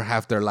for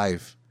half their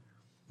life.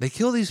 They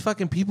kill these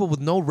fucking people with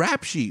no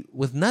rap sheet,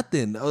 with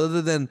nothing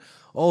other than,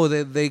 oh,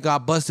 they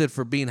got busted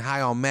for being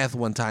high on meth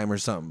one time or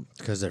something.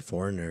 Because they're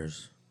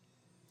foreigners.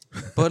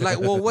 But like,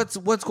 well,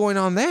 what's going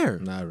on there?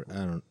 I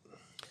don't.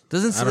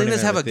 Doesn't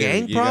Salinas have a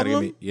gang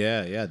problem?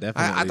 Yeah,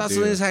 definitely. I thought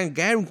Salinas had a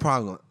gang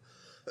problem.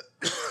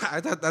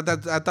 I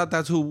thought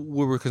that's who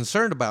we were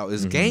concerned about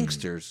is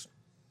gangsters.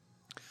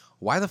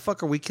 Why the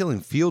fuck are we killing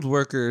field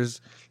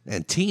workers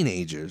and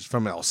teenagers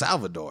from El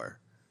Salvador?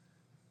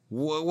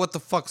 What the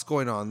fuck's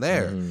going on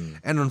there?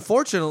 And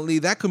unfortunately,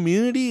 that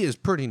community is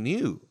pretty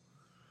new.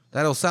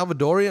 That El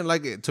Salvadorian,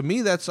 like, to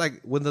me, that's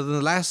like within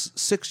the last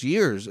 6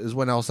 years is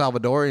when El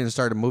Salvadorians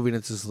started moving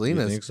into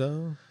Salinas. You think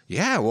so?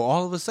 Yeah, well,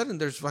 all of a sudden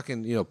there's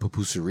fucking,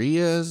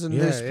 pupuserias in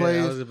this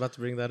place. I was about to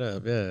bring that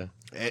up,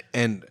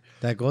 And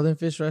that Golden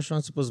Fish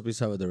restaurant's supposed to be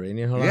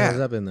Salvadorian. How long has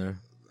that been there?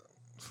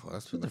 Well,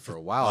 that's been there for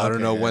a while. I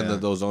don't know when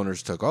those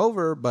owners took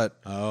over, but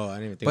I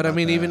didn't even think but I about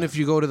mean, that. even if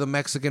you go to the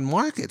Mexican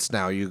markets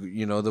now,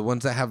 you know the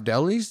ones that have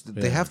delis,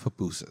 they have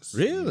pupusas.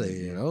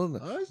 Really? You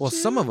know,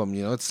 some of them,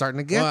 it's starting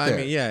to get there.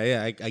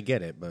 I mean, I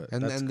get it, but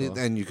and that's cool.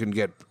 and you can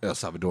get El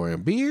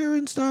Salvadorian beer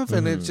and stuff,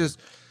 and it's just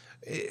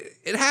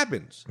it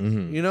happens.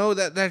 You know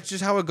that's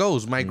just how it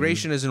goes.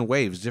 Migration is in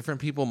waves.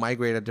 Different people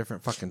migrate at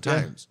different fucking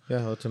times.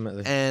 Yeah,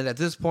 ultimately. And at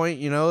this point,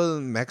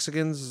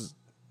 Mexicans.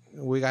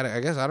 We got.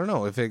 I guess I don't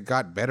know if it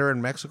got better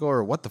in Mexico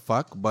or what the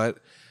fuck, but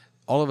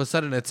all of a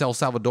sudden it's El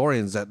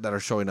Salvadorians that are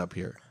showing up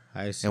here.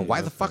 I see. And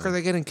why the fuck are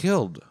they getting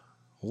killed?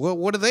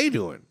 What are they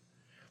doing?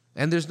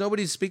 And there's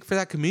nobody to speak for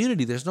that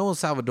community. There's no El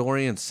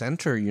Salvadorian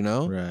center,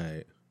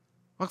 Right.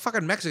 I'm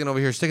fucking Mexican over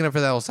here sticking up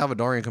for that El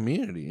Salvadorian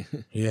community.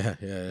 Yeah.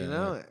 You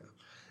know.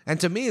 And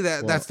to me,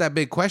 that's that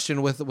big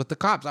question with the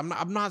cops.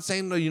 I'm not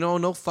saying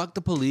no, fuck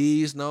the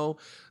police, no,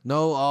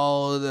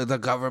 the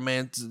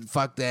government,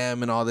 fuck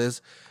them, and all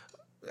this.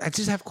 I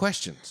just have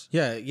questions.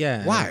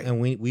 Yeah. Why?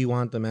 And we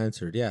want them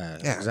answered. Yeah.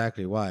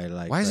 Exactly. Why?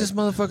 Like, why is this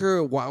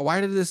motherfucker?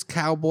 Why did this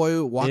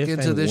cowboy walk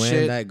into this when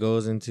shit? That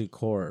goes into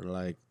court,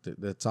 like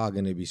that's all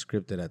going to be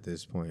scripted at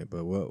this point.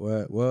 But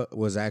what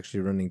was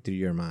actually running through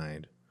your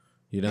mind?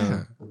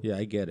 Yeah,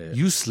 I get it.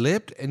 You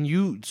slipped and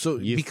you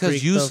because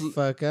freaked you the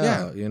fuck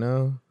out. That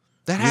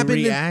you happened.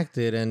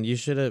 Reacted, and you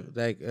should have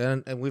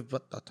and we've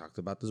talked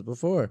about this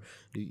before.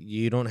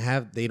 They don't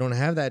have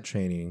that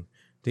training.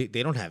 They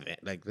don't have it.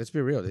 Like, let's be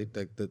real.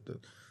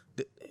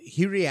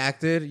 He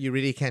reacted. You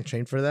really can't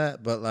train for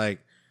that. But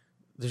like,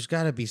 there's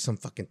got to be some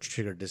fucking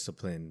trigger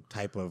discipline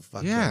type of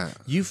fucking. Yeah.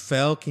 You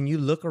fell. Can you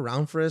look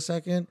around for a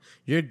second?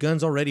 Your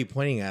gun's already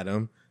pointing at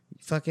him.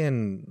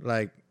 Fucking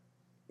like.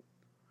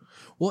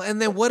 Well,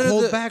 and then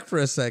hold back for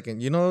a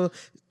second.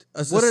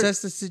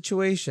 Assess the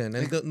situation,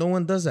 and no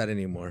one does that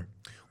anymore.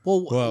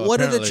 Well, what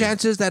are the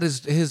chances that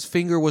his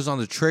finger was on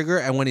the trigger,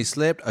 and when he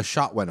slipped, a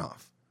shot went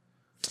off?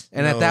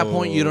 And at that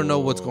point, you don't know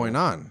what's going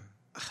on.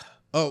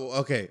 Oh,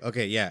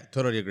 okay, yeah,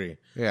 totally agree.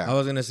 Yeah, I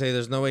was gonna say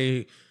there's no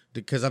way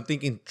because I'm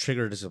thinking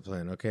trigger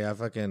discipline. Okay,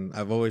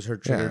 I've always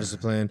heard trigger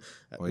discipline.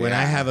 Well, when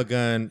I have a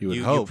gun,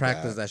 you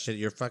practice that shit.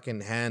 Your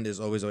fucking hand is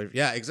always away.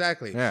 Yeah,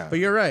 exactly. Yeah, but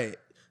you're right.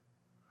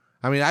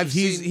 I mean,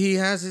 he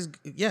has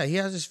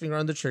his finger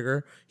on the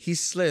trigger. He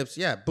slips.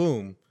 Yeah,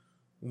 boom.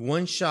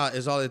 One shot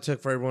is all it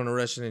took for everyone to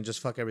rush in and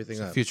just fuck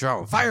everything up. Future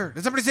out. Fire!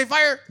 Did somebody say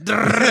fire?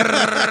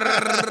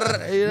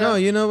 No,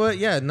 you know what?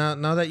 Yeah,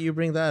 now that you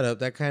bring that up,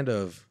 that kind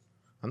of,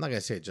 I'm not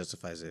gonna say it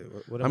justifies it.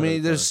 I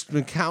mean, there's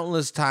been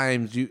countless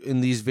times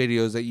in these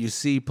videos that you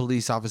see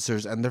police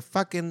officers and their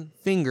fucking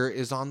finger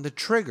is on the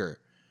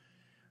trigger,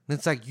 and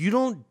it's like you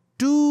don't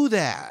do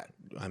that.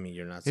 I mean,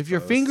 you're not. If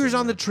your finger's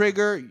on the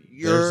trigger,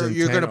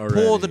 you're gonna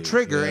pull the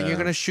trigger and you're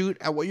gonna shoot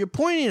at what you're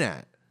pointing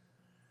at.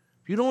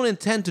 If you don't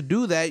intend to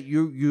do that,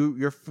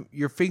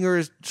 your finger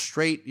is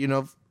straight,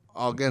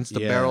 against the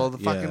barrel of the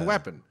fucking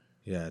weapon.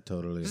 Yeah,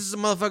 totally. This is a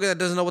motherfucker that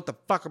doesn't know what the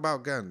fuck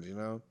about guns,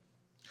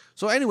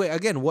 So anyway,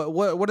 again, what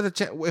are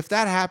the if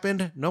that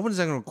happened? No one's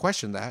gonna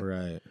question that.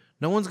 Right.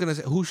 No one's gonna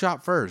say who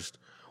shot first.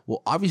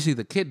 Well, obviously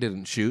the kid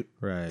didn't shoot,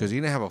 right? Because he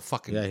didn't have a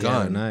fucking gun. He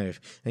had a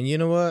knife, and you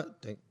know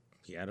what?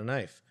 He had a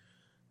knife.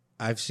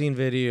 I've seen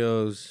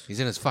videos. He's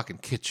in his fucking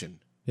kitchen.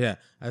 Yeah,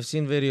 I've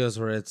seen videos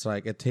where it's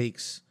like it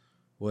takes,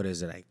 what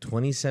is it, like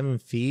 27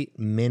 feet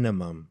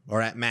minimum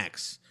or at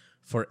max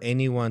for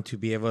anyone to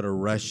be able to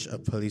rush a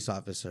police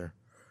officer.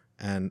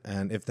 And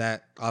if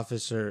that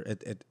officer,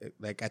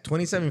 like at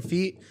 27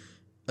 feet,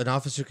 an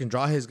officer can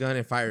draw his gun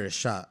and fire a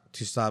shot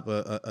to stop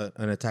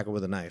an attacker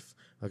with a knife.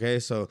 Okay,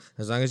 so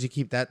as long as you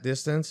keep that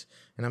distance,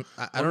 and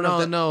I don't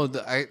know. No,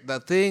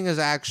 the thing is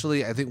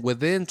actually, I think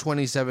within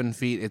 27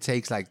 feet, it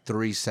takes like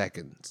 3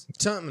 seconds.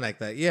 Something like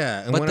that,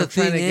 yeah. And what I'm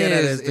trying to get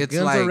at is the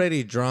gun's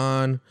already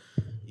drawn.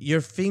 Your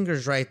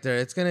finger's right there.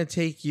 It's going to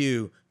take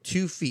you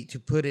 2 feet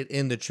to put it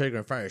in the trigger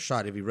and fire a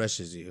shot if he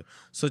rushes you.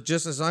 So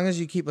just as long as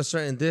you keep a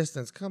certain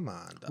distance, come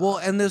on, dog. Well,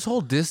 and this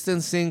whole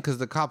distance thing, because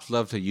the cops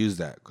love to use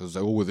that. Because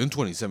within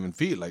 27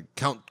 feet, like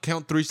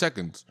count 3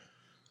 seconds.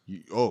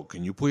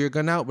 Can you pull your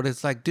gun out? But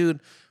it's like, dude,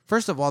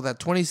 First of all, that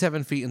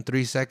 27 feet in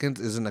 3 seconds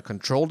is in a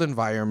controlled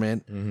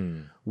environment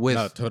with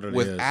No, it totally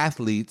with is.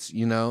 athletes,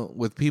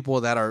 with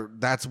people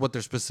that's what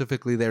they're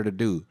specifically there to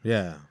do.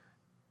 Yeah.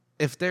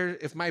 If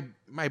my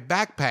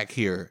backpack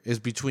here is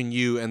between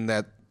you and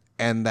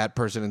that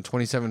person in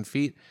 27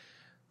 feet,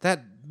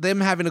 that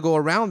them having to go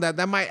around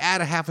that might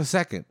add a half a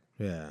second.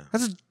 Yeah.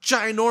 That's a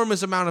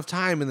ginormous amount of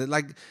time, and that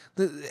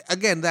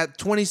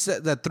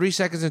 3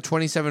 seconds and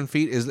 27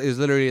 feet is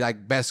literally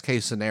like best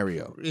case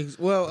scenario.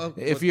 Well,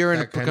 If you're in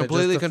a that kinda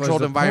completely justifies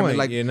controlled the environment,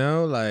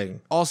 point, like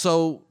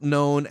also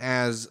known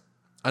as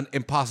an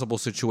impossible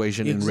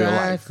situation in real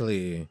life.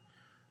 exactly.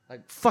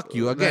 Like fuck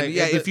you again. Like,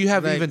 Yeah, if you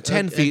have like, even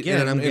 10 feet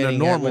again, I'm in a getting at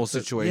normal with the-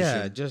 situation,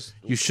 yeah, just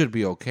you should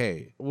be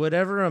okay.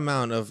 whatever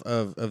amount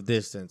of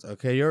distance.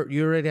 Okay,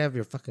 you already have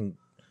your fucking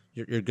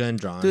your gun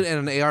drawn. Dude, and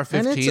an And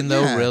AR-15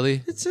 though, yeah,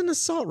 really? it's an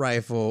assault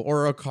rifle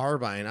or a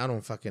carbine. I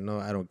don't fucking know.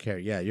 I don't care.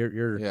 Yeah,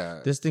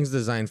 Yeah. This thing's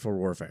designed for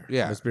warfare.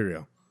 Yeah. Let's be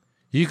real.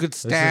 You could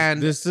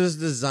stand. This is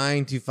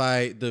designed to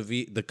fight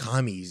the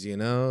commies. You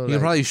know. You could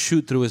probably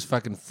shoot through his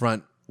fucking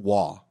front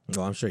wall.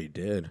 Well, I'm sure he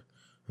did.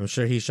 I'm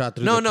sure he shot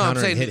through No, the I'm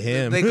counter saying and hit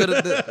him. they could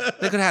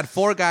have had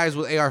 4 guys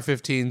with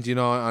AR-15s,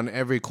 on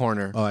every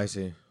corner. Oh, I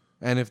see.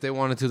 And if they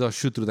wanted to, they'll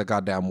shoot through the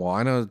goddamn wall.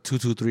 I know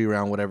 223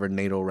 round, whatever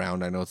NATO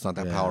round. I know it's not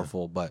that Yeah.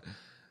 powerful, but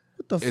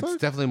What the it's fuck,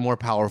 definitely more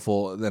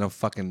powerful than a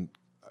fucking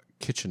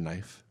kitchen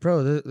knife.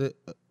 bro?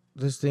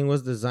 This thing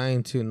was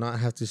designed to not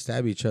have to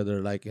stab each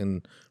other like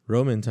in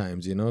Roman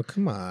times.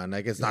 Come on,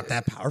 like it's not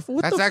that powerful.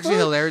 What That's the actually fuck?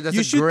 hilarious. That's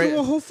you a shoot great, through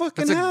a whole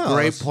fucking that's house. a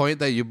great point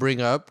that you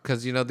bring up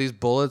because these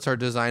bullets are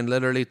designed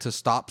literally to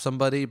stop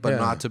somebody, but Yeah.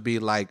 not to be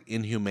like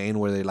inhumane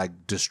where they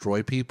like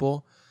destroy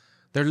people.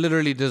 They're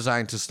literally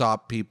designed to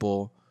stop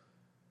people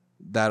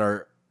that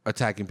are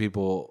attacking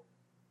people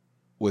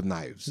with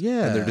knives.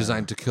 Yeah. and they're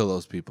designed to kill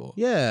those people.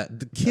 Yeah,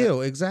 the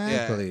kill Yeah,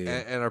 exactly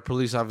and our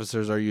police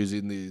officers are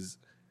using these.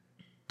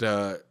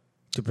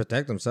 to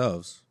protect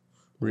themselves.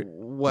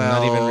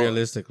 Well, Not even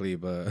realistically,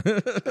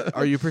 but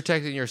Are you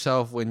protecting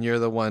yourself when you're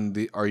the one?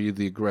 Are you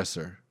the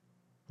aggressor?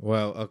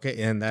 well,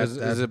 okay, and that 'Cause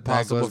is it that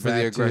possible goes for the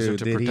back aggressor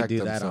to did protect he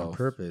do that on themselves?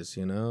 purpose?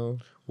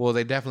 Well,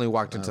 they definitely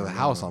walked into the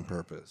house on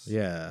purpose.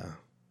 Yeah,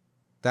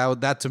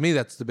 That to me,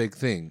 that's the big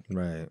thing.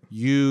 right.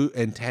 You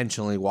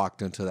intentionally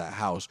walked into that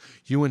house.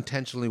 You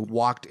intentionally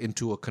walked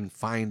into a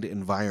confined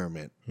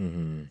environment,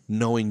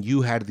 knowing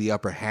you had the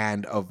upper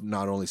hand of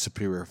not only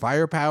superior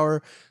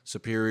firepower,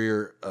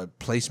 superior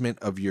placement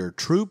of your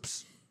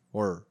troops,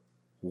 or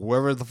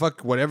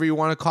whatever you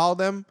want to call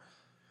them.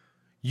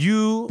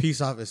 You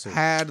Peace officer.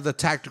 had the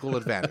tactical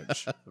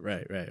advantage,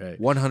 Right.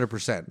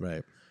 100%.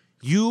 Right.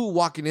 You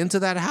walking into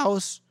that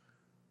house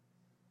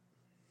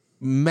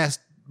messed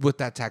with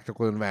that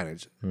tactical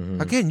advantage.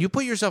 Again, you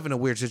put yourself in a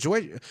weird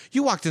situation.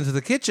 You walked into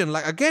the kitchen,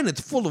 again,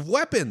 it's full of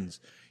weapons.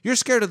 You're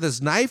scared of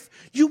this knife.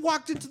 You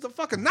walked into the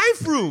fucking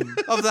knife room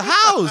of the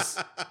house.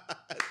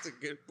 That's a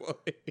good point.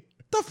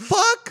 The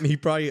fuck? He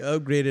probably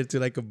upgraded to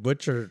like a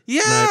butcher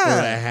Yeah. knife or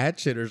a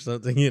hatchet or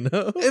something,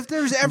 If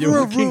there's ever You're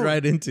a walking room,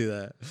 right into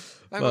that.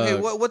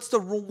 okay, Fuck. what's the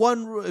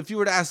one? If you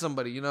were to ask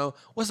somebody,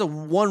 what's the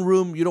one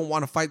room you don't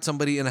want to fight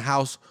somebody in a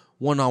house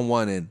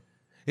one-on-one in?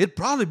 It'd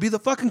probably be the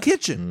fucking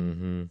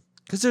kitchen.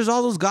 Because there's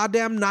all those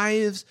goddamn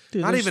knives.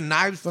 Dude, not there's even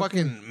knives,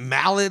 fucking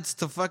mallets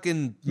to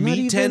fucking Not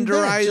meat even that,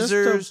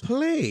 tenderizers. just a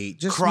plate.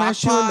 Just crock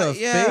smash you in pot, the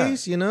yeah.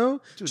 face, Dude,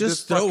 this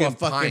just throw a fucking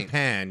fucking pint.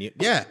 pan.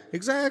 Yeah,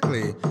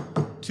 exactly.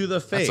 To the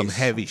face. That's some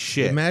heavy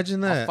shit.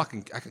 Imagine that. I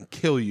can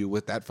kill you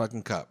with that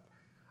fucking cup.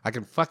 I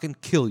can fucking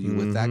kill you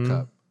with that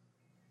cup.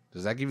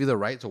 Does that give you the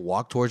right to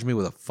walk towards me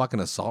with a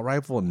fucking assault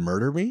rifle and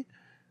murder me?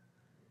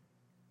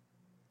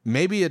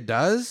 Maybe it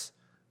does,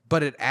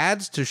 but it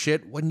adds to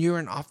shit when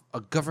you're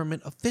a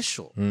government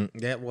official.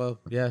 Yeah, well,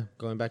 yeah,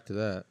 going back to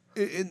that.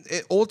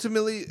 It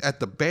ultimately, at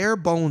the bare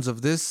bones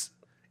of this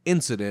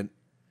incident,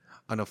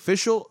 an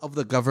official of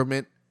the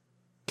government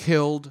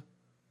killed.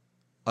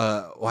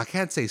 I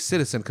can't say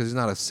citizen because he's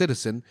not a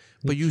citizen,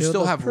 but you Killed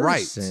still a have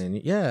rights. person.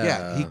 Yeah.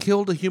 Yeah, he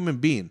killed a human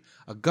being.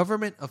 A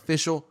government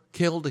official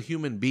killed a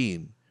human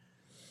being.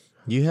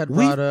 You had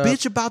We brought up.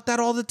 bitch about that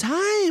all the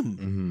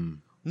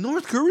time.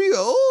 North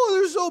Korea,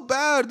 they're so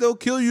bad. They'll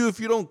kill you if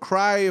you don't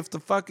cry if the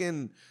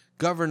fucking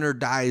governor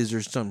dies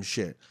or some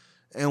shit.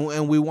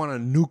 And we want to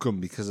nuke them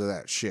because of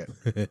that shit.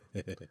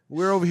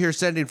 We're over here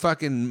sending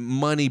fucking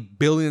money,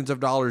 billions of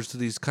dollars to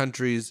these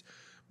countries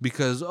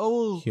because,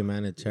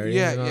 Humanitarian.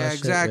 yeah, and all yeah, that shit.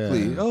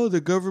 exactly. Yeah. Oh,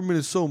 the government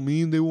is so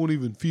mean; they won't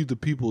even feed the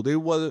people.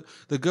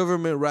 The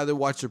government rather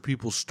watch their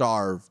people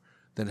starve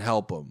than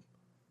help them.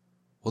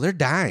 Well, they're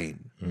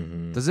dying.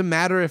 Does it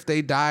matter if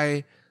they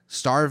die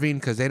starving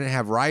because they didn't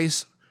have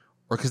rice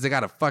or because they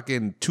got a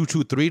fucking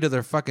 223 to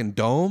their fucking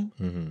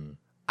dome?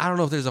 I don't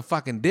know if there's a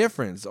fucking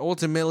difference.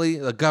 Ultimately,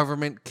 the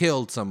government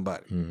killed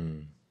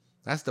somebody.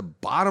 That's the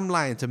bottom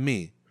line to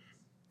me.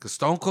 Because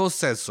Stone Cold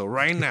says so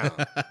right now.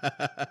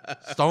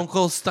 Stone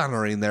Cold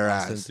stunnering their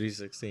Since ass.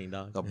 316,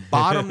 dog. The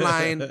bottom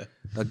line,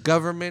 the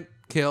government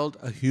killed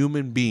a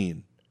human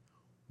being.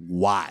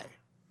 Why?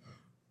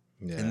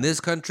 Yeah. In this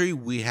country,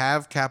 we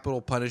have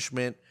capital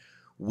punishment.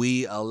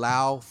 we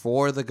allow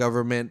for the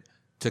government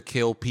to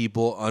kill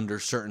people under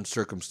certain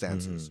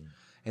circumstances.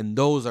 And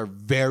those are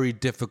very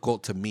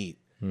difficult to meet.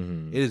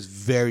 It is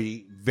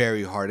very,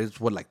 very hard. It's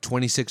what, like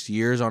 26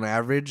 years on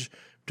average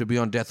to be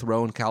on death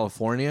row in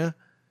California?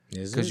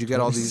 Because you get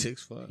all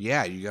these,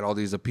 yeah, you get all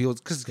these appeals.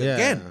 Because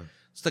again,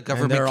 it's the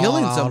government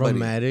killing somebody.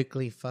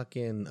 Automatically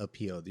fucking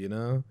appealed, you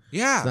know?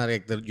 Yeah, it's not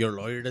like your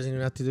lawyer doesn't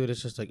even have to do it.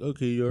 It's just like,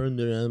 okay, you're in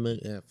there.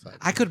 Yeah, fuck.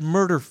 I could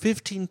murder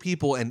 15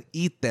 people and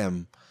eat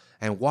them,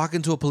 and walk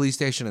into a police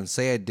station and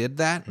say I did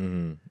that,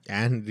 and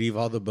leave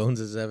all the bones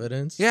as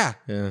evidence. Yeah,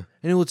 and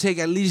it will take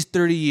at least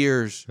 30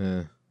 years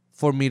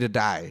for me to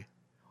die.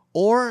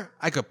 Or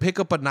I could pick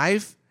up a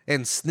knife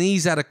and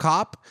sneeze at a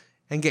cop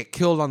and get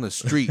killed on the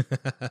street.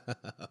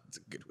 That's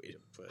a good way to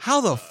put it. How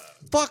the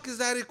fuck is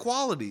that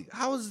equality?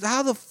 How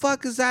the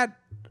fuck is that?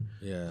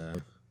 Yeah.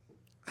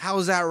 How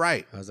is that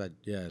right? How's that?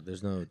 Yeah,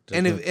 there's no.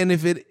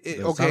 If it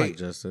okay, like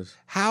justice.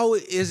 How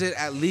is it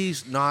at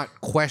least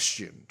not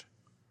questioned?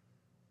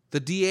 The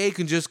DA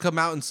can just come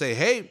out and say,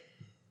 "Hey,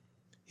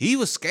 he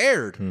was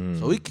scared,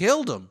 so he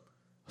killed him.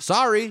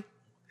 Sorry,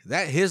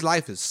 that his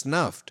life is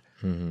snuffed."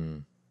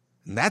 And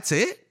that's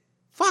it?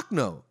 Fuck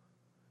no.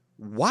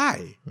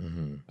 Why?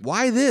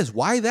 Why this?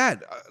 Why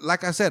that?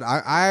 Like I said,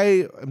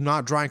 I am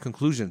not drawing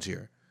conclusions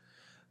here.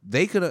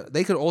 They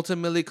could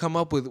ultimately come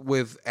up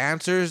with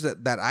answers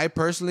that I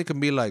personally can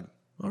be like,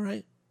 all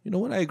right, you know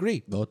what? I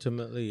agree.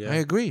 Ultimately, yeah. I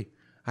agree.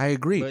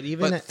 But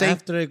even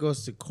after it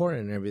goes to court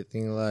and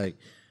everything, like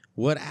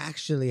what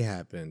actually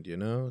happened, you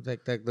know?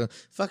 Like the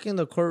fucking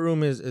the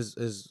courtroom is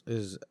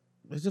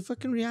it's a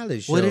fucking reality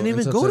show. Well, it didn't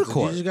even go to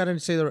court. You just gotta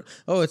say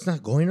it's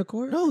not going to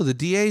court? No, the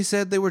DA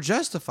said they were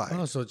justified.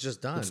 Oh, so it's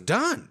just done. It's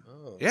done.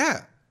 Oh.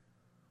 Yeah.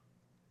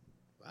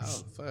 Wow,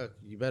 fuck.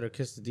 You better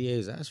kiss the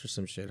DA's ass for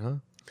some shit, huh?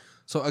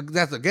 So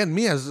that's, again,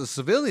 me as a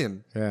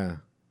civilian. Yeah.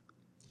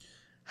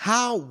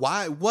 How,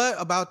 why, what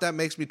about that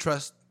makes me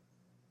trust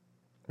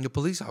the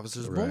police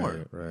officers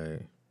more?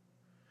 Right.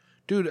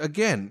 Dude,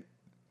 again,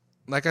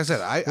 like I said,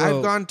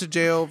 I've gone to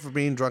jail for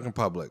being drunk in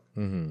public.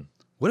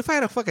 What if I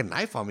had a fucking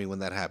knife on me when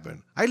that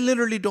happened? I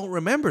literally don't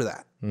remember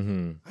that.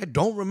 I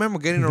don't remember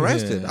getting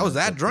arrested. I was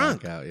that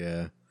drunk. Out,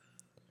 yeah.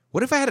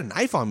 What if I had a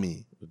knife on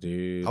me?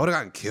 Dude. I would have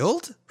gotten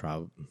killed?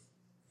 Probably.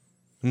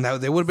 Now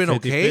they would have been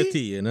okay?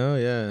 50-50, you know?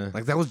 Yeah.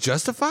 Like that was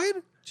justified?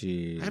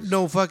 Jeez. I have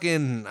no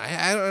fucking...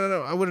 I don't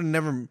know. I would have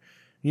never...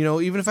 You know,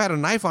 even if I had a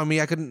knife on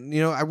me, I couldn't...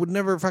 You know, I would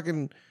never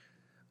fucking...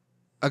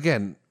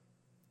 Again,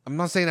 I'm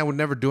not saying I would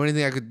never do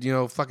anything. I could, you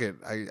know, fuck it.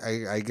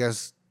 I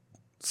guess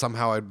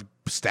somehow I'd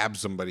stab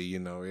somebody, you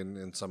know,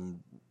 in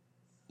some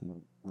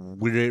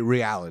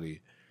reality.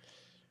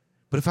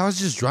 But if I was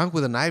just drunk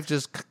with a knife,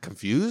 just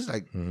confused,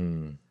 like,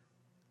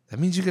 that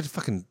means you get to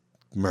fucking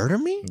murder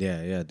me?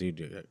 Yeah,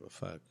 dude.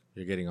 Fuck.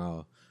 You're getting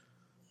all...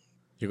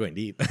 You're going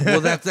deep.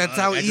 Well, that's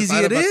how easy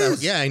it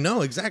is. Yeah, I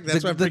know, exactly.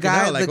 That's the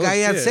guy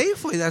at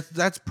Safeway.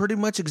 That's pretty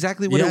much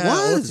exactly what it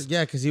was.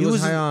 Yeah, because he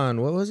was high on,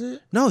 what was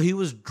it? No, he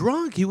was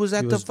drunk. He was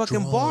at the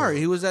fucking bar.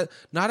 He was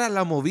not at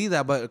La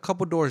Movida, but a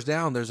couple doors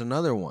down. There's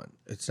another one.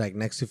 It's like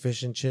next to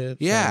Fish and Chips.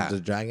 Yeah, the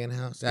Dragon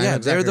House. Yeah,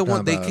 they're the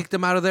one. They kicked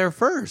him out of there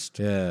first.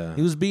 Yeah,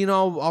 he was being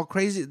all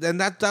crazy.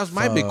 And that was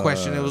my big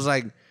question. It was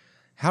like,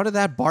 how did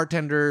that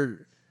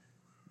bartender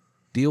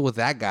deal with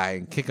that guy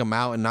and kick him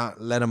out and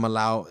not let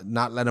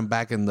him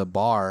back in the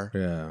bar?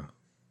 Yeah.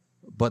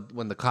 But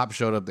when the cops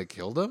showed up, they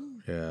killed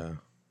him? Yeah.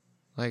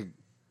 Like,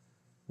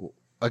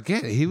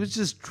 again, he was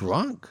just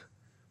drunk.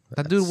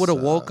 That dude would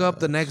have woke up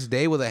the next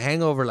day with a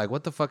hangover. Like,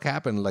 what the fuck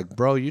happened? Like,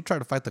 bro, you tried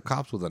to fight the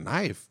cops with a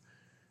knife.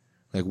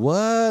 Like,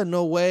 what?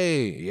 No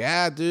way.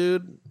 Yeah,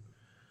 dude.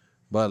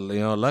 But, you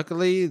know,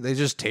 luckily, they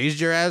just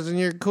tased your ass and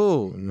you're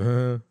cool.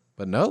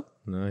 But nope.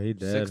 No, he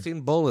dead.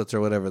 16 bullets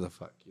or whatever the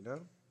fuck, you know?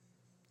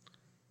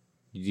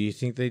 Do you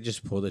think they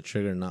just pull the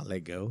trigger and not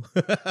let go?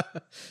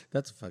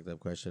 That's a fucked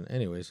up question.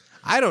 Anyways.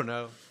 I don't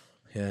know.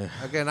 Yeah.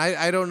 Again,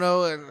 I don't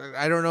know.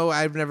 I don't know.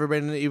 I've never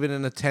been even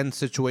in a tense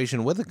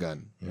situation with a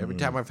gun. Every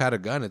time I've had a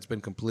gun, it's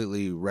been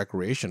completely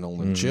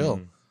recreational and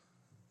chill.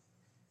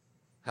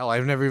 Hell,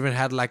 I've never even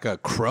had like a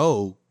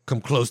crow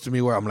come close to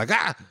me where I'm like,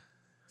 ah!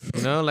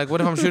 You know, like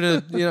what if I'm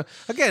shooting, you know,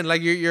 again,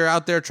 like you're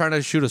out there trying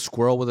to shoot a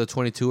squirrel with a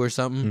 22 or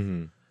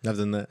something. I've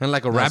done that. And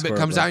like a rabbit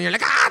comes out and you're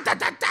like, ah, da,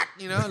 da, da.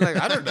 You know, like,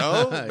 I don't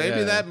know.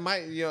 Maybe that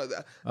might, you know,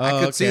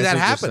 I could see that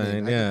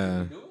happening.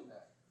 Yeah.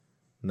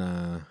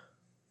 Nah.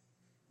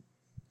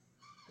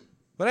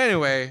 But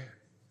anyway,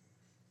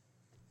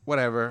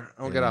 whatever.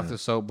 I'll get off the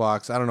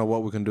soapbox. I don't know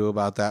what we can do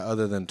about that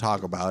other than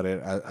talk about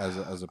it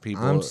as a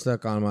people. I'm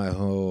stuck on my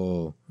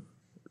whole...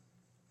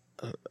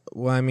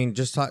 Well, I mean,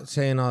 just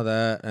saying all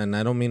that, and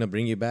I don't mean to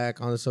bring you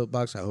back on the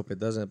soapbox. I hope it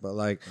doesn't.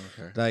 But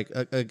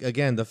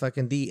again, the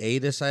fucking DA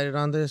decided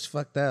on this.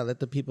 Fuck that. Let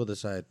the people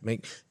decide.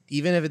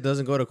 Even if it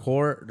doesn't go to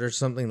court, there's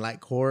something like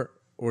court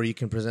where you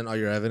can present all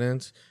your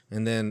evidence,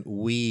 and then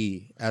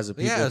we, as a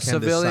people, can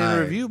civilian decide.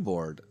 review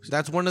board.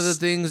 That's one of the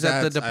things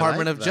that the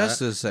Department of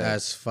Justice says.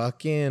 As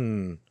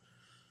fucking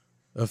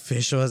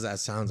official as that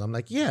sounds, I'm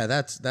like, yeah,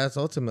 that's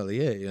ultimately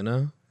it. You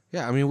know.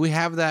 Yeah, I mean, we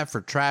have that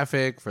for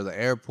traffic, for the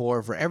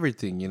airport, for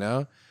everything, you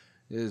know?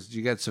 Is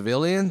you get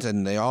civilians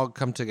and they all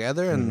come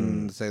together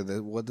and say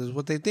that what is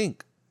what they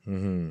think.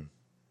 Mm-hmm.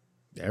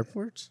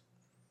 Airports?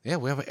 Yeah,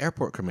 we have an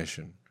airport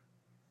commission.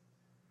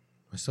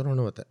 I still don't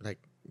know what that, like,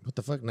 what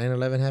the fuck?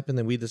 9/11 happened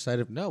and we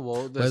decided No,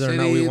 well, the whether city,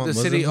 or not we want the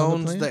Muslims city on the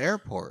owns plane? the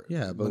airport.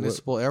 Yeah, but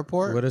municipal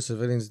airport. what do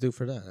civilians do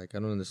for that? Like, I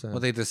don't understand. Well,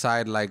 they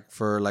decide like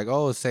for like,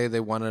 oh, say they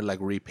want to like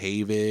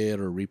repave it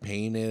or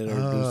repaint it or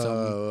do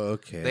something.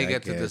 Okay. They I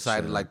get to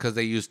decide like because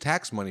they use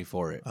tax money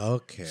for it.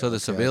 Okay. So the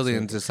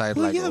civilians decide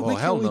well, like, yeah, oh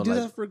hell we no, do like,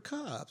 that for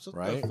cops, what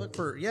right? The fuck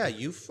for, yeah,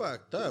 you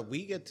fucked up.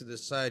 We get to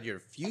decide your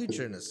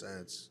future in a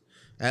sense,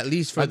 at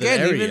least for again,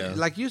 the area. even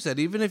like you said,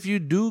 even if you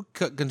do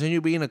continue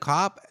being a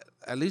cop,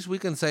 at least we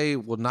can say,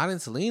 well, not in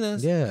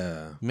Salinas.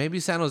 Yeah. Maybe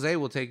San Jose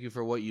will take you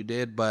for what you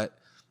did, but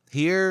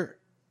here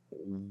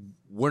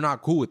we're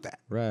not cool with that.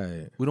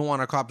 Right. We don't want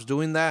our cops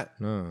doing that.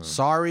 No.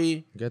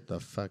 Sorry. Get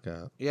the fuck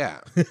out. Yeah.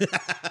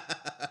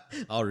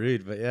 I'll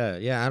read, but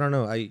yeah, I don't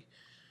know.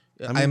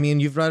 I mean,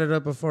 you've brought it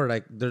up before.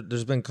 Like,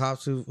 there's been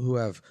cops who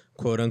have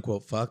quote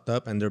unquote fucked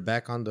up, and they're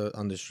back on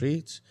the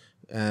streets,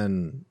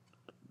 and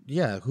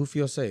yeah, who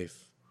feels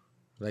safe?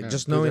 Like,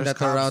 just dude, knowing there's that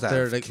they're cops out that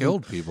there, have like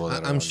killed people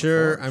that are on I'm the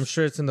sure force.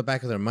 it's in the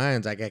back of their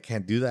minds. Like, I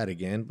can't do that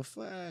again. But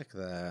fuck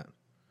that.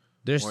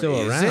 They're Or still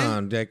is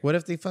around. Like, what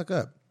if they fuck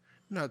up?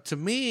 No, to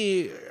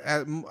me,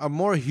 a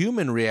more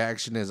human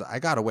reaction is I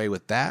got away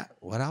with that.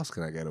 What else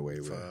can I get away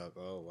with? Fuck.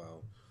 Oh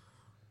wow.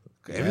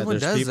 Everyone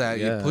there's does people- that.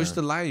 yeah. You push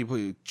the line. You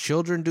put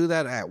children do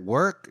that at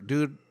work,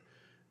 dude.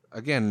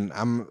 Again,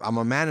 I'm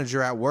a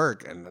manager at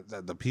work, and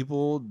the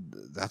people,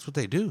 that's what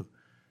they do.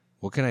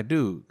 What can I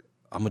do?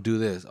 I'm gonna do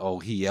this. Oh,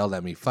 he yelled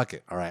at me. Fuck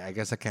it. All right, I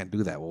guess I can't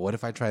do that. Well, what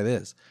if I try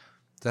this?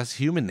 That's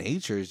human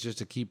nature. Is just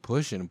to keep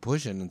pushing and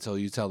pushing until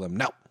you tell them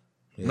no,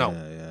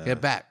 Yeah.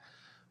 get back.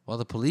 Well,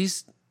 the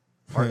police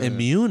are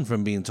immune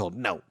from being told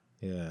no,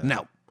 Yeah.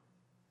 no,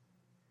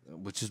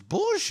 which is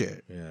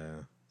bullshit.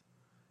 Yeah.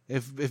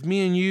 If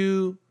me and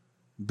you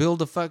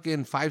build a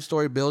fucking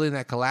 5-story building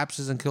that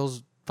collapses and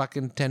kills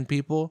fucking 10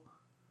 people,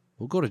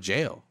 we'll go to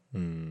jail.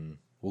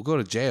 We'll go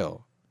to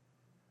jail.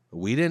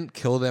 We didn't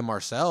kill them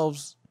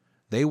ourselves.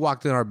 They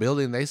walked in our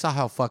building. They saw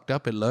how fucked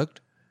up it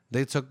looked.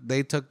 They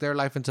took their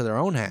life into their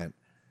own hand.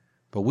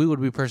 But we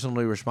would be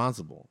personally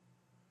responsible.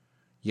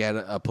 Yet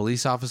a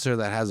police officer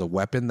that has a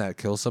weapon that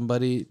kills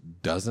somebody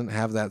doesn't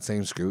have that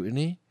same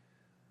scrutiny.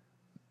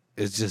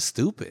 It's just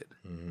stupid.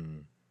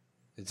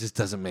 It just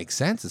doesn't make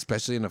sense,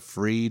 especially in a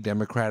free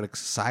democratic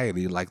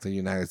society like the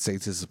United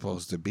States is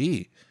supposed to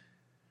be.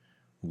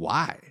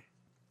 Why?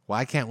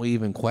 Why can't we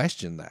even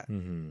question that?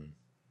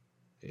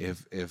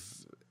 If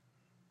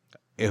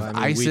Well, I mean,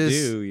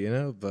 ISIS, we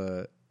do,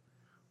 but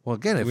well,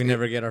 again, if we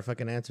never get our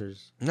fucking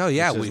answers. no,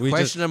 yeah, It's just- we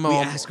question them We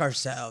all. ask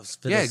ourselves.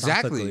 Yeah,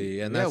 exactly. philosophically,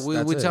 And yeah, that's, we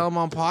that's tell it. them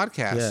on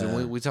podcasts, and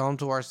Yeah. we tell them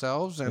to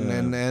ourselves, and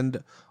Yeah.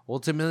 and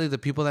ultimately, the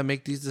people that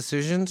make these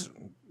decisions,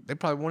 they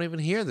probably won't even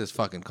hear this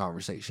fucking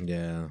conversation.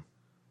 Yeah.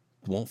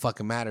 It won't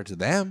fucking matter to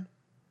them.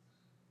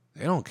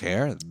 They don't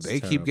care. They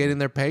keep terrible. getting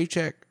their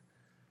paycheck.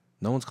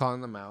 No one's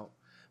calling them out.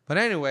 But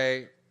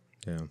anyway,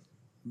 Yeah.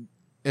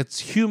 it's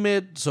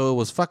humid, so it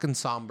was fucking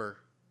somber.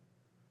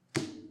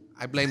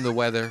 I blame the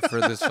weather for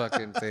this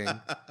fucking thing.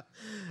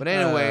 But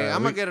anyway,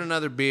 I'm going to get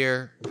another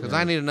beer because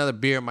I need another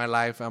beer in my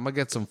life. I'm going to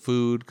get some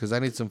food because I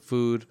need some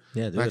food.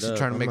 Yeah, I'm do it actually up.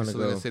 trying to I'm make a gonna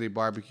Salina go. City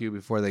barbecue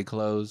before they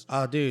close.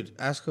 Oh, dude,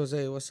 ask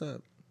Jose what's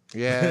up.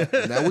 Yeah,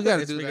 now we got to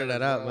Let's do figure that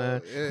that out, bro.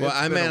 man. It's Well,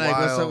 I been a meant, like,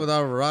 what's while. up with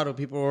Alvarado?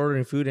 People were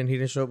ordering food and he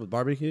didn't show up with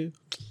barbecue.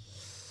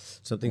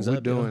 Something's We're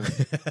up. yo. doing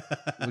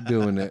We're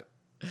doing it.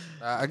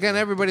 Again,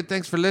 everybody,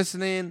 thanks for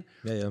listening.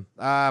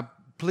 Yeah.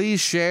 Please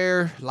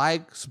share,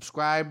 like,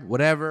 subscribe,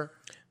 whatever.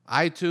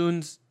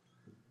 iTunes,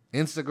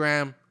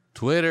 Instagram,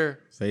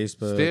 Twitter,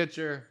 Facebook,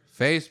 Stitcher,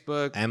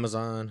 Facebook,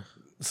 Amazon.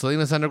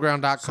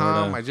 SalinasUnderground.com.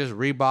 Sorta. I just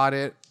rebought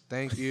it.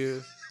 Thank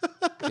you.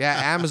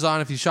 Yeah,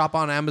 Amazon. If you shop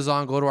on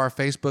Amazon, go to our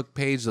Facebook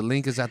page. The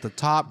link is at the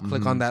top.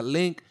 Click on that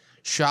link.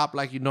 Shop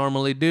like you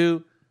normally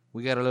do.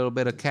 We get a little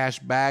bit of cash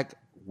back.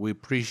 We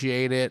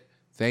appreciate it.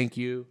 Thank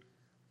you.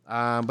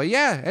 But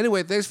yeah,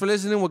 anyway, thanks for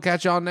listening. We'll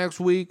catch y'all next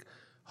week.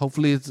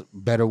 Hopefully it's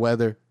better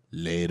weather.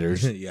 Later.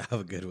 Yeah,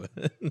 have a good one.